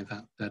decision by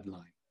that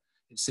deadline.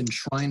 It's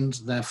enshrined,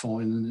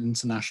 therefore, in an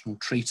international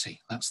treaty.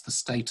 That's the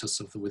status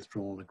of the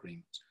withdrawal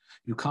agreement.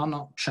 You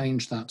cannot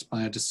change that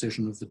by a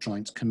decision of the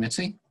Joint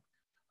Committee,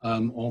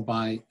 or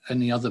by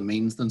any other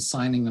means than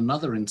signing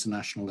another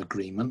international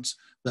agreement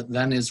that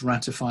then is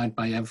ratified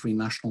by every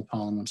national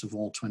parliament of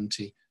all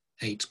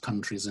 28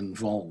 countries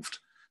involved.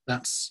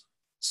 That's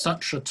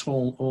such a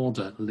tall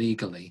order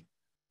legally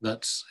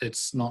that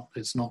it's not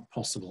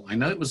possible. I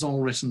know it was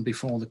all written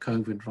before the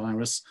COVID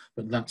virus,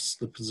 but that's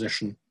the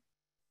position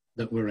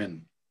that we're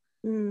in.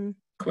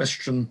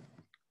 Question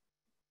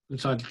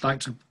that I'd like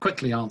to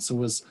quickly answer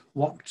was,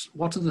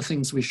 what are the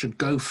things we should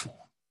go for?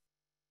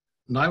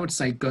 And I would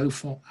say go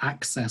for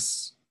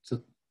access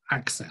to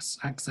access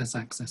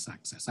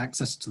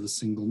to the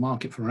single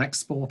market for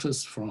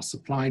exporters, for our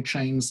supply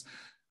chains,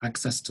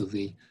 access to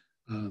the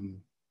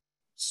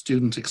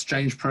student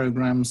exchange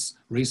programs,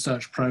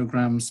 research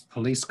programs,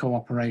 police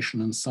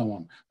cooperation, and so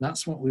on.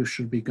 That's what we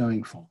should be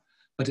going for.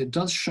 But it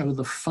does show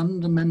the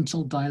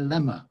fundamental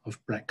dilemma of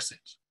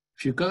Brexit.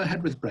 If you go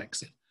ahead with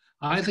Brexit,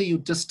 either you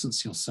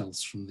distance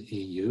yourselves from the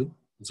EU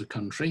as a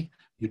country,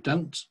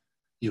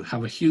 you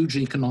have a huge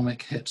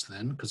economic hit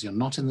then, because you're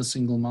not in the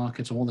single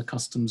market or the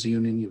customs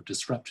union, you've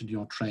disrupted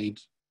your trade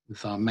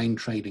with our main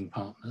trading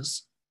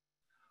partners,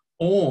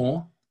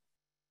 or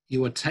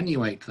you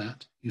attenuate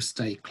that, you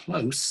stay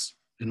close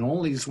in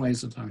all these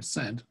ways that I've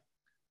said,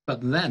 but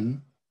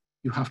then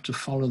you have to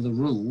follow the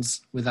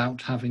rules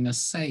without having a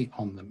say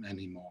on them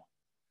anymore.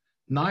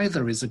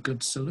 Neither is a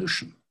good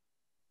solution.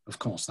 Of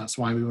course, that's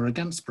why we were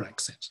against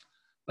Brexit.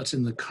 But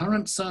in the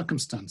current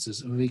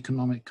circumstances of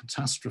economic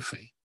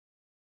catastrophe,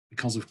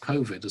 because of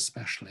COVID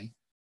especially,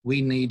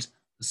 we need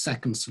the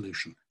second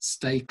solution,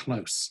 stay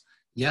close.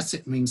 Yes,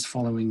 it means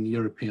following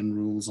European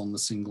rules on the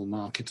single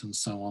market and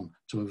so on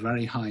to a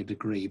very high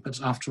degree, but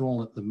after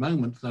all, at the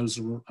moment, those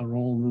are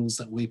all rules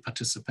that we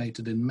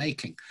participated in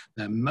making.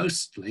 They're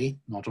mostly,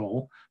 not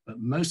all,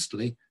 but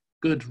mostly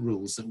good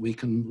rules that we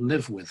can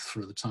live with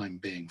for the time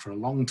being, for a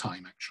long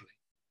time actually.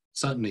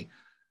 Certainly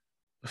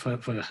for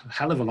a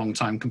hell of a long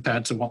time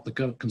compared to what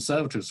the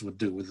Conservatives would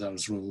do with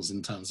those rules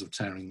in terms of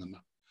tearing them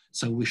up.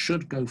 So we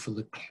should go for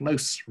the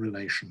close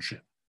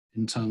relationship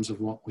in terms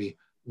of what we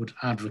would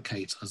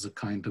advocate as a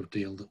kind of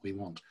deal that we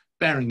want,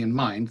 bearing in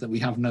mind that we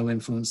have no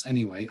influence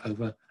anyway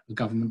over a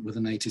government with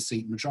an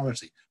 80-seat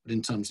majority. But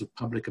in terms of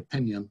public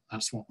opinion,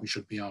 that's what we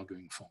should be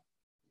arguing for.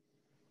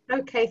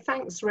 Okay,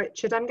 thanks,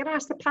 Richard. I'm going to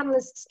ask the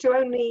panelists to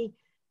only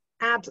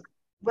add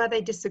where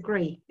they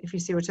disagree, if you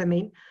see what I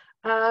mean.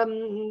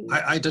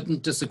 I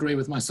didn't disagree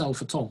with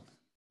myself at all.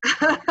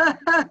 Par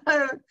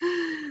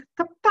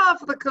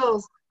for the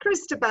cause.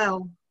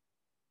 Cristabel.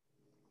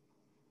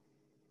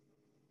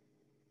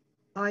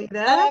 Are you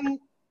there?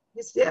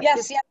 Yes.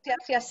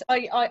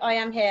 I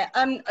am here.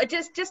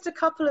 Just a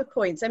couple of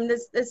points. I mean,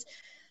 there's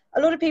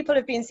a lot of people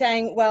have been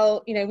saying,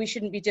 well, you know, we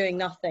shouldn't be doing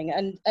nothing,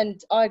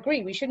 and I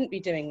agree, we shouldn't be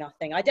doing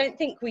nothing. I don't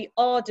think we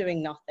are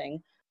doing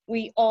nothing.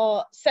 We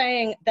are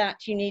saying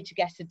that you need to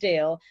get a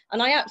deal,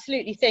 and I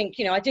absolutely think,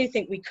 you know, I do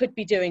think we could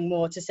be doing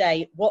more to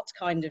say what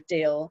kind of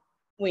deal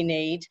we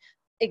need,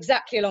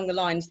 exactly along the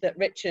lines that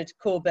Richard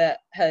Corbett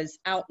has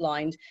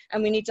outlined,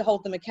 and we need to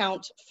hold them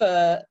account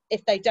for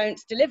if they don't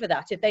deliver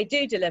that. If they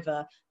do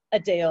deliver a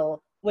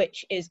deal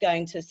which is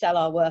going to sell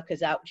our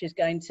workers out, which is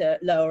going to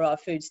lower our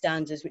food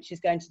standards, which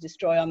is going to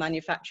destroy our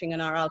manufacturing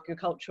and our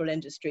agricultural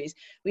industries,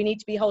 we need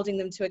to be holding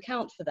them to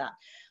account for that.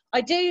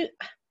 I do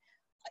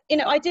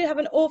have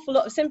an awful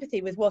lot of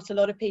sympathy with what a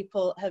lot of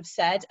people have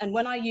said. And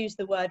when I use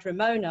the word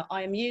Ramona,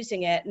 I am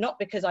using it not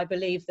because I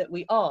believe that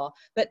we are,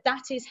 but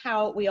that is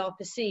how we are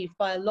perceived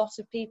by a lot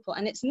of people.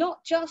 And it's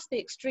not just the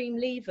extreme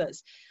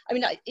leavers. I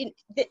mean,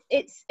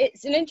 it's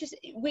an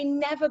interesting, we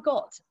never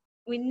got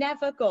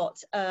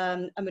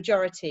a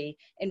majority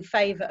in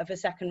favour of a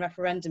second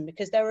referendum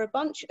because there were a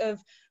bunch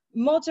of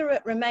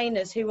moderate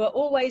Remainers who were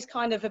always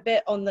kind of a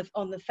bit on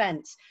the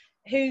fence,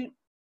 who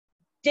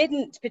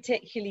didn't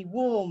particularly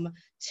warm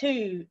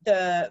to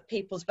the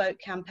People's Vote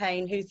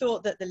campaign, who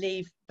thought that the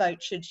Leave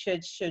vote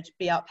should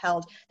be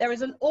upheld. There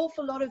is an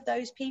awful lot of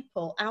those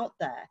people out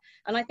there,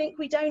 and I think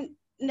we don't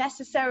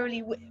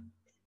necessarily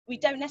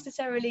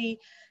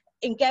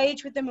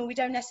engage with them, and we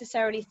don't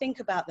necessarily think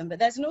about them. But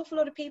there's an awful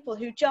lot of people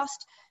who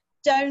just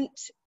don't,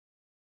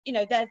 you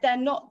know, they're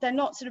not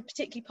sort of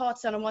particularly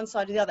partisan on one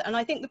side or the other. And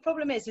I think the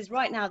problem is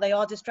right now they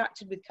are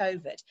distracted with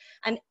COVID,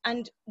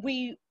 and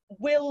we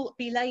will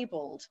be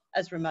labelled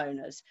as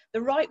Ramonas.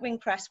 The right-wing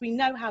press, we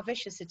know how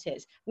vicious it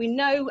is. We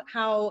know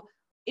how,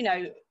 you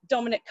know,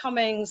 Dominic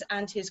Cummings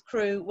and his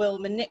crew will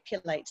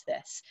manipulate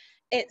this.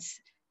 It's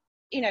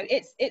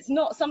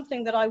not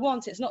something that I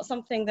want. It's not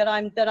something that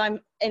I'm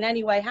in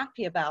any way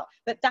happy about,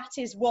 but that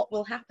is what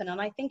will happen. And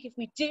I think if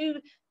we do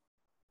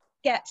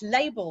get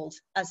labelled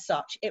as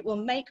such, it will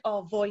make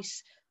our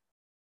voice,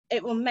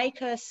 it will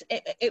make us,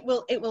 it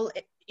will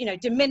you know,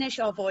 diminish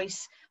our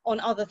voice on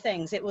other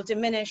things. It will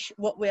diminish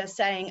what we're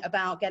saying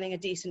about getting a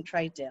decent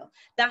trade deal.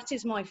 That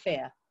is my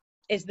fear,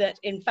 is that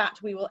in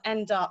fact we will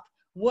end up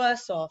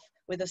worse off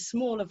with a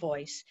smaller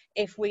voice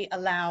if we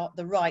allow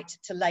the right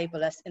to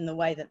label us in the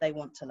way that they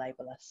want to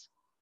label us.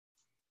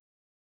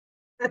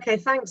 Okay,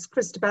 thanks,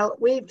 Cristabel.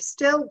 We've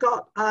still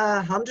got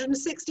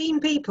 116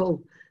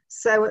 people.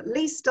 So at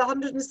least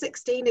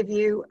 116 of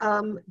you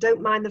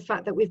don't mind the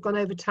fact that we've gone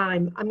over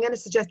time. I'm going to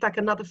suggest like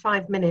another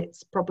 5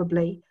 minutes,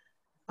 probably.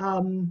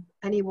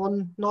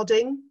 Anyone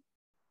nodding?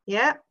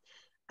 Yeah.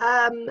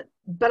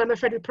 But I'm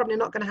afraid we're probably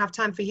not going to have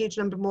time for a huge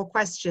number more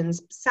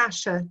questions.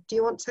 Sacha, do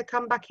you want to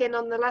come back in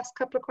on the last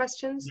couple of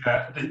questions?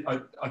 Yeah,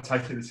 I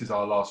take it this is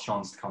our last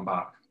chance to come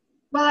back.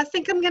 Well, I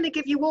think I'm going to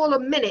give you all a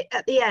minute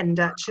at the end,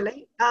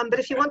 actually. But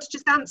if you want to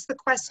just answer the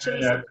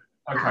questions. Yeah,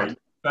 okay.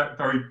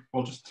 Very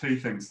well, just two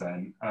things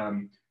then.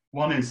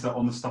 One is that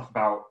on the stuff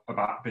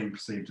about being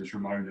perceived as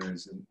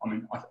Ramonas, and I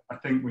mean, I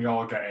think we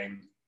are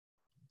getting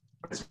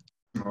the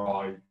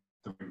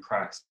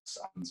press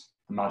and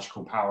the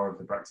magical power of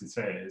the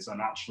Brexiteers,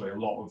 and actually a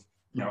lot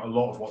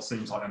of what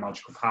seems like their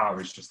magical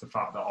power is just the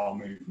fact that our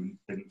movement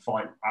didn't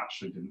fight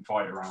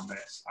around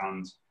this,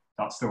 and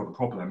that's still the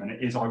problem. And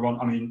it is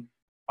ironic. I mean,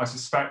 I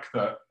suspect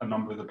that a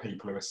number of the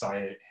people who are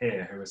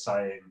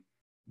saying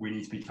we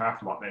need to be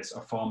careful about this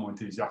are far more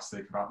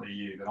enthusiastic about the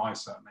EU than I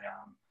certainly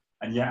am,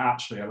 and yet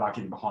actually are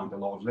lagging behind a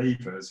lot of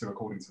leavers who,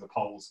 according to the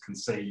polls, can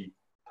see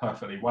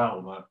perfectly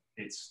well that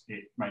it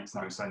makes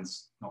no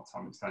sense not to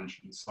have an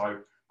extension.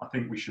 So I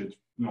think we should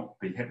not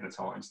be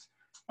hypnotised.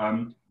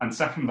 And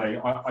secondly,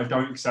 I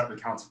don't accept the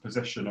counter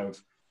position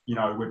of, you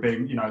know, we're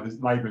being, you know,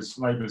 Labour's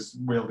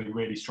wielding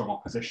really strong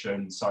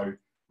opposition, so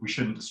we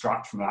shouldn't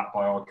distract from that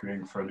by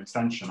arguing for an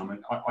extension. I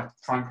mean,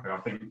 frankly,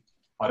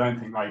 I don't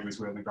think Labour is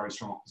wielding very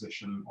strong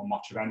opposition on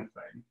much of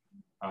anything.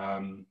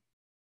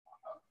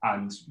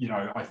 And, you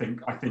know, I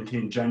think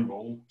in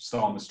general,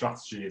 Starmer's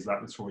strategy is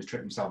let the Tories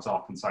trip themselves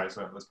up and say as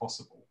little as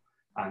possible.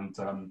 And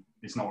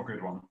it's not a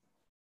good one.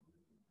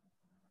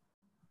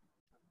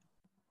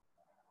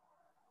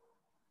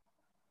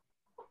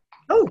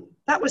 Oh,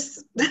 that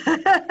was,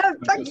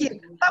 thank you.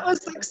 That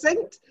was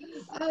succinct.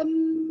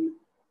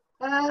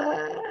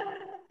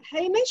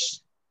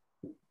 Hamish?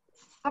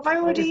 Have I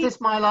already... Is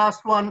this my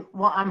last one?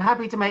 Well, I'm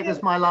happy to make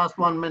this my last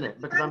 1 minute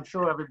because I'm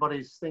sure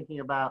everybody's thinking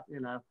about, you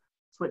know,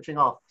 switching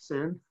off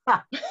soon.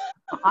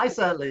 I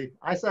certainly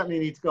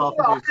need to go off.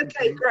 Oh,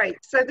 okay,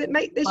 great. So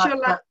make this your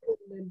last.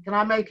 Can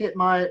I make it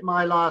my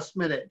last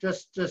minute?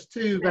 Just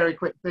two very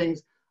quick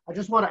things. I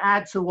just want to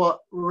add to what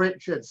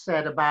Richard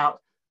said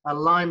about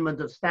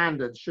alignment of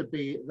standards should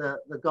be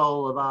the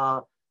goal of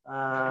our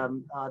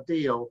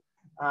deal.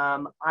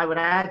 I would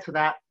add to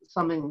that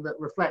something that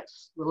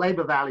reflects the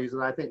Labour values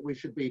that I think we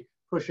should be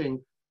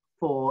pushing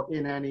for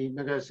in any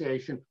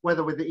negotiation,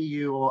 whether with the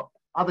EU or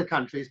other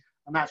countries,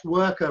 and that's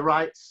worker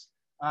rights,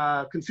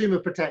 consumer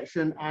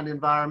protection and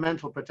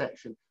environmental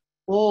protection.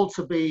 all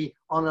to be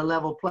on a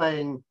level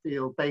playing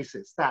field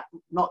basis, that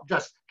not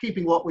just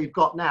keeping what we've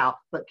got now,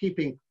 but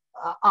keeping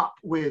up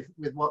with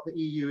what the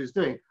EU is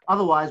doing.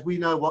 Otherwise, we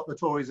know what the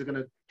Tories are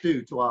going to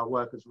do to our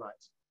workers'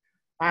 rights.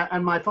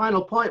 And my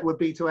final point would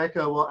be to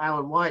echo what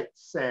Alan White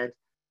said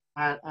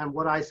and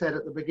what I said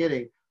at the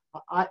beginning.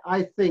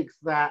 I think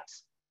that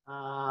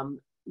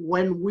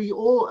when we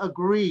all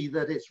agree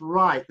that it's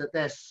right that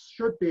there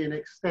should be an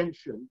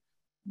extension,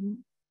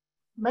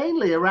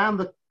 mainly around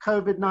the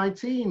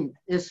COVID-19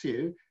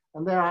 issue,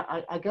 and there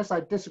I guess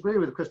I disagree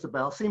with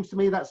Cristabel, seems to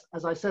me that's,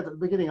 as I said at the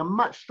beginning, a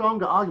much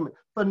stronger argument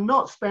for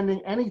not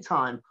spending any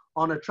time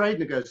on a trade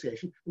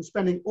negotiation and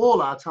spending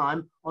all our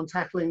time on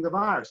tackling the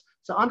virus.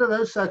 So under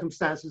those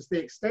circumstances, the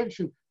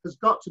extension has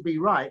got to be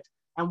right.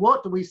 And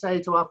what do we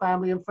say to our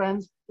family and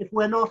friends if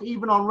we're not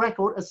even on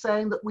record as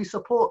saying that we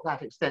support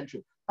that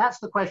extension? That's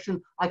the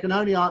question I can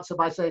only answer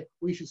by saying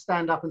we should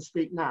stand up and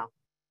speak now.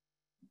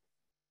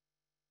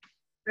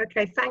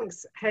 Okay,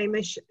 thanks,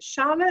 Hamish.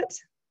 Charlotte?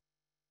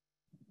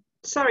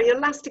 Sorry, you're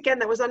last again.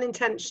 That was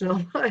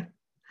unintentional.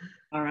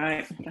 All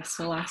right, that's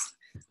the last.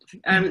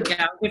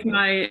 Yeah, with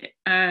my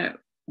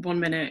 1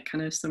 minute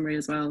kind of summary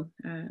as well.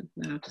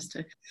 Now, just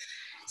to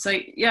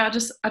yeah,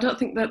 I don't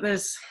think that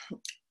there's.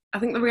 I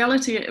think the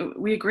reality,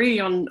 we agree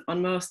on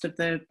most of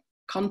the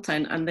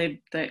content and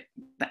the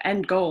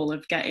end goal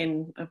of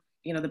getting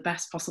the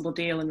best possible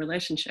deal and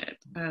relationship.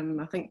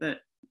 I think that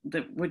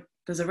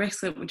there's a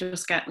risk that we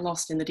just get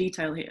lost in the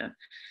detail here.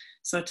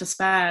 So to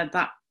spare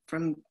that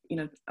from,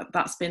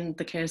 that's been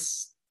the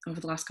case over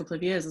the last couple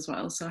of years as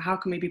well. So how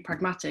can we be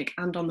pragmatic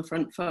and on the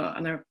front foot?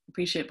 And I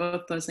appreciate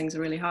both those things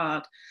are really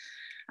hard.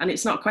 And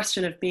it's not a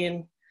question of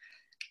being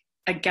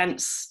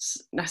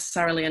against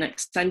necessarily an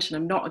extension.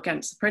 I'm not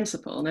against the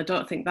principle, and I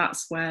don't think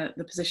that's where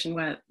the position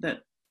where that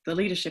the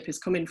leadership is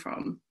coming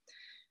from.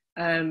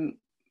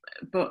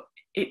 But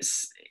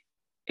it's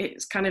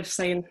kind of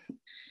saying,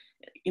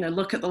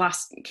 look at the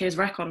last Cllr's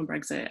record on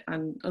Brexit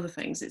and other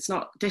things. It's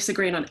not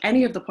disagreeing on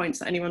any of the points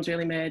that anyone's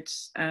really made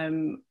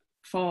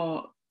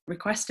for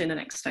requesting an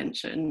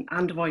extension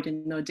and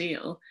avoiding no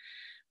deal.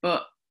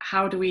 But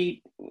how do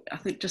we,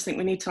 just think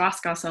we need to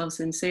ask ourselves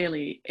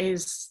sincerely,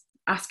 is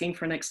asking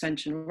for an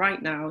extension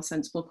right now a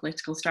sensible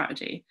political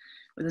strategy?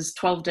 Where there's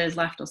 12 days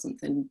left or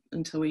something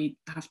until we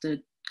have to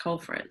call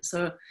for it.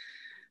 So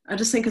I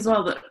just think as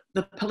well that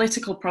the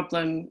political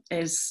problem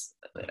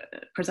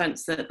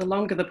presents that the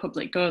longer the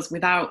public goes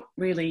without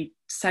really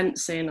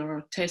sensing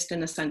or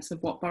tasting a sense of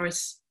what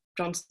Boris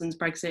Johnson's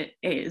Brexit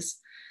is,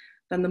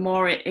 then the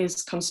more it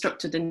is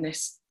constructed in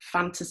this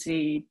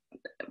fantasy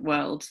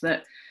world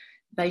that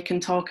they can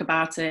talk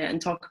about it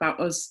and talk about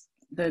us,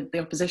 the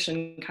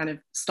opposition, kind of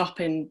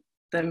stopping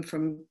them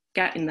from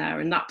getting there,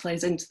 and that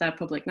plays into their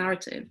public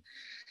narrative.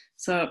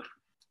 So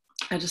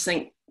I just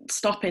think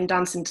stopping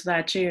dancing to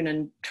their tune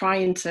and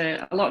trying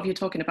to, a lot of you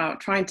talking about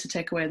trying to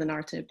take away the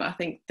narrative, but I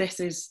think this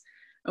is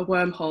a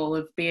wormhole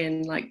of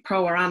being like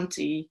pro or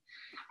anti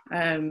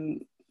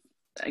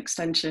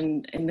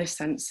extension in this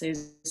sense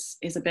is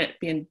a bit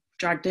being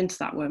dragged into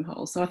that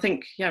wormhole. So I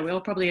think, yeah, we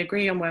all probably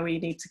agree on where we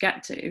need to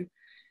get to,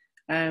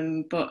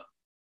 but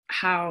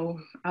how,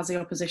 as the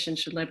opposition,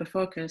 should Labour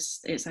focus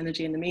its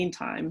energy in the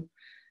meantime?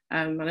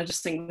 And I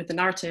just think with the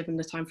narrative and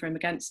the time frame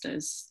against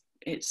us,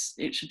 it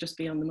should just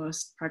be on the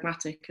most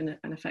pragmatic and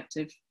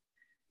effective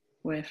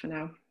way for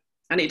now.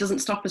 And it doesn't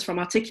stop us from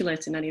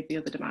articulating any of the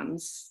other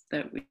demands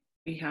that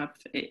we have.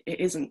 It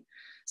isn't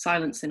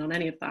silencing on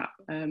any of that.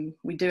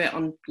 We do it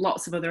on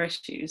lots of other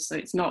issues, so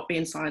it's not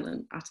being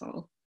silent at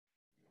all.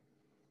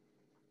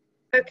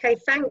 Okay,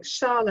 thanks,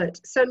 Charlotte.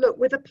 So look,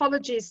 with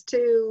apologies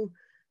to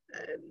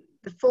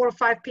the 4 or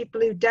 5 people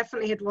who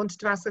definitely had wanted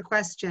to ask a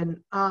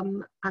question,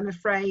 I'm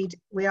afraid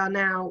we are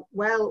now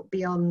well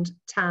beyond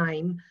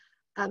time.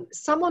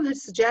 Someone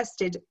has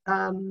suggested,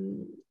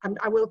 and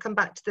I will come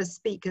back to the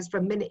speakers for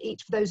a minute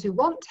each for those who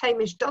want.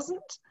 Hamish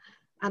doesn't,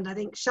 and I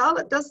think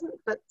Charlotte doesn't,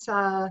 but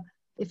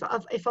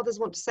if others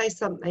want to say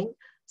something.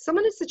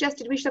 Someone has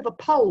suggested we should have a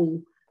poll,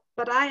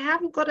 but I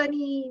haven't got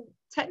any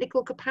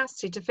technical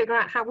capacity to figure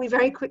out how we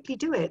very quickly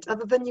do it,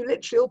 other than you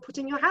literally all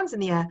putting your hands in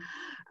the air.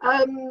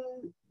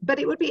 But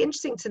it would be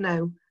interesting to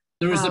know.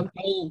 There is a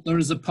poll. There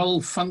is a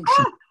poll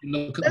function.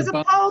 Look at there's the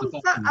a poll.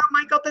 the Oh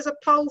my God! There's a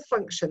poll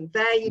function.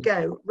 There you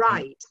go.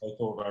 Right. I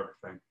thought of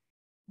everything.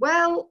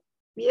 Well,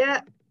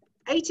 yeah,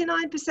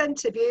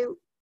 89% of you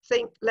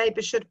think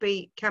Labour should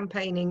be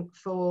campaigning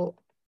for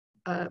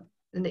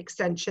an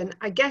extension.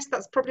 I guess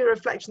that's probably a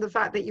reflection of the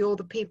fact that you're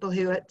the people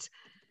who at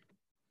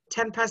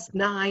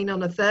 9:10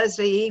 on a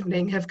Thursday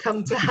evening have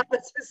come to have a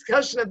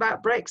discussion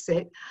about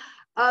Brexit.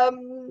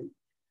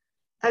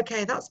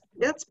 Okay,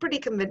 that's pretty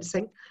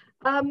convincing.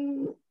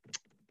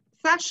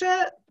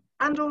 Sacha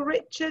and/or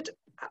Richard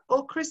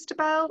or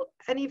Cristabel,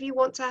 any of you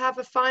want to have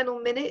a final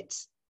minute?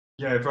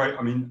 Yeah, right.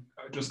 I mean,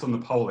 just on the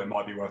poll, it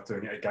might be worth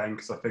doing it again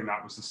because I think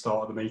that was the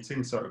start of the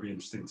meeting, so it would be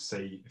interesting to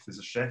see if there's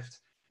a shift.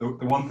 The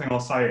one thing I'll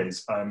say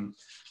is,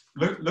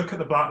 look at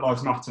the Black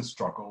Lives Matter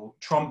struggle.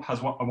 Trump has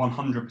a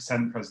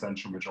 100%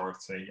 presidential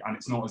majority, and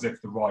it's not as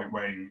if the right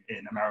wing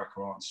in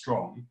America aren't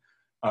strong.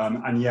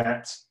 And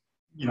yet,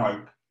 you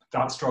know,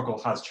 that struggle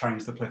has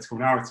changed the political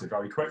narrative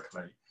very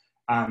quickly.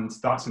 And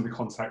that's in the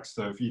context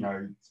of, you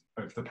know,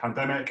 of the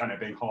pandemic and it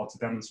being hard to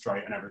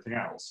demonstrate and everything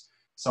else.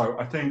 So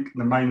I think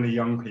the mainly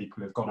young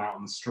people who've gone out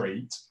on the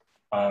street,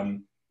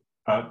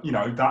 you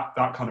know,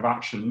 that kind of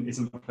action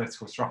isn't a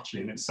political strategy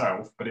in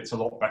itself, but it's a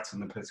lot better than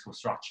the political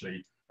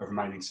strategy of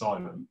remaining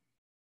silent.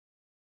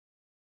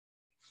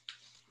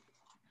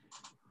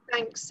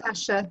 Thanks,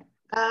 Sacha.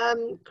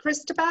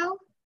 Cristabel?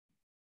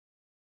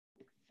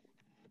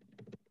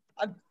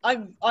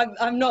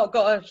 I've not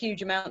got a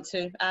huge amount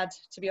to add,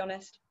 to be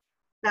honest.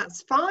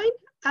 That's fine.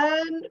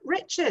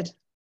 Richard?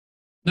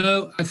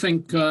 No, I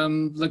think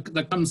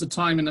there comes a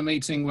time in a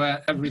meeting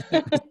where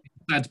everything is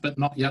said, but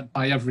not yet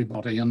by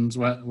everybody, and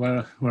we're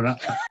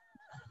at that.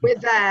 We're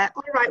there.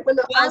 All right. Well,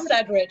 look, well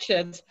said,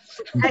 Richard.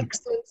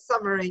 Excellent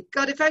summary.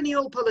 God, if only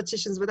all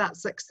politicians were that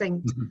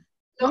succinct.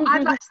 So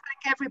I'd like to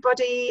thank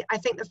everybody. I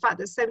think the fact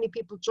that so many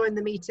people joined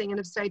the meeting and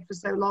have stayed for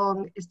so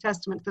long is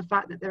testament to the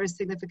fact that there is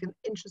significant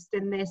interest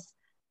in this.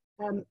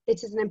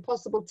 It is an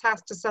impossible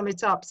task to sum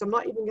it up, so I'm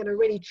not even going to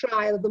really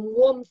try. Other than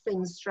one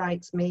thing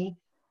strikes me,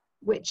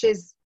 which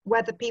is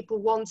whether people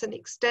want an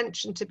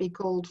extension to be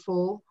called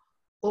for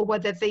or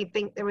whether they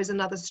think there is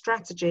another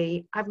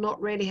strategy. I've not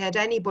really heard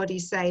anybody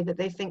say that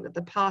they think that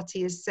the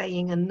party is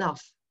saying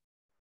enough.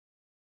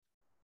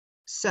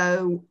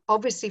 So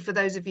obviously for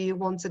those of you who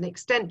want an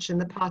extension,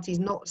 the party's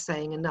not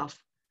saying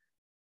enough.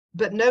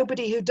 But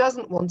nobody who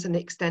doesn't want an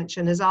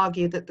extension has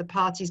argued that the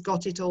party's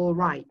got it all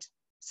right.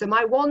 So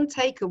my one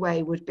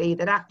takeaway would be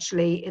that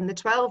actually in the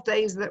 12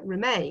 days that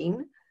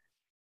remain,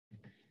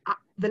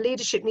 the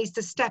leadership needs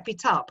to step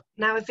it up.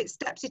 Now, if it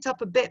steps it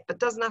up a bit but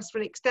doesn't ask for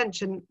an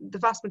extension, the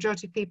vast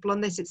majority of people on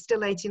this, it's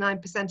still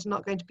 89% are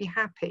not going to be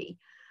happy.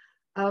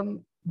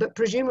 But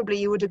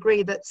presumably you would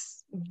agree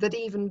that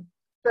even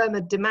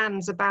firmer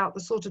demands about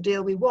the sort of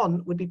deal we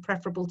want would be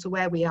preferable to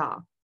where we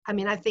are. I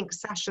mean, I think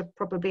Sacha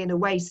probably in a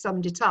way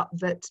summed it up,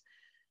 that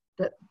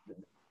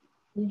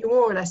you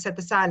more or less said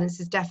the silence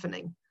is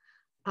deafening.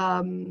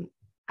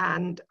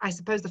 And I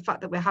suppose the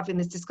fact that we're having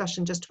this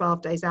discussion just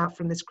 12 days out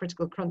from this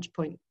critical crunch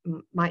point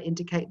might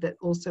indicate that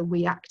also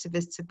we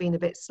activists have been a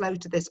bit slow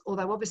to this,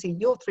 although obviously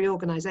your three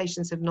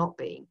organisations have not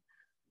been.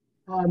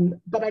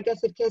 But I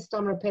guess if Keir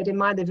Starmer appeared in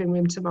my living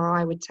room tomorrow,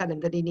 I would tell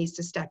him that he needs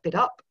to step it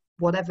up,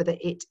 whatever the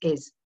it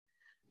is.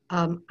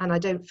 And I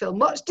don't feel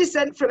much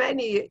dissent from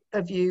any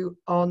of you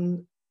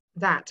on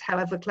that,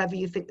 however clever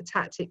you think the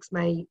tactics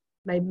may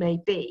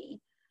be.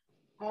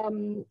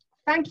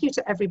 Thank you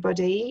to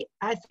everybody.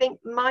 I think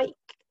Mike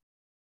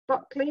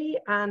Buckley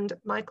and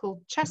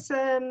Michael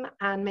Chesham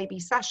and maybe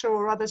Sacha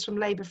or others from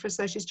Labour for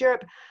Socialist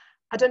Europe,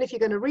 I don't know if you're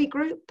going to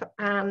regroup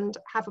and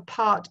have a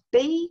part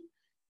B.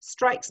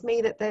 Strikes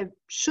me that there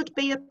should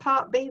be a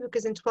part B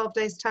because in 12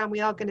 days' time we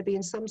are going to be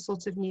in some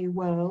sort of new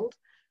world.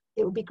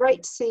 It would be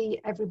great to see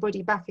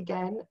everybody back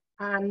again,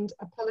 and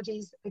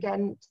apologies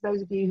again to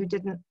those of you who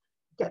didn't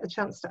get the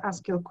chance to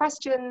ask your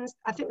questions.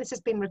 I think this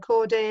has been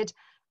recorded.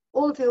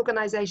 All of the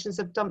organisations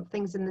have dumped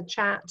things in the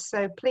chat,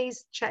 so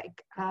please check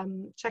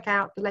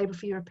out the Labour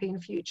for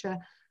European Future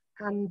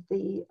and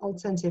the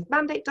alternative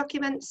mandate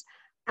documents,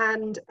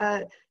 and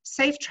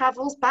safe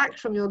travels back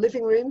from your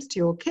living rooms to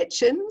your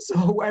kitchens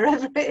or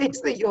wherever it is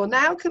that you're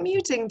now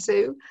commuting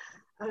to.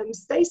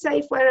 Stay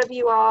safe wherever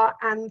you are,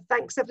 and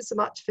thanks ever so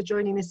much for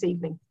joining this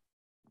evening.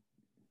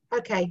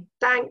 Okay,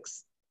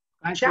 thanks.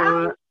 Thanks, Ciao.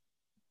 Laura.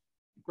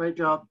 Great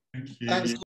job. Thank you. Thanks.